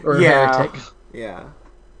witch or a heretic. Yeah.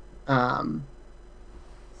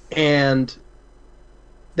 And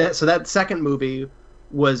that second movie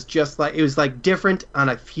was just like, it was like different on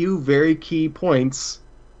a few very key points,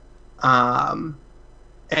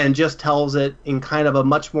 and just tells it in kind of a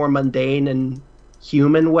much more mundane and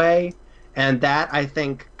human way. And that, I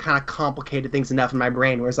think, kind of complicated things enough in my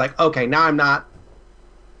brain where it's like, okay, now I'm not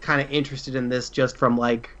kind of interested in this just from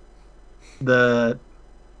like the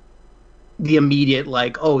immediate,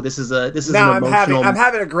 like, oh, this is an emotional. I'm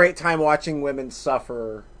having a great time watching women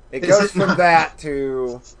suffer. It goes from that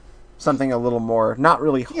to something a little more, not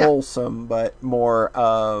really wholesome, but more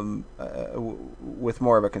with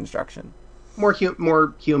more of a construction, more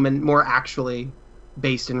human, more actually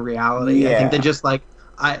based in reality. I think than just like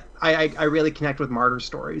I really connect with martyr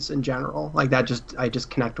stories in general. Like that, I just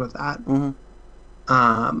connect with that.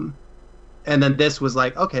 Mm-hmm. And then this was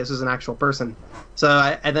like, okay, this is an actual person. So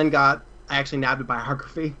I actually nabbed a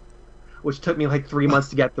biography, which took me like 3 months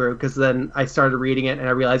to get through, because then I started reading it and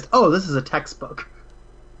I realized, oh, this is a textbook.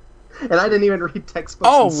 And I didn't even read textbooks.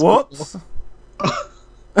 Oh, whoops.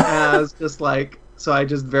 And I was just like, so I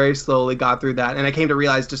just very slowly got through that. And I came to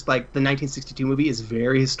realize just like the 1962 movie is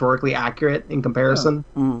very historically accurate in comparison.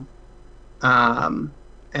 Oh. Mm-hmm.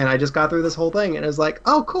 And I just got through this whole thing and it was like,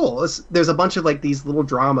 oh, cool. There's a bunch of like these little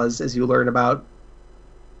dramas as you learn about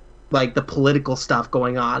like the political stuff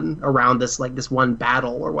going on around this one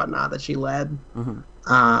battle or whatnot that she led. Mm-hmm.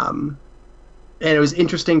 And it was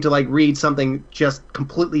interesting to like read something just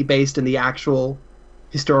completely based in the actual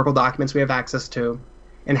historical documents we have access to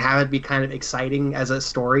and have it be kind of exciting as a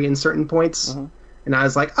story in certain points. Mm-hmm. And I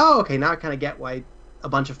was like, oh, okay, now I kind of get why a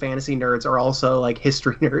bunch of fantasy nerds are also like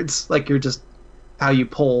history nerds. Like you're just how you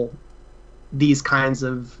pull these kinds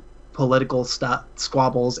of political stuff,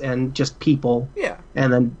 squabbles, and just people,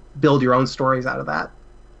 and then build your own stories out of that.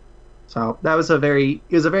 So that was a very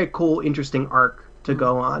cool, interesting arc to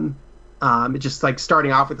go on. It just like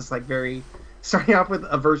starting off with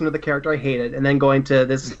a version of the character I hated, and then going to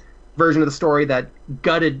this version of the story that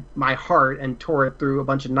gutted my heart and tore it through a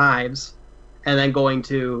bunch of knives, and then going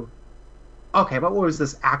to, okay, but what was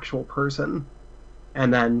this actual person?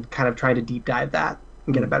 And then kind of trying to deep dive that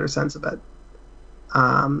and get a better sense of it.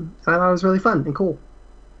 And I thought it was really fun and cool.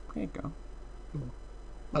 There you go.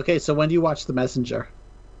 Okay, so when do you watch The Messenger?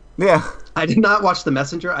 Yeah. I did not watch The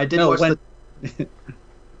Messenger. I did watch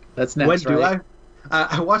That's next, when right? do I?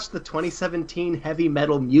 I watched the 2017 heavy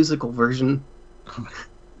metal musical version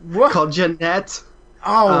called Jeanette.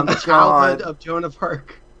 Oh, the childhood of Joan of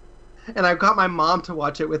Arc. And I got my mom to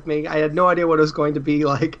watch it with me. I had no idea what it was going to be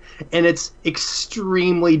like, and it's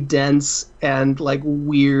extremely dense and like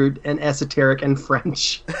weird and esoteric and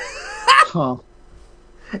French. Huh.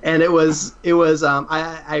 And it was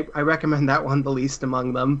I recommend that one the least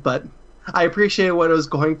among them, but I appreciate what it was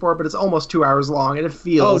going for, but it's almost 2 hours long and it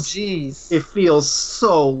feels it feels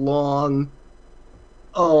so long.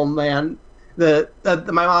 Oh man. My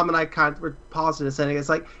mom and I kind of were pausing and saying, it's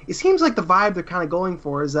like, it seems like the vibe they're kind of going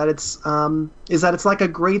for is that it's like a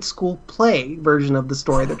grade school play version of the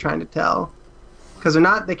story they're trying to tell, because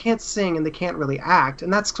they can't sing and they can't really act,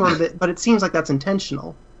 and that's sort of it. But it seems like that's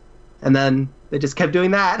intentional, and then they just kept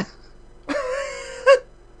doing that.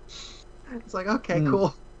 It's like, okay,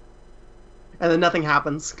 cool, and then nothing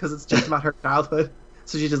happens because it's just about her childhood.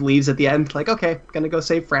 So she just leaves at the end, like, okay, gonna go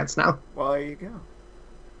save France now. Well, there you go.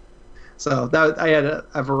 So I had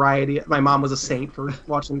a variety. My mom was a saint for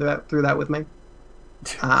watching through that with me.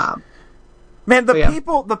 Man,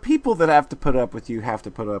 the people that have to put up with you have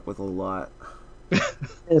to put up with a lot.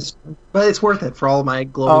 But it's worth it for all my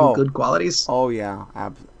glowing good qualities. Oh yeah,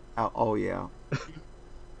 oh yeah.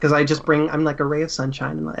 Because I'm like a ray of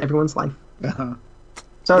sunshine in everyone's life. Uh-huh.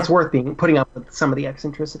 So it's worth putting up with some of the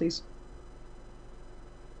eccentricities.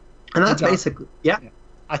 And that's John, basically, yeah.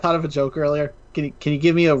 I thought of a joke earlier. Can you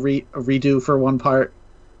give me a redo for one part?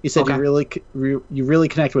 You said Okay. you really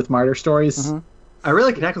connect with martyr stories. Mm-hmm. I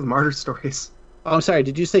really connect with martyr stories. Oh, I'm sorry.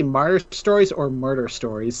 Did you say martyr stories or murder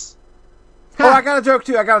stories? Oh, I got a joke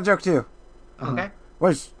too. Uh-huh. Okay.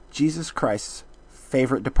 What is Jesus Christ's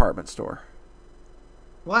favorite department store?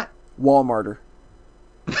 What? Walmarter.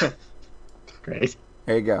 Great.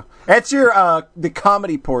 There you go. That's your the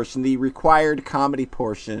comedy portion, the required comedy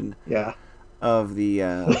portion Yeah. of the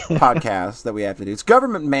podcast that we have to do. It's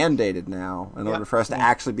government mandated now in order for us to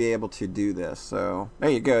actually be able to do this. So there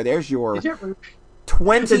you go. There's your Did you ever,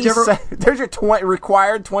 20. Did you ever- There's your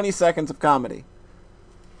required 20 seconds of comedy.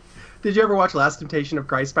 did you ever watch Last Temptation of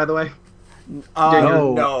Christ, by the way?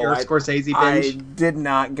 No. Your Scorsese I binge? did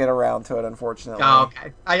not get around to it, unfortunately. Oh,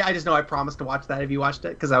 okay. I just know I promised to watch that if you watched it,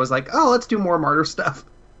 because I was like, oh, let's do more martyr stuff.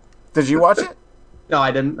 Did you watch it? No,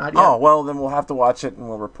 I didn't. Not yet. Oh, well, then we'll have to watch it and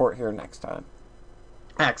we'll report here next time.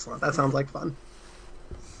 Excellent. That sounds like fun.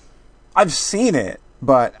 I've seen it,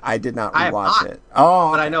 but I did not I have rewatch not. it.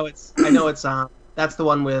 Oh, But I know it's that's the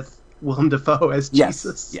one with Willem Dafoe as yes,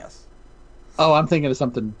 Jesus. yes. Oh, I'm thinking of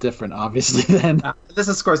something different, obviously, then. This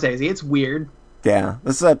is Scorsese. It's weird. Yeah,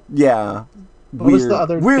 this is What was the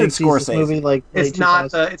other weird big Jesus Scorsese movie? Like It's late not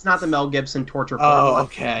 2000s? the Mel Gibson torture porn Oh, one.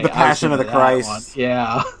 okay. The I was Passion of the thinking that Christ. one.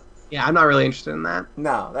 Yeah. Yeah, I'm not really interested in that.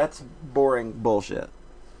 No, that's boring bullshit.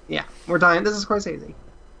 Yeah, we're dying. This is Scorsese.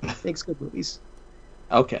 Makes good movies.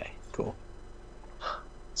 Okay. Cool.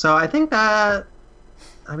 So I think that,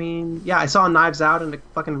 I saw Knives Out and it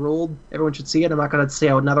fucking ruled. Everyone should see it. I'm not going to say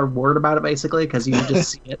another word about it, basically, because you should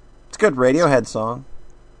just see it. It's a good Radiohead song.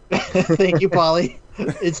 Thank you, Polly.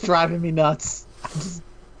 It's driving me nuts.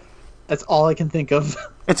 That's all I can think of.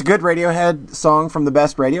 It's a good Radiohead song from the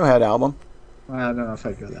best Radiohead album. I don't know if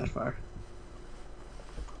I'd go that far.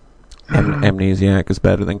 Amnesiac is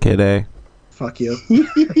better than Kid A. Fuck you.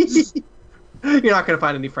 You're not going to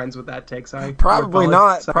find any friends with that take, sorry. Probably Or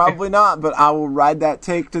not. sorry. Probably not. But I will ride that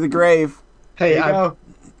take to the grave. Hey, There you go.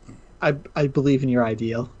 I believe in your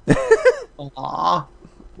ideal. Aww.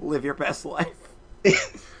 Live your best life.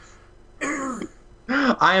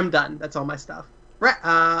 I am done. That's all my stuff. Right,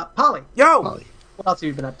 Polly, Yo, Polly. what else have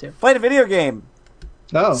you been up to? played a video game.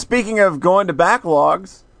 Oh. Speaking of going to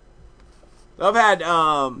backlogs,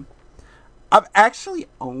 I've actually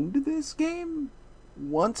owned this game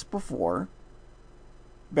once before.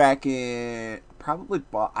 Back in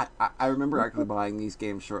I remember actually buying these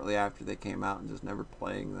games shortly after they came out and just never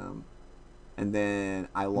playing them. And then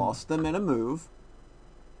I lost them in a move.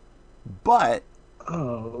 But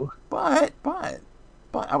Oh. I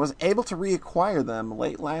was able to reacquire them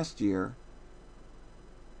late last year.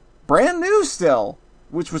 Brand new still,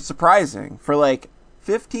 which was surprising, for like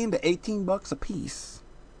 $15 to $18 a piece.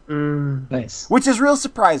 Nice. Which is real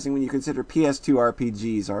surprising when you consider PS2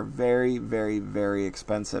 RPGs are very, very, very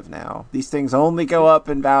expensive now. These things only go up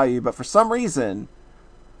in value, but for some reason,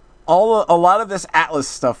 a lot of this Atlas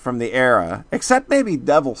stuff from the era, except maybe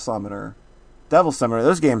Devil Summoner,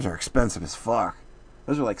 those games are expensive as fuck.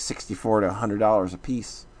 Those are like $64 to $100 a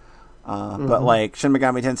piece. But like Shin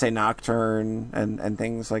Megami Tensei Nocturne and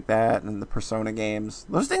things like that, and the Persona games,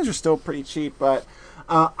 those things are still pretty cheap. But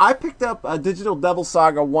I picked up Digital Devil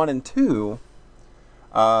Saga 1 and 2,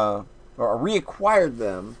 or reacquired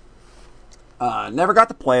them. Never got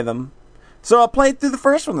to play them. So I played through the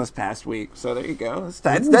first one this past week. So there you go.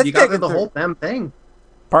 That's You got through the whole damn thing.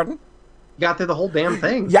 Pardon? You got through the whole damn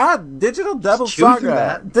thing. Yeah, Digital Devil Chew through Saga.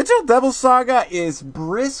 that. Digital Devil Saga is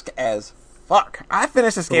brisk as fuck. I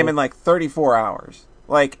finished this game in like 34 hours.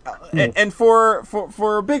 Like, and for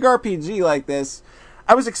a big RPG like this,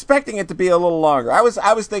 I was expecting it to be a little longer. I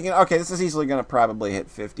was thinking, okay, this is easily going to probably hit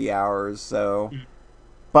 50 hours. So,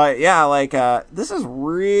 but yeah, like this is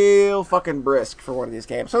real fucking brisk for one of these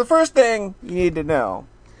games. So the first thing you need to know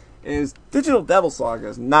is Digital Devil Saga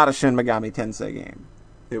is not a Shin Megami Tensei game.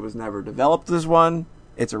 It was never developed as one.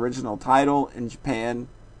 Its original title in Japan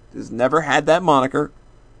has never had that moniker.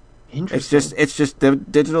 Interesting. It's just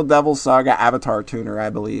Digital Devil Saga Avatar Tuner, I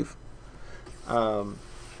believe.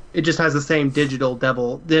 It just has the same Digital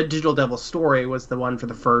Devil. The Digital Devil story was the one for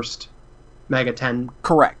the first Mega 10.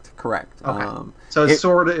 Correct. Okay. So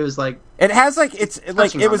it was like it has like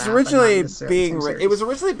touching it on was that, but originally not necessarily the same it was series.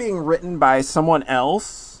 originally being written by someone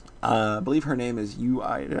else. I believe her name is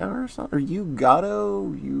Uida or something, or Ugoda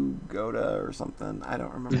or something. I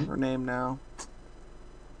don't remember her name now.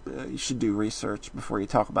 you should do research before you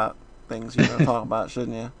talk about things you're going to talk about,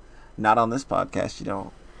 shouldn't you? Not on this podcast, you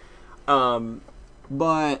don't.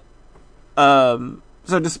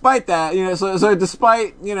 So despite that, so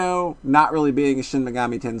despite, not really being a Shin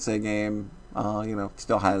Megami Tensei game, it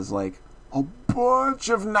still has, like, a bunch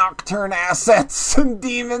of Nocturne assets and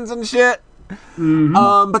demons and shit.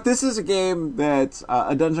 Mm-hmm. But this is a game that's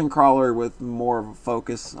a dungeon crawler with more of a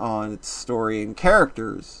focus on its story and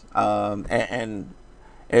characters. And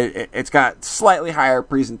it's got slightly higher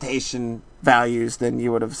presentation values than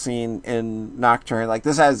you would have seen in Nocturne. Like,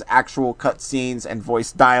 this has actual cutscenes and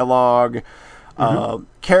voice dialogue.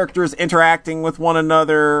 Characters interacting with one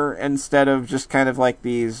another instead of just kind of like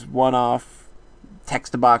these one-off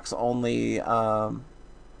text-to-box only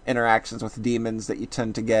interactions with demons that you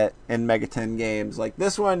tend to get in Megaten games. Like,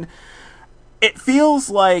 this one, it feels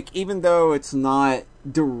like, even though it's not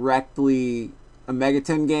directly a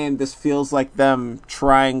Megaten game, this feels like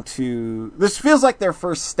this feels like their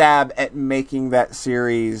first stab at making that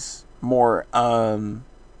series more to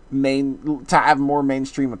have more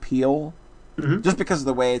mainstream appeal. Just because of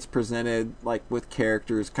the way it's presented, like, with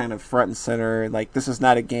characters kind of front and center. Like, this is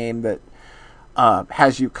not a game that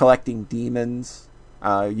has you collecting demons.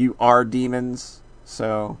 You are demons.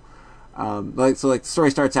 So, the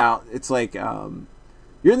story starts out, it's like,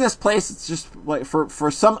 you're in this place, it's just, like,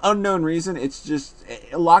 for some unknown reason, it's just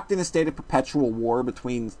locked in a state of perpetual war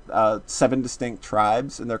between 7 distinct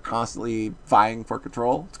tribes, and they're constantly vying for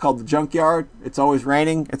control. It's called the Junkyard. It's always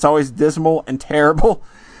raining. It's always dismal and terrible.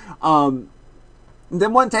 And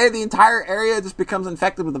then one day, the entire area just becomes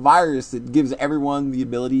infected with a virus that gives everyone the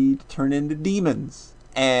ability to turn into demons.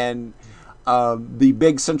 And the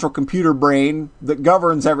big central computer brain that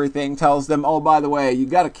governs everything tells them, oh, by the way, you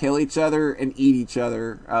got to kill each other and eat each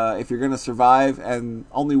other if you're going to survive. And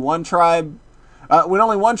only one tribe, when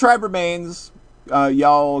only one tribe remains,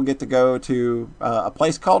 y'all get to go to a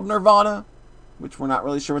place called Nirvana, which we're not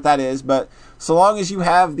really sure what that is. But so long as you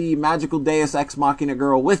have the magical Deus Ex Machina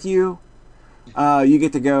girl with you, you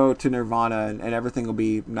get to go to Nirvana, and everything will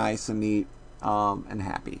be nice and neat and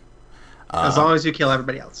happy. As long as you kill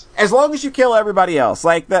everybody else. As long as you kill everybody else.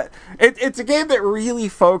 Like, that, it's a game that really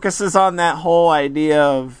focuses on that whole idea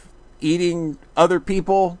of eating other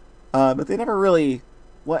people, but they never really,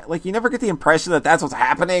 like, you never get the impression that that's what's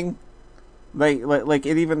happening. Like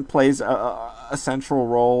it even plays a central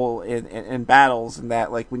role in battles, and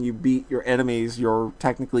that, like, when you beat your enemies, you're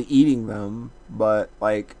technically eating them, but,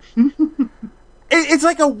 like... It's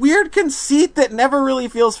like a weird conceit that never really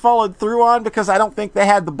feels followed through on, because I don't think they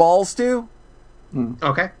had the balls to.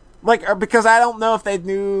 Okay. Like, because I don't know if they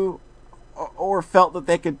knew or felt that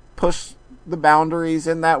they could push the boundaries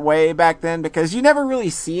in that way back then, because you never really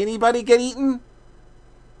see anybody get eaten.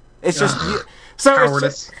 It's just...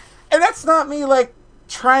 Cowardice. And that's not me, like,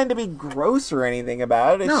 trying to be gross or anything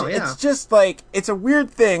about it. It's just, like, it's a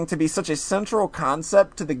weird thing to be such a central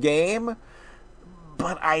concept to the game,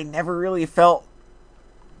 but I never really felt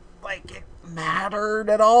like it mattered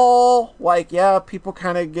at all. Like, yeah, people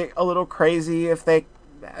kind of get a little crazy if the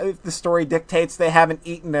story dictates they haven't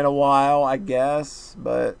eaten in a while, I guess,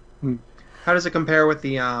 but... How does it compare with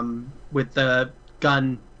the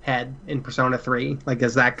gun head in Persona 3? Like,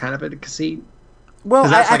 is that kind of a conceit? Well,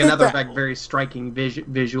 that's I like another that, like very striking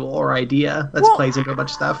visual or idea that plays into a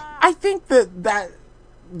bunch of stuff. I think that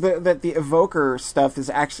the evoker stuff is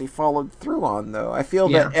actually followed through on, though. I feel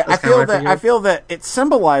that it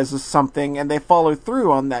symbolizes something, and they follow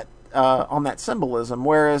through on that symbolism.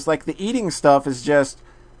 Whereas, like, the eating stuff is just,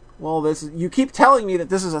 well, you keep telling me that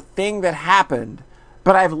this is a thing that happened,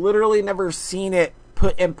 but I've literally never seen it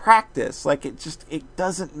put in practice. Like, it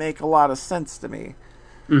doesn't make a lot of sense to me.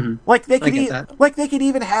 Mm-hmm. Like, they could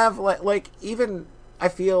even have even I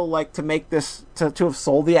feel like, to make this to have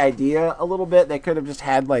sold the idea a little bit, they could have just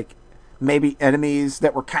had, like, maybe enemies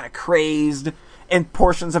that were kind of crazed in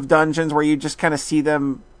portions of dungeons where you just kind of see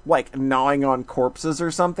them, like, gnawing on corpses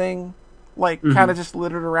or something, like, kind of just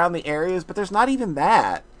littered around the areas. But there's not even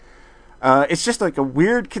that. It's just like a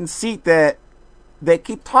weird conceit that they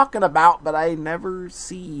keep talking about, but I never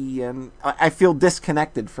see, and I feel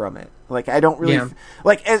disconnected from it. Like, I don't really...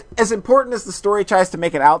 Like, as important as the story tries to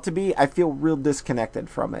make it out to be, I feel real disconnected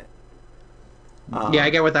from it. Yeah,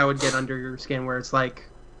 I get what that would get under your skin, where it's like,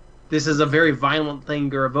 this is a very violent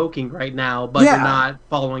thing you're evoking right now, but you're not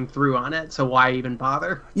following through on it, so why even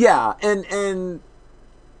bother? Yeah, and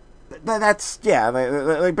that's... Yeah,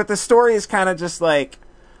 like, but the story is kind of just, like,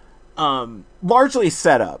 largely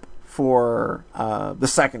set up for the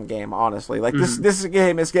second game, honestly. Like, this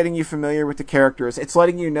game is getting you familiar with the characters. It's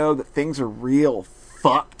letting you know that things are real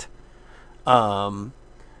fucked. And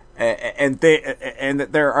and that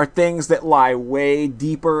there are things that lie way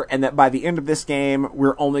deeper, and that by the end of this game,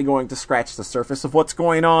 we're only going to scratch the surface of what's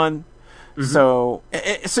going on.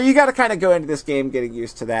 Mm-hmm. So you got to kind of go into this game getting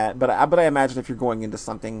used to that. But I imagine if you're going into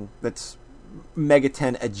something that's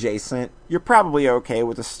Megaten adjacent, you're probably okay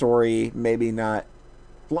with the story. Maybe not.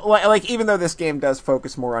 Like, even though this game does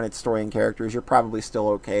focus more on its story and characters, you're probably still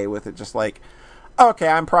okay with it. Just like, okay,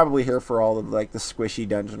 I'm probably here for all of like the squishy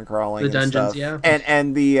dungeon crawling, the and dungeons, stuff. yeah,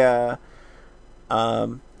 and the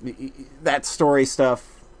that story stuff.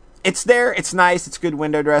 It's there. It's nice. It's good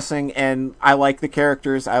window dressing, and I like the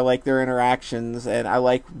characters. I like their interactions, and I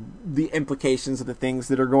like the implications of the things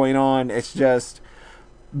that are going on. It's just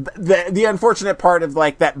the unfortunate part of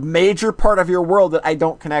like that major part of your world that I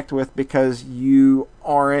don't connect with because you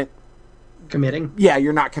aren't committing. Yeah,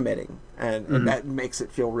 you're not committing, and that makes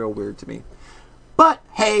it feel real weird to me. But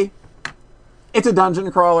hey, it's a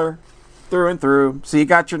dungeon crawler through and through. So you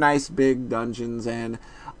got your nice big dungeons, and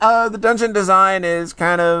the dungeon design is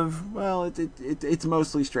kind of, well, it's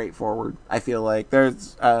mostly straightforward. I feel like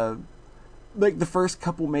there's like the first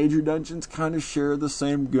couple major dungeons kind of share the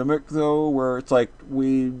same gimmick though, where it's like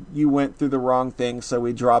you went through the wrong thing, so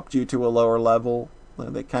we dropped you to a lower level.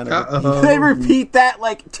 They kind of they repeat that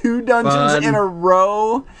like 2 dungeons in a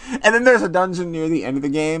row, and then there's a dungeon near the end of the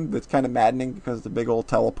game that's kind of maddening because it's a big old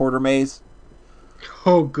teleporter maze.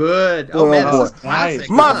 Oh, good! Oh man, this is classic.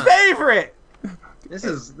 My favorite. This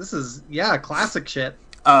is classic shit.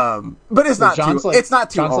 But it's not too. It's not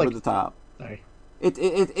too over the top. Sorry.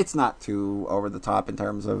 It's not too over the top in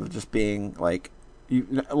terms of just being like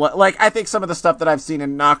like I think some of the stuff that I've seen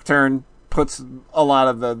in Nocturne puts a lot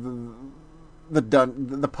of the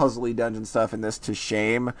puzzly dungeon stuff in this to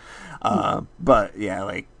shame. But yeah,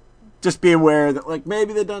 like just be aware that like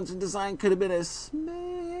maybe the dungeon design could have been a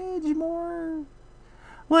smidge more.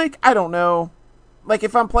 Like, I don't know. Like,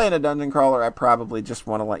 if I'm playing a dungeon crawler, I probably just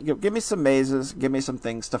want to, like, give me some mazes, give me some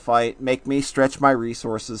things to fight, make me stretch my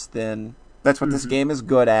resources thin. That's what this game is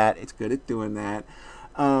good at. It's good at doing that.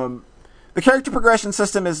 The character progression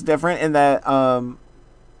system is different in that,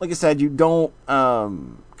 like I said, you don't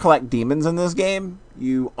collect demons in this game.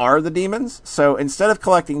 You are the demons. So instead of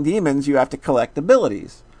collecting demons, you have to collect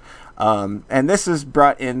abilities. And this is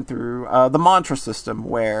brought in through the mantra system,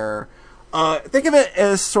 where... think of it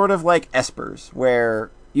as sort of like espers, where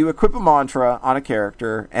you equip a mantra on a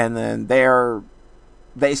character, and then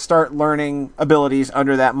they start learning abilities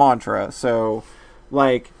under that mantra. So,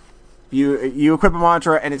 like, you equip a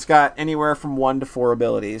mantra, and it's got anywhere from 1 to 4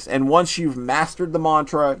 abilities. And once you've mastered the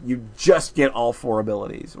mantra, you just get all 4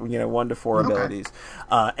 abilities. 1 to 4 abilities.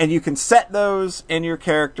 And you can set those in your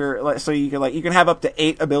character, so you can have up to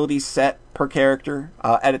 8 abilities set per character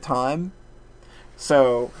at a time.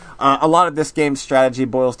 So, a lot of this game's strategy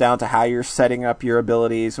boils down to how you're setting up your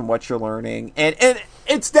abilities and what you're learning. And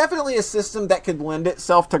it's definitely a system that could lend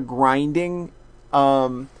itself to grinding.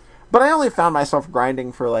 But I only found myself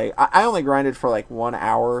grinding for I only grinded for 1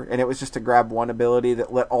 hour, and it was just to grab one ability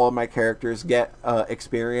that let all of my characters get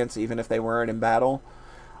experience, even if they weren't in battle.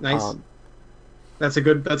 Nice. That's a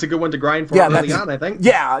good one to grind for early on, I think.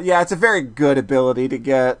 Yeah, it's a very good ability to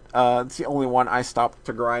get. It's the only one I stopped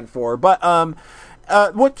to grind for. But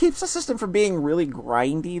what keeps the system from being really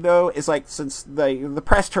grindy, though, is since the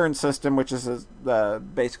press turn system, which is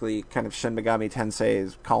basically kind of Shin Megami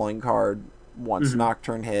Tensei's calling card once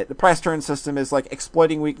Nocturne hit. The press turn system is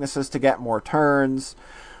exploiting weaknesses to get more turns.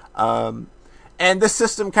 And this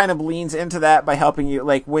system kind of leans into that by helping you,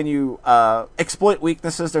 when you exploit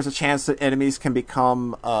weaknesses, there's a chance that enemies can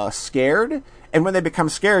become scared. And when they become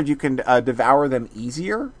scared, you can devour them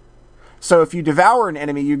easier. So if you devour an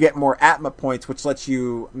enemy, you get more Atma points, which lets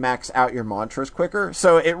you max out your mantras quicker.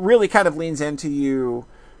 So it really kind of leans into you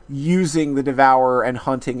using the devour and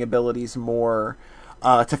hunting abilities more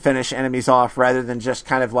to finish enemies off, rather than just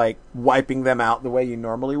kind of wiping them out the way you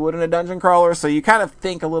normally would in a dungeon crawler. So you kind of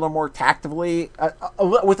think a little more tactically,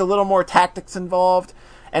 with a little more tactics involved,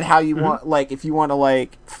 and how you want, if you want to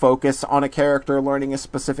focus on a character learning a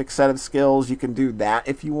specific set of skills, you can do that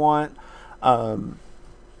if you want.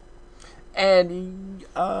 And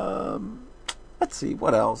let's see,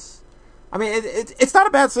 what else? I mean, it's not a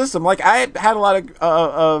bad system. I had a lot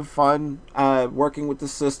of fun working with the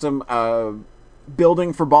system.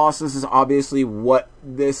 Building for bosses is obviously what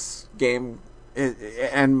this game is,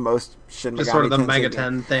 and most Shin Megami just sort of the Tensei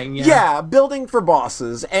Megaten thing. Yeah, building for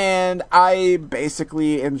bosses, and I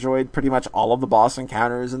basically enjoyed pretty much all of the boss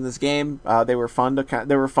encounters in this game. They were fun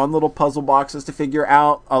little puzzle boxes to figure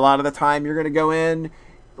out. A lot of the time, you're going to go in.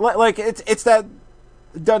 It's that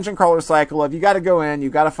dungeon crawler cycle of you got to go in, you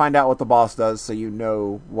got to find out what the boss does, so you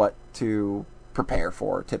know what to prepare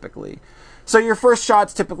for typically. So your first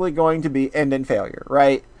shot's typically going to be end in failure,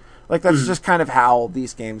 right? Like, that's just kind of how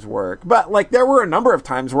these games work. But, like, there were a number of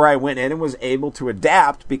times where I went in and was able to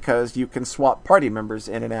adapt because you can swap party members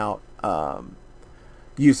in and out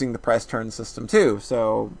using the press turn system, too.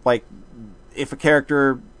 So, like, if a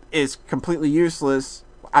character is completely useless,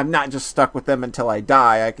 I'm not just stuck with them until I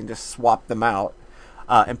die. I can just swap them out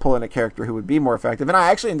and pull in a character who would be more effective. And I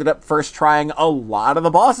actually ended up first trying a lot of the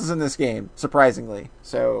bosses in this game, surprisingly.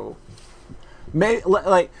 So,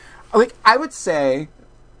 like I would say...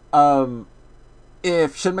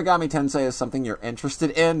 if Shin Megami Tensei is something you're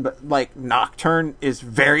interested in, but like Nocturne is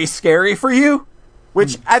very scary for you,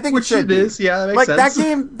 which I think it should be. Yeah, that makes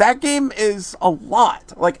sense. That game is a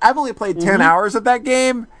lot. Like, I've only played 10 hours of that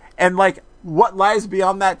game, and like what lies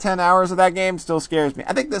beyond that 10 hours of that game still scares me.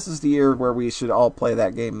 I think this is the year where we should all play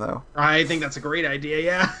that game, though. I think that's a great idea.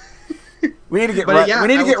 Yeah. We need to get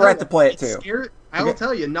Rhett to play it too. I will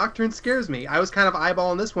tell you, Nocturne scares me. I was kind of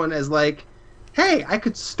eyeballing this one as like, hey, I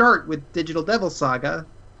could start with Digital Devil Saga,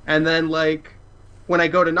 and then, like, when I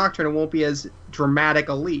go to Nocturne, it won't be as dramatic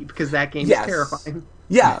a leap, because that game is terrifying.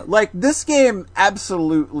 Yeah, like, this game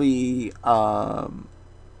absolutely,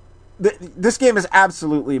 this game is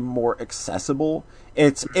absolutely more accessible.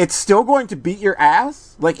 It's still going to beat your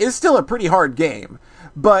ass. Like, it's still a pretty hard game.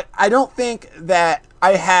 But I don't think that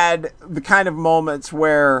I had the kind of moments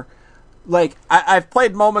where... Like, I've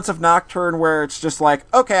played moments of Nocturne where it's just like,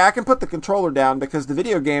 okay, I can put the controller down because the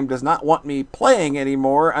video game does not want me playing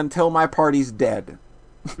anymore until my party's dead.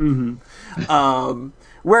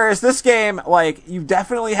 Whereas this game, like, you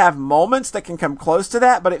definitely have moments that can come close to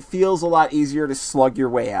that, but it feels a lot easier to slug your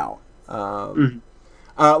way out.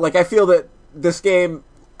 Like, I feel that this game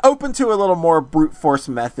open to a little more brute force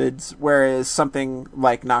methods, whereas something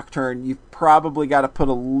like Nocturne, you've probably got to put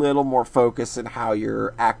a little more focus in how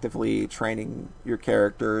you're actively training your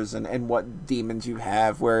characters and what demons you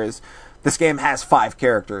have, whereas this game has 5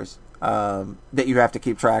 characters that you have to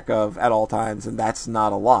keep track of at all times, and that's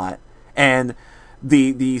not a lot. And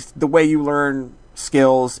the way you learn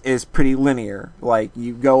skills is pretty linear. Like,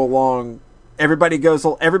 you go along, everybody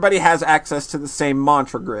has access to the same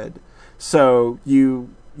mantra grid, so you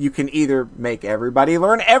can either make everybody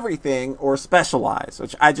learn everything or specialize,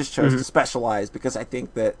 which I just chose to specialize because I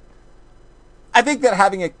think that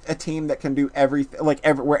having a team that can do everything, like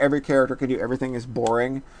where every character can do everything, is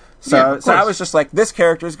boring. So I was just like, this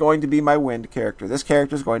character is going to be my wind character. This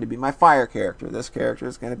character is going to be my fire character. This character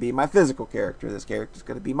is going to be my physical character. This character is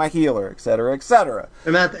going to be my healer, etc., etc.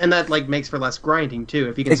 And that like makes for less grinding too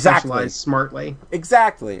if you can specialize smartly.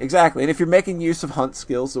 Exactly. And if you're making use of hunt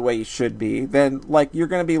skills the way you should be, then like you're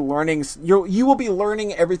going to be learning. You will be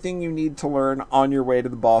learning everything you need to learn on your way to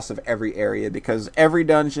the boss of every area, because every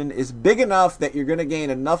dungeon is big enough that you're going to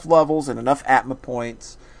gain enough levels and enough Atma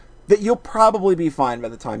points that you'll probably be fine by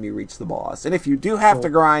the time you reach the boss. And if you do have to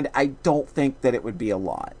grind, I don't think that it would be a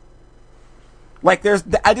lot. Like,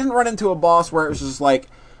 I didn't run into a boss where it was just like,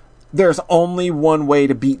 there's only one way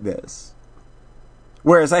to beat this.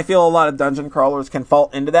 Whereas I feel a lot of dungeon crawlers can fall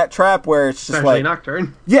into that trap where it's just especially like...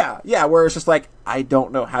 Nocturne. Yeah, where it's just like, I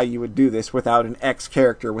don't know how you would do this without an X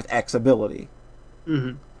character with X ability.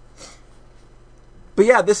 Mm-hmm. But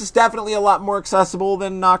yeah, this is definitely a lot more accessible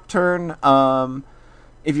than Nocturne.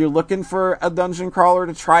 If you're looking for a dungeon crawler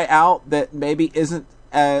to try out that maybe isn't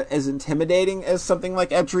as intimidating as something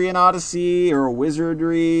like Etrian Odyssey or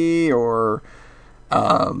Wizardry or any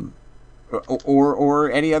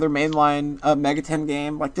other mainline Megaten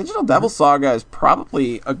game, like Digital Devil Saga is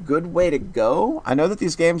probably a good way to go. I know that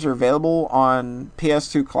these games are available on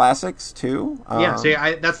PS2 Classics too. That's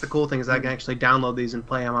the cool thing, is I can actually download these and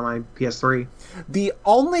play them on my PS3. The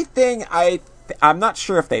only thing I'm not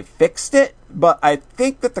sure if they fixed it, but I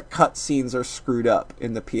think that the cutscenes are screwed up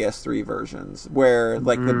in the PS3 versions, where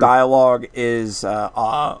like the dialogue is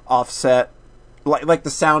offset, like the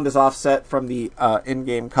sound is offset from the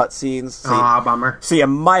in-game cutscenes. So bummer. So you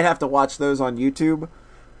might have to watch those on YouTube.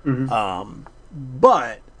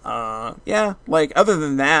 But like other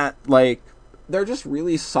than that, like they're just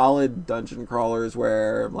really solid dungeon crawlers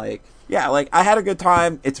where like. Yeah, like, I had a good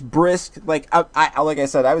time. It's brisk. Like, I like I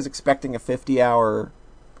said, I was expecting a 50-hour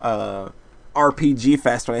RPG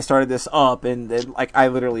fest when I started this up, and then, like, I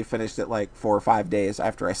literally finished it, like, 4 or 5 days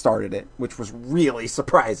after I started it, which was really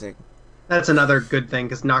surprising. That's another good thing,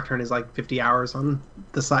 because Nocturne is, like, 50 hours on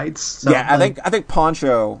the sites. So, yeah, I think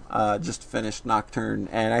Poncho just finished Nocturne,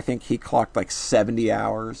 and I think he clocked, like, 70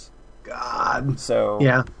 hours. God. So...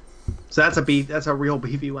 Yeah. So that's a real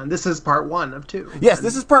beefy one. This is part 1 of 2. Yes,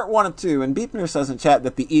 this is part 1 of 2, and Beepner says in chat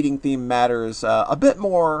that the eating theme matters a bit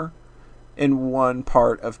more in one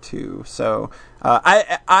part of 2. So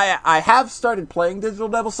I have started playing Digital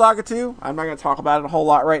Devil Saga 2. I'm not going to talk about it a whole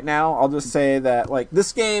lot right now. I'll just say that like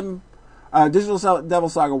this game, Digital Devil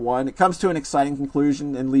Saga 1, it comes to an exciting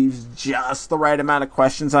conclusion and leaves just the right amount of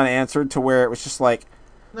questions unanswered to where it was just like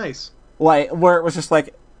Nice. like where it was just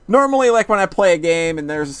like normally like when I play a game and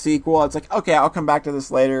there's a sequel, it's like, okay, I'll come back to this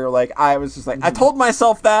later. Like I was just like I told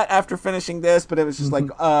myself that after finishing this, but it was just like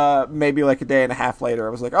maybe like a day and a half later I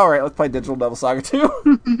was like, all right, let's play Digital Devil Saga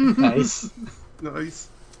 2. Nice. Nice.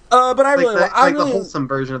 But I really Like I the really wholesome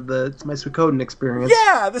version of my Suikoden experience.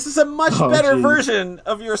 Yeah, this is a much better geez. version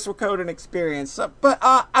of your Suikoden experience. But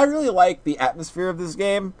I really like the atmosphere of this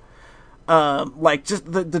game. Like,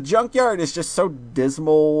 just the junkyard is just so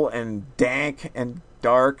dismal and dank and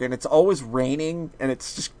dark, and it's always raining, and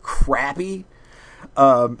it's just crappy.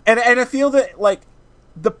 And I feel that, like,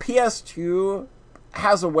 the PS2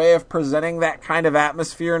 has a way of presenting that kind of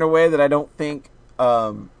atmosphere in a way that I don't think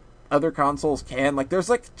other consoles can. Like, there's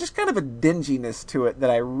like just kind of a dinginess to it that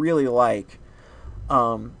I really like.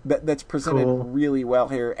 That's presented Cool. really well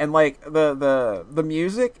here, and like the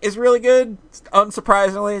music is really good.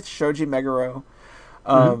 Unsurprisingly, it's Shoji Meguro,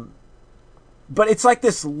 but it's like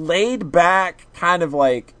this laid back kind of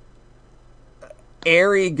like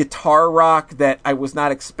airy guitar rock that I was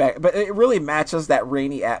not expect, but it really matches that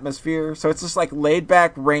rainy atmosphere. So it's just like laid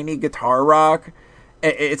back rainy guitar rock.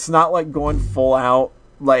 It's not like going full out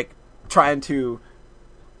like trying to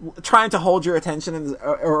hold your attention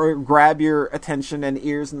or grab your attention and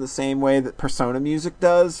ears in the same way that Persona music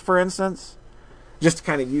does, for instance. Just to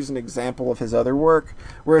kind of use an example of his other work.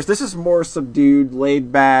 Whereas this is more subdued,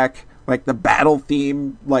 laid back, like the battle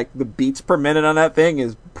theme, like the beats per minute on that thing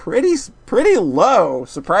is pretty low,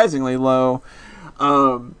 surprisingly low.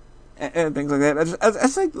 And things like that. I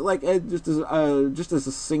think like just as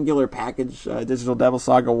a singular package, Digital Devil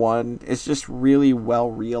Saga 1 is just really well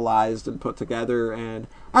realized and put together, and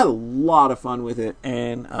I had a lot of fun with it,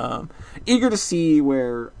 and eager to see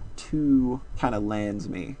where 2 kind of lands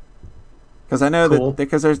me, because I know Cool. that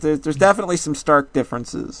because there's definitely some stark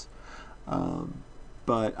differences.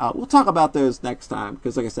 But we'll talk about those next time,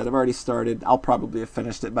 because like I said, I've already started. I'll probably have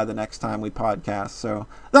finished it by the next time we podcast, so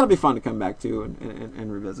that'll be fun to come back to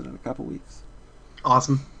and revisit in a couple weeks.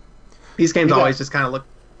 Awesome. These games You got- always just kind of look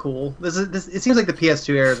cool. This. It seems like the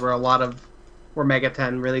PS2 era is where where Mega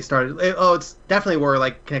 10 really started. It's definitely where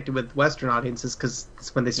like connected with Western audiences because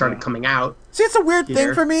it's when they started Yeah. coming out. See, it's a weird thing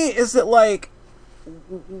Here. for me is that like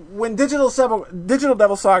when Digital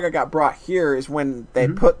Devil Saga got brought here is when they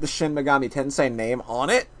put the Shin Megami Tensei name on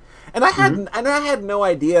it. And I had no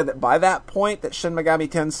idea that by that point that Shin Megami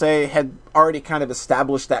Tensei had already kind of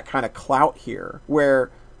established that kind of clout here,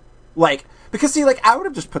 where, like, because see, like, I would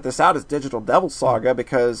have just put this out as Digital Devil Saga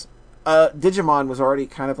because Digimon was already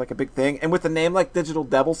kind of like a big thing, and with a name like Digital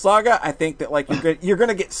Devil Saga, I think that like you're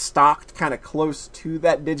gonna get stocked kind of close to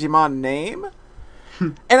that Digimon name,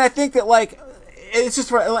 and I think that like it's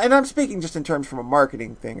just, and I'm speaking just in terms from a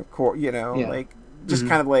marketing thing, of course, you know, Yeah. like just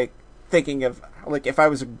kind of like thinking of like if I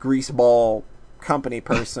was a greaseball company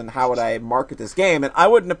person, how would I market this game? And I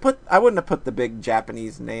wouldn't have put the big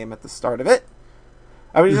Japanese name at the start of it.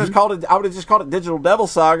 I would have just called it Digital Devil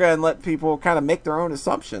Saga and let people kind of make their own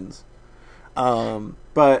assumptions.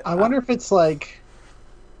 But I wonder if it's like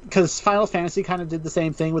because Final Fantasy kind of did the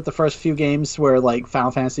same thing with the first few games, where like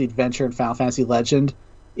Final Fantasy Adventure and Final Fantasy Legend,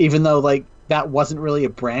 even though like that wasn't really a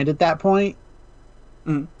brand at that point.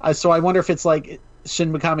 So I wonder if it's like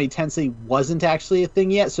Shin Megami Tensei wasn't actually a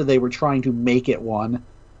thing yet, so they were trying to make it one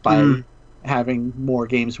by having more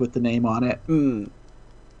games with the name on it.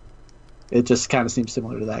 It just kind of seems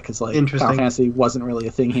similar to that because like Interesting. Final Fantasy wasn't really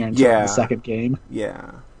a thing here until Yeah. the second game.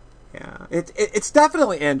 yeah. It's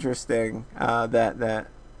definitely interesting because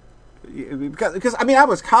I mean I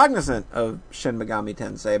was cognizant of Shin Megami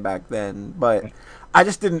Tensei back then, but I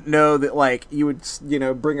just didn't know that like you would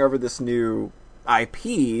bring over this new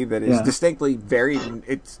IP that is Yeah. distinctly very.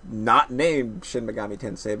 It's not named Shin Megami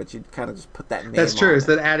Tensei, but you kind of just put that name. That's true. on Is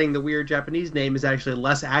it. that adding the weird Japanese name is actually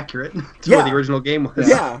less accurate to Yeah. what the original game was?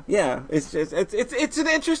 Yeah. It's just it's an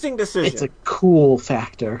interesting decision. It's a cool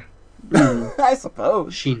factor. I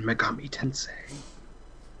suppose. Shin Megami Tensei.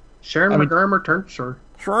 Sharon I mean- McGarmer turned sure.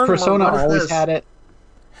 Sure, Persona what is always this? had it.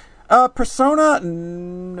 Persona.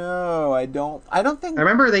 No, I don't think. I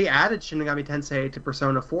remember they added Shin Megami Tensei to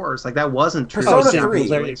Persona 4. It's like that wasn't true. Persona in the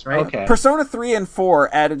 3. release, right? Okay. Persona 3 and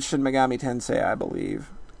 4 added Shin Megami Tensei, I believe.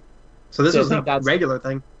 So this So I was think a that's- regular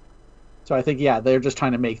thing. So I think they're just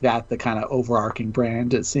trying to make that the kind of overarching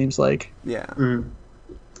brand. It seems like. Yeah.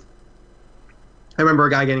 I I remember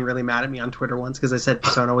a guy getting really mad at me on Twitter once because I said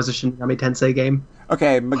Persona was a Shin Megami Tensei game.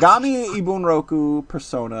 Okay, Megami Ibunroku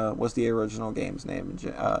Persona was the original game's name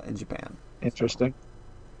in Japan. Interesting.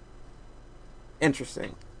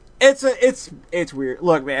 Interesting. It's weird.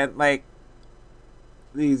 Look, man, like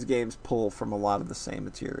these games pull from a lot of the same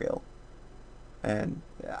material, and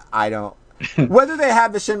I don't. Whether they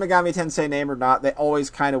have the Shin Megami Tensei name or not, they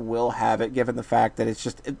always kind of will have it, given the fact that it's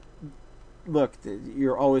just. Look,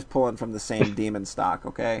 you're always pulling from the same demon stock,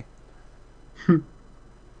 okay?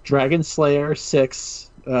 Dragon Slayer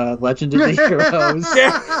 6, Legend of the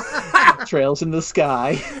Heroes, Trails in the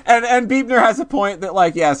Sky. And Biebner has a point that,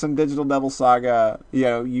 like, yeah, some Digital Devil Saga,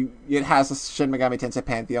 it has a Shin Megami Tensei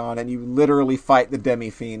Pantheon, and you literally fight the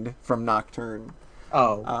Demi-Fiend from Nocturne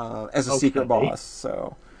as a secret boss,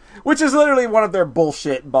 so... Which is literally one of their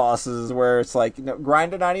bullshit bosses where it's like,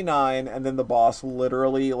 grind to 99, and then the boss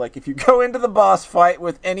literally, like, if you go into the boss fight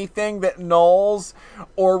with anything that nulls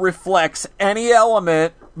or reflects any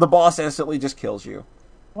element, the boss instantly just kills you.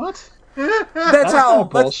 What? That's how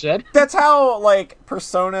bullshit. That's how, like,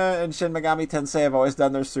 Persona and Shin Megami Tensei have always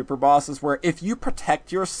done their super bosses, where if you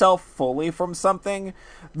protect yourself fully from something,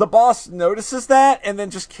 the boss notices that and then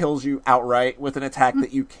just kills you outright with an attack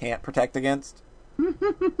that you can't protect against.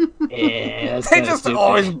 Yeah, they just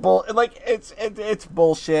always it's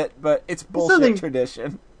bullshit, but it's bullshit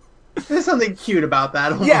tradition. There's something cute about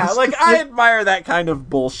that. Almost. Yeah, like I admire that kind of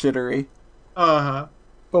bullshittery. Uh-huh.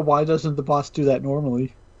 But why doesn't the boss do that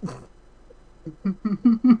normally?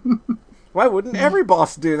 Why wouldn't every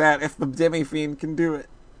boss do that if the Demi-Fiend can do it?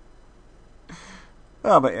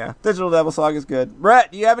 Oh, but yeah, Digital Devil Saga is good.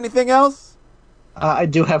 Brett, do you have anything else? I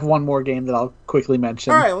do have one more game that I'll quickly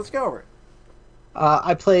mention. All right, let's go over it.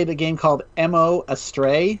 I played a game called Emo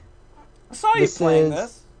Astray. I saw you playing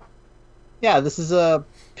this. Yeah, this is a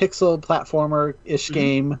pixel platformer-ish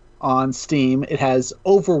game on Steam. It has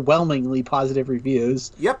overwhelmingly positive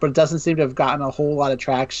reviews. Yep. But it doesn't seem to have gotten a whole lot of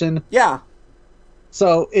traction. Yeah.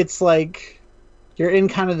 So it's like you're in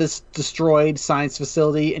kind of this destroyed science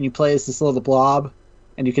facility, and you play as this little blob,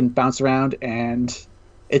 and you can bounce around, and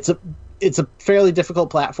it's a fairly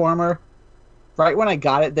difficult platformer. Right when I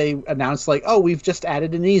got it, they announced, like, oh, we've just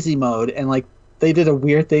added an easy mode. And, like, they did a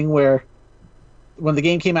weird thing where when the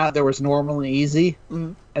game came out, there was normal and easy.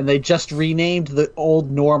 Mm-hmm. And they just renamed the old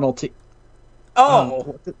normal to...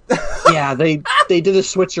 Oh! Yeah, they did a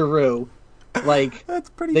switcheroo. Like, that's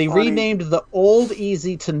pretty they funny. renamed the old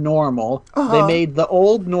easy to normal. Uh-huh. They made the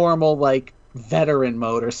old normal, like, veteran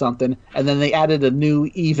mode or something. And then they added a new,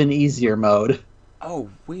 even easier mode. Oh,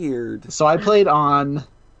 weird. So I played on...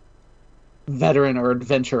 veteran or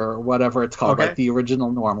adventure or whatever it's called, like the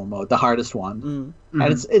original normal mode, the hardest one. Mm-hmm.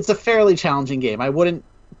 And it's a fairly challenging game. I wouldn't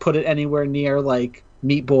put it anywhere near like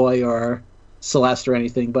Meat Boy or Celeste or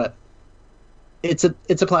anything, but it's a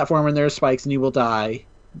platformer and there are spikes and you will die,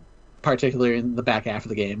 particularly in the back half of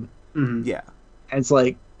the game. Mm-hmm. Yeah. And it's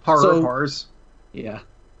like horrors. Yeah.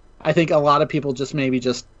 I think a lot of people just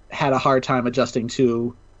had a hard time adjusting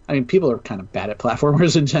to, I mean, people are kind of bad at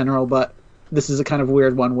platformers in general, but this is a kind of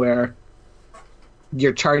weird one where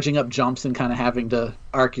you're charging up jumps and kind of having to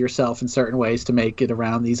arc yourself in certain ways to make it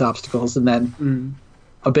around these obstacles. And then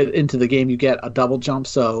a bit into the game, you get a double jump,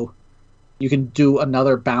 so you can do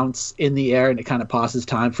another bounce in the air, and it kind of pauses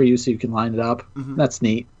time for you so you can line it up. Mm-hmm. That's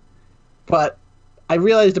neat. But I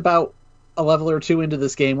realized about a level or two into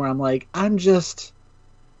this game where I'm like, I'm just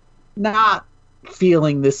not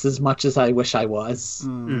feeling this as much as I wish I was.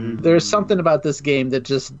 Mm-hmm. There's something about this game that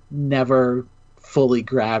just never fully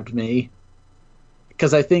grabbed me.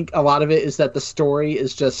 Because I think a lot of it is that the story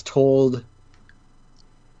is just told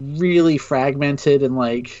really fragmented, and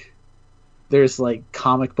like there's like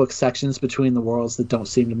comic book sections between the worlds that don't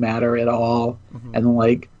seem to matter at all. Mm-hmm. And then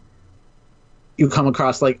like you come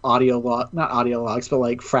across like not audio logs, but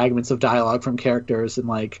like fragments of dialogue from characters, and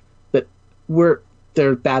like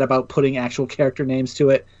they're bad about putting actual character names to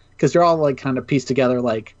it because they're all like kind of pieced together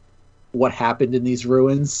like what happened in these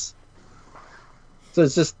ruins. So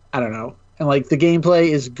it's just, I don't know. And like the gameplay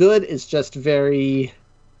is good. It's just very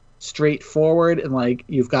straightforward, and like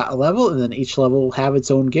you've got a level, and then each level will have its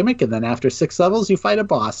own gimmick, and then after 6 levels you fight a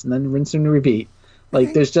boss, and then rinse and repeat.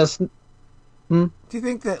 Like there's just. Do you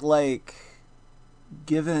think that like,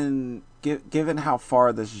 given how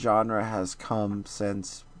far this genre has come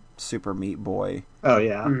since Super Meat Boy? Oh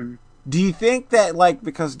yeah. Mm-hmm. Do you think that, like,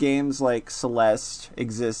 because games like Celeste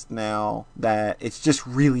exist now, that it's just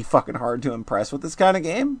really fucking hard to impress with this kind of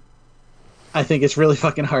game? I think it's really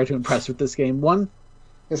fucking hard to impress with this game.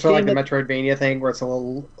 It's sort of like the Metroidvania thing where it's a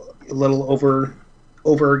little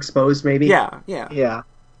overexposed, maybe. Yeah.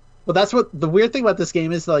 Well, that's what the weird thing about this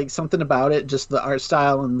game is. Like something about it, just the art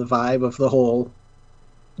style and the vibe of the whole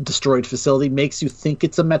destroyed facility makes you think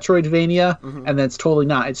it's a Metroidvania, and then it's totally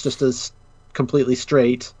not. It's just a completely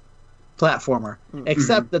straight platformer,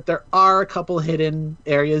 except that there are a couple hidden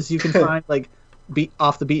areas you can find, like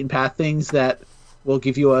off the beaten path things that will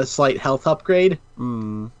give you a slight health upgrade.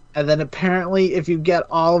 And then apparently, if you get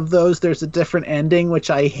all of those, there's a different ending,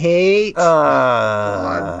 which I hate.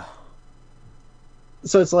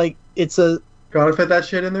 So it's like Gotta fit that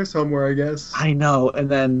shit in there somewhere, I guess. I know, and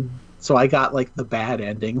then so I got like the bad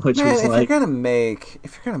ending, which was if like you're gonna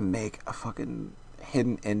make a fucking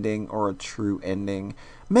hidden ending or a true ending,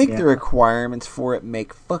 make the requirements for it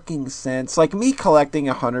make fucking sense. Like me collecting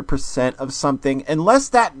 100% of something, unless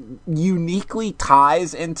that uniquely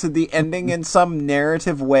ties into the ending in some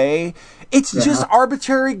narrative way, it's just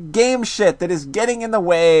arbitrary game shit that is getting in the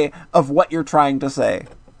way of what you're trying to say.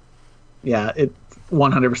 Yeah, it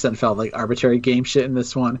 100% felt like arbitrary game shit in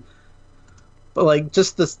this one. But like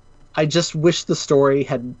just this, I just wish the story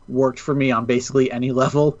had worked for me on basically any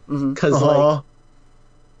level, because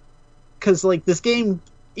like this game,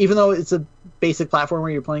 even though it's a basic platform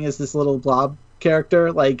where you're playing as this little blob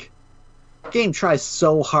character, like game tries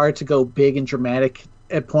so hard to go big and dramatic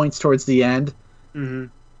at points towards the end.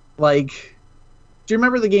 Like, do you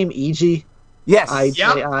remember the game EG? Yes.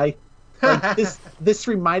 I. Like this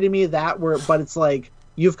reminded me of that, but it's like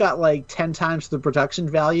you've got like 10 times the production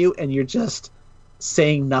value and you're just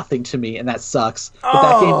saying nothing to me, and that sucks.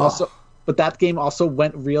 But that game also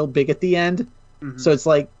went real big at the end, so it's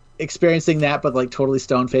like experiencing that, but like totally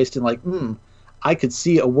stone faced and like, I could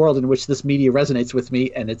see a world in which this media resonates with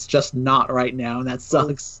me, and it's just not right now, and that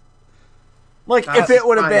sucks. Like if it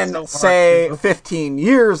would have been, say, 15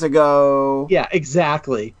 years ago. Yeah,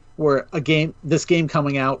 exactly. Where this game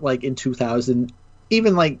coming out like in 2000,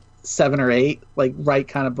 even like 7 or 8, like right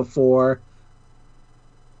kind of before,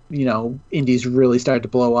 indies really started to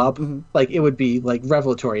blow up, like it would be like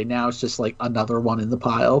revelatory. Now it's just like another one in the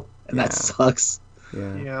pile, and that sucks.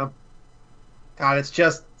 Yeah. God, it's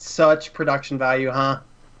just such production value, huh?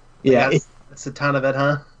 Yeah. It's a ton of it,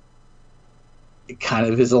 huh? It kind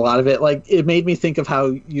of is a lot of it. Like, it made me think of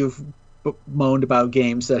how you've moaned about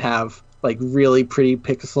games that have like really pretty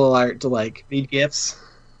pixel art to like need GIFs.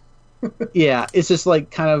 Yeah, it's just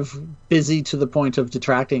like kind of busy to the point of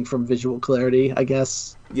detracting from visual clarity, I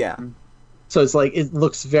guess. Yeah. So it's like it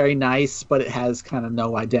looks very nice, but it has kind of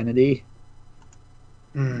no identity.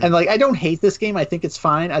 And like, I don't hate this game. I think it's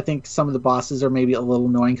fine. I think some of the bosses are maybe a little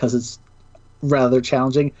annoying because it's rather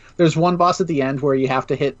challenging. There's one boss at the end where you have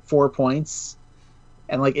to hit 4 points,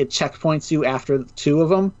 and like it checkpoints you after 2 of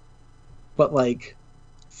them, but like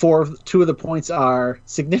 2 of the points are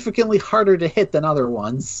significantly harder to hit than other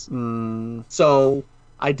ones. So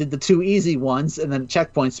I did the 2 easy ones, and then it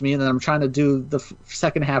checkpoints me, and then I'm trying to do the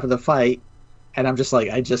second half of the fight, and I'm just like,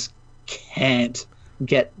 I just can't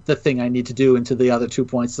get the thing I need to do into the other 2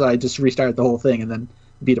 points, so I just restarted the whole thing and then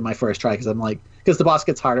beat it my first try, because the boss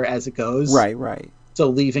gets harder as it goes. Right. So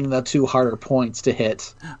leaving the 2 harder points to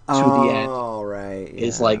hit to the end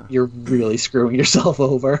is like you're really screwing yourself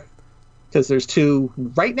over. Because there's 2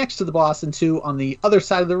 right next to the boss and 2 on the other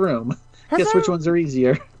side of the room. Guess which ones are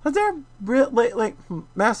easier? Has there like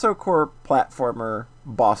Masocore platformer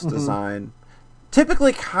boss design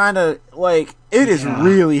typically kind of like it is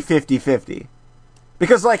really 50-50?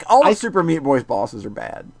 Because like all the Super Meat Boy's bosses are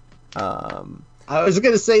bad. I was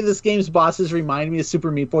going to say this game's bosses remind me of Super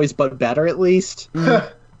Meat Boy's, but better at least.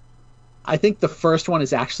 I think the first one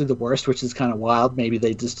is actually the worst, which is kind of wild. Maybe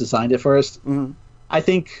they just designed it first. I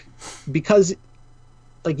think because,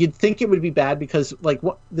 like, you'd think it would be bad because, like,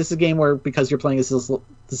 this is a game where because you're playing as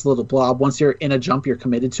this little blob, once you're in a jump, you're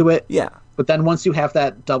committed to it. Yeah. But then once you have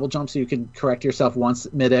that double jump so you can correct yourself once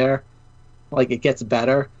midair, like, it gets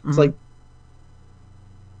better. It's like,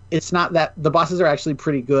 it's not that... The bosses are actually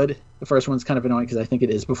pretty good. The first one's kind of annoying because I think it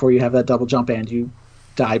is before you have that double jump and you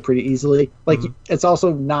die pretty easily. Like, it's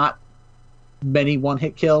also not many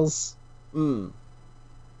one-hit kills.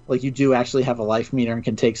 Like, you do actually have a life meter and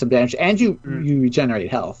can take some damage, and you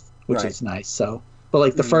regenerate health, which is nice. So, but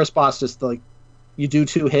like the first boss, just like you do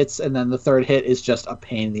 2 hits, and then the third hit is just a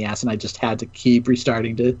pain in the ass, and I just had to keep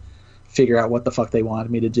restarting to figure out what the fuck they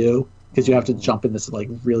wanted me to do, because you have to jump in this like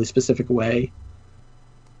really specific way.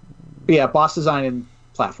 But yeah, boss design in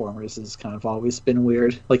platformers has kind of always been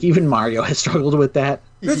weird. Like even Mario has struggled with that.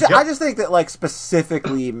 I just think that like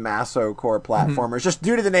specifically Masocore platformers, just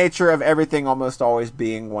due to the nature of everything almost always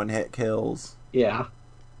being one-hit kills. Yeah,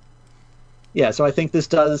 so I think this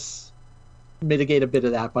does mitigate a bit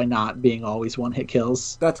of that by not being always one-hit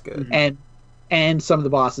kills. That's good. And And some of the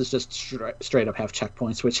bosses just straight up have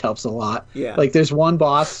checkpoints, which helps a lot. Yeah. Like there's one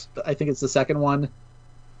boss, I think it's the second one.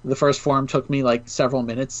 The first form took me like several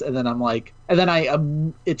minutes, and then I'm like, and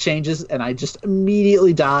then it changes, and I just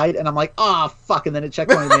immediately died, and I'm like, oh fuck, and then it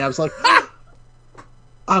checkpointed me. I was like,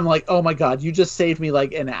 I'm like, oh my god, you just saved me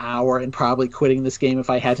like an hour and probably quitting this game if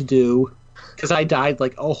I had to do, because I died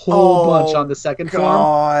like a whole bunch on the second form.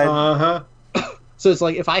 God. So it's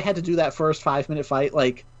like if I had to do that first 5-minute fight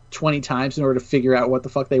like 20 times in order to figure out what the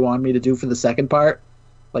fuck they wanted me to do for the second part,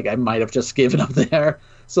 like I might have just given up there.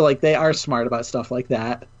 So like they are smart about stuff like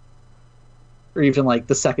that. Or even like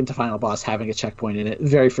the second to final boss having a checkpoint in it,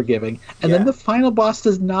 very forgiving. And then the final boss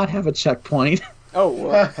does not have a checkpoint. Oh,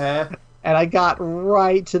 what? And I got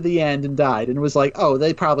right to the end and died, and was like, oh,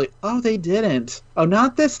 they didn't. Oh,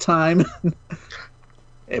 not this time.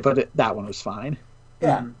 But that one was fine.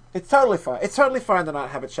 Yeah, it's totally fine. It's totally fine to not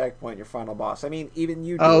have a checkpoint in your final boss. I mean, even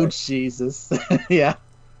you do Oh, it. Jesus. Yeah.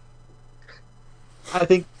 I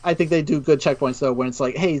think they do good checkpoints, though, when it's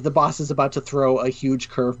like, hey, the boss is about to throw a huge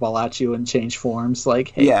curveball at you and change forms. Like,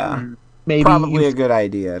 hey, maybe probably a good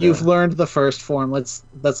idea. You've learned the first form. Let's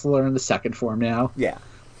learn the second form now. Yeah.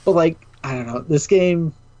 But, like, I don't know. This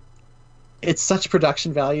game, it's such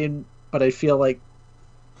production value, but I feel like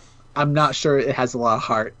I'm not sure it has a lot of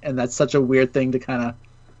heart, and that's such a weird thing to kind of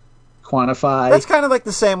quantify. That's kind of like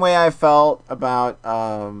the same way I felt about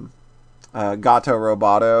Gato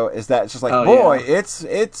Roboto, is that it's just like,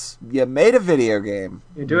 it's you made a video game.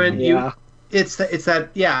 You're doing that's the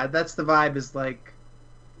vibe, is like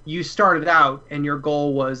you started out and your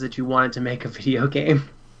goal was that you wanted to make a video game.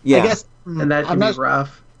 Yeah. I guess, and that can be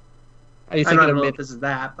rough. I don't know if this is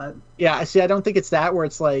that, but yeah, see, I don't think it's that, where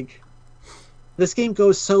it's like this game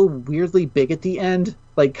goes so weirdly big at the end,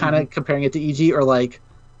 like kind of comparing it to EG, or like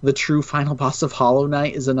the true final boss of Hollow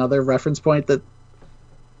Knight is another reference point that,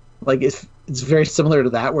 like, it's very similar to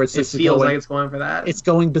that, where it feels like it's going for that. It's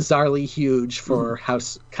going bizarrely huge for how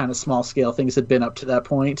kind of small scale things had been up to that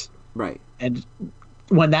point. Right. And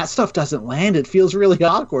when that stuff doesn't land, it feels really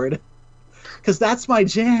awkward, because that's my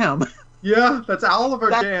jam. Yeah, that's all of our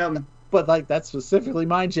jam. But like that's specifically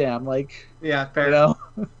my jam. Like, yeah, fair. You know,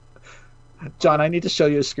 John, I need to show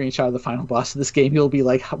you a screenshot of the final boss of this game. You'll be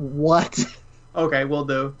like, what? Okay, we'll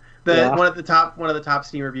do. One of the top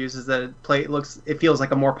Steam reviews is that it feels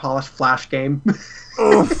like a more polished Flash game.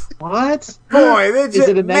 What? Boy, is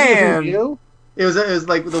it a negative review? It was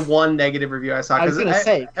like the one negative review I saw. I was gonna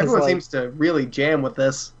say, everyone seems to really jam with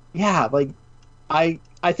this. Yeah, like I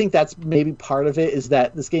think that's maybe part of it, is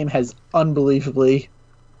that this game has unbelievably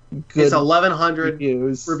good. It's 1,100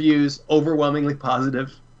 reviews, overwhelmingly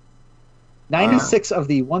positive. 96 of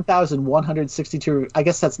the 1,162. I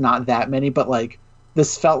guess that's not that many, but like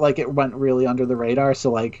this felt like it went really under the radar.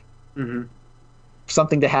 So like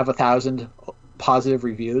something to have 1,000 positive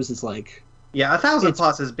reviews is like, yeah, 1,000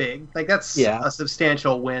 plus is big. Like that's a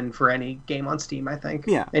substantial win for any game on Steam, I think.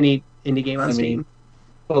 Yeah, any indie game on Steam.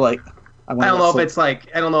 Well, like I don't know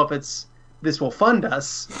if it's this will fund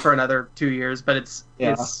us for another 2 years, but it's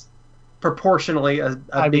proportionally a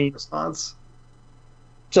big response.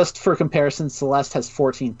 Just for comparison, Celeste has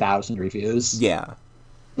 14,000 reviews. Yeah.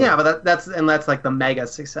 Yeah, but that's like the mega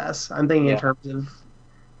success. I'm thinking in terms of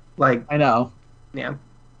like, I know. Yeah.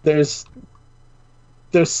 There's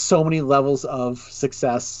so many levels of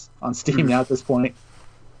success on Steam now at this point.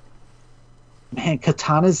 Man,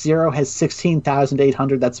 Katana Zero has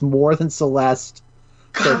 16,800. That's more than Celeste.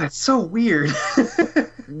 God, that's so weird.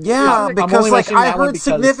 Yeah, because like I heard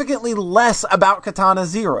significantly less about Katana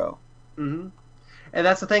Zero. Mm-hmm. And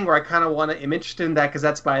that's the thing where I kind of want to. I'm interested in that because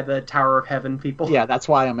that's by the Tower of Heaven people. Yeah, that's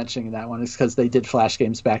why I'm mentioning that one. Is because they did Flash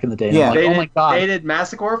games back in the day. Yeah, like, oh my god, they did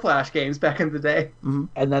Massacre Flash games back in the day. Mm-hmm.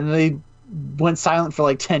 And then they went silent for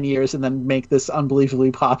like 10 years, and then make this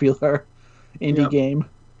unbelievably popular indie game.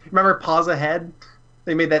 Remember Pause Ahead?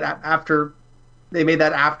 They made that after. They made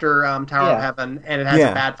that after Tower of Heaven, and it has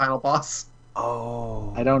a bad final boss.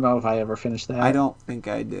 Oh, I don't know if I ever finished that. I don't think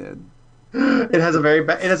I did. It has a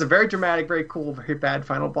very dramatic, very cool, very bad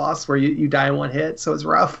final boss where you die in one hit, so it's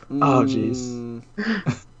rough. Oh jeez.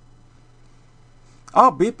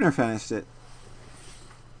 Oh, Beepner finished it.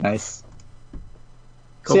 Nice.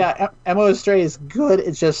 Cool. So yeah, Emo Astray is good.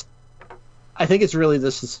 It's just, I think it's really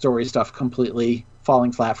just the story stuff completely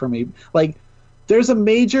falling flat for me. Like, there's a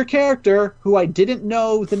major character who I didn't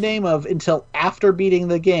know the name of until after beating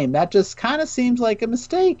the game. That just kind of seems like a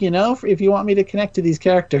mistake, you know, if you want me to connect to these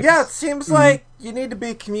characters. Yeah, it seems like you need to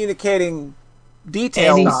be communicating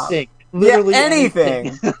details. Anything. Literally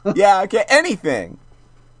anything. Yeah, okay, anything.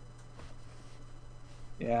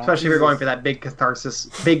 Yeah. Especially if you're going for that big catharsis,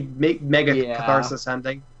 mega catharsis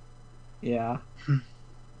ending. Yeah.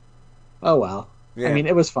 Oh well. Yeah. I mean,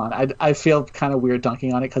 it was fun. I feel kind of weird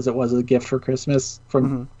dunking on it because it was a gift for Christmas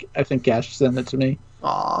from I think Gash sent it to me.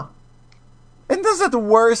 Aw. And this is the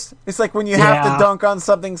worst. It's like when you have Yeah. to dunk on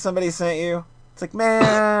something somebody sent you. It's like,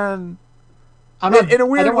 man. I'm not, In a I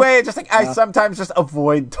weird don't way, just like I Yeah. sometimes just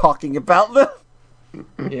avoid talking about them.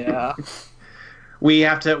 Yeah. We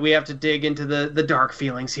have to dig into the dark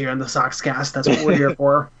feelings here in the Soxcast. That's what we're here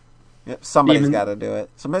for. Yep, somebody's Even- got to do it.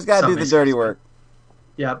 Somebody's got to do the Somebody's dirty gotta- work.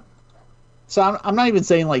 Yep. So I'm not even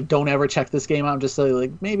saying like don't ever check this game out. I'm just saying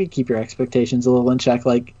like maybe keep your expectations a little in check.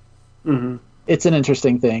 Like Mm-hmm. it's an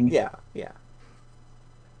interesting thing. Yeah.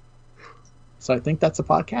 So I think that's a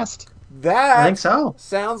podcast. That I think so.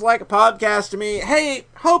 sounds like a podcast to me. Hey,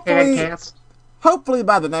 hopefully Podcast. hopefully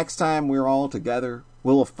by the next time we're all together,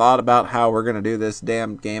 we'll have thought about how we're going to do this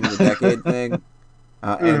damn game of the decade thing.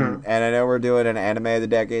 And I know we're doing an anime of the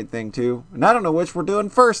decade thing too. And I don't know which we're doing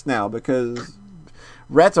first now because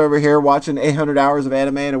Rhett's over here watching 800 hours of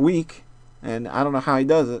anime in a week. And I don't know how he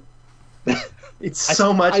does it. It's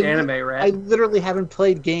so much anime, I right? literally haven't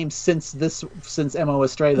played games since MO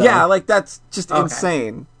Astray though. Yeah, like that's just Okay.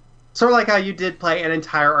 insane. Sort of like how you did play an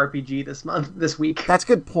entire RPG this week. That's a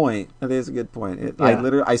good point. That is a good point.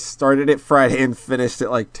 Yeah. I started it Friday and finished it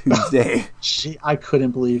like Tuesday. Gee, I couldn't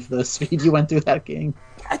believe the speed you went through that game.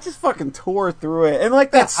 I just fucking tore through it. And like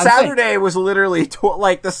that Yeah, I'm saying- Saturday was literally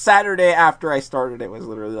like the Saturday after I started it was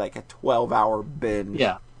literally like a 12-hour binge.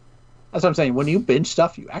 Yeah. That's what I'm saying. When you binge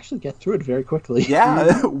stuff, you actually get through it very quickly.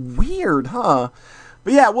 Yeah, weird, huh?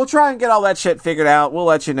 But yeah, we'll try and get all that shit figured out. We'll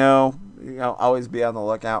let you know. You know, always be on the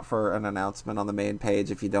lookout for an announcement on the main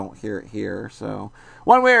page if you don't hear it here. So,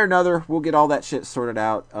 one way or another, we'll get all that shit sorted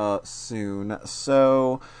out soon.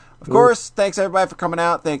 So, of course, thanks everybody for coming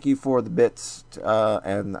out. Thank you for the bits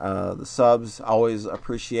and the subs. Always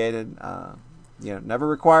appreciated. Never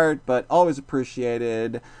required, but always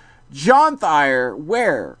appreciated. John Thayer,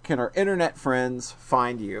 where can our internet friends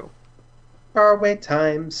find you?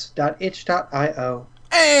 Farawaytimes.itch.io.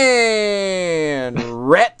 And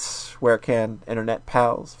Rhett, where can internet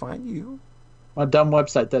pals find you? A dumb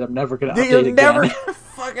website that I'm never going to update You're again. never gonna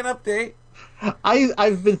fucking update.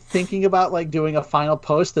 I've been thinking about like doing a final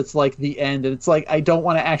post that's like the end, and it's like I don't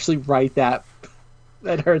want to actually write that.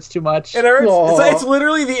 That hurts too much. It hurts. Aw. It's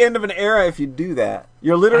literally the end of an era if you do that.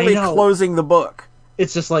 You're literally I know. closing the book.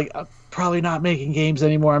 It's just like I'm probably not making games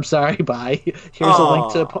anymore. I'm sorry. Bye.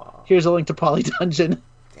 Here's a link to Poly Dungeon.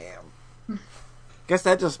 Damn. Guess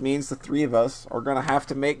that just means the three of us are gonna have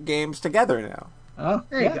to make games together now. Oh,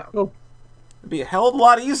 There you go. Cool. It'd be a hell of a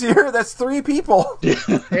lot easier. That's three people.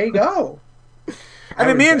 There you go. I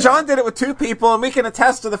mean, me and John did it with two people, and we can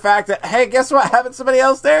attest to the fact that, hey, guess what? Having somebody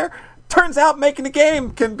else there, turns out making a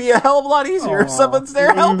game can be a hell of a lot easier if Aw. someone's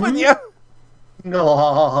there helping you.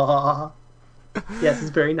 Aww. Yes,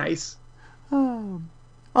 it's very nice.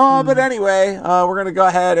 But anyway, we're going to go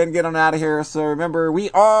ahead and get on out of here. So remember,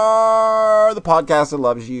 we are the podcast that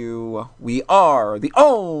loves you. We are the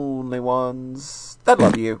only ones that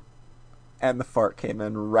love you. And the fart came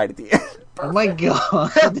in right at the end. Oh my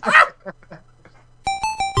god.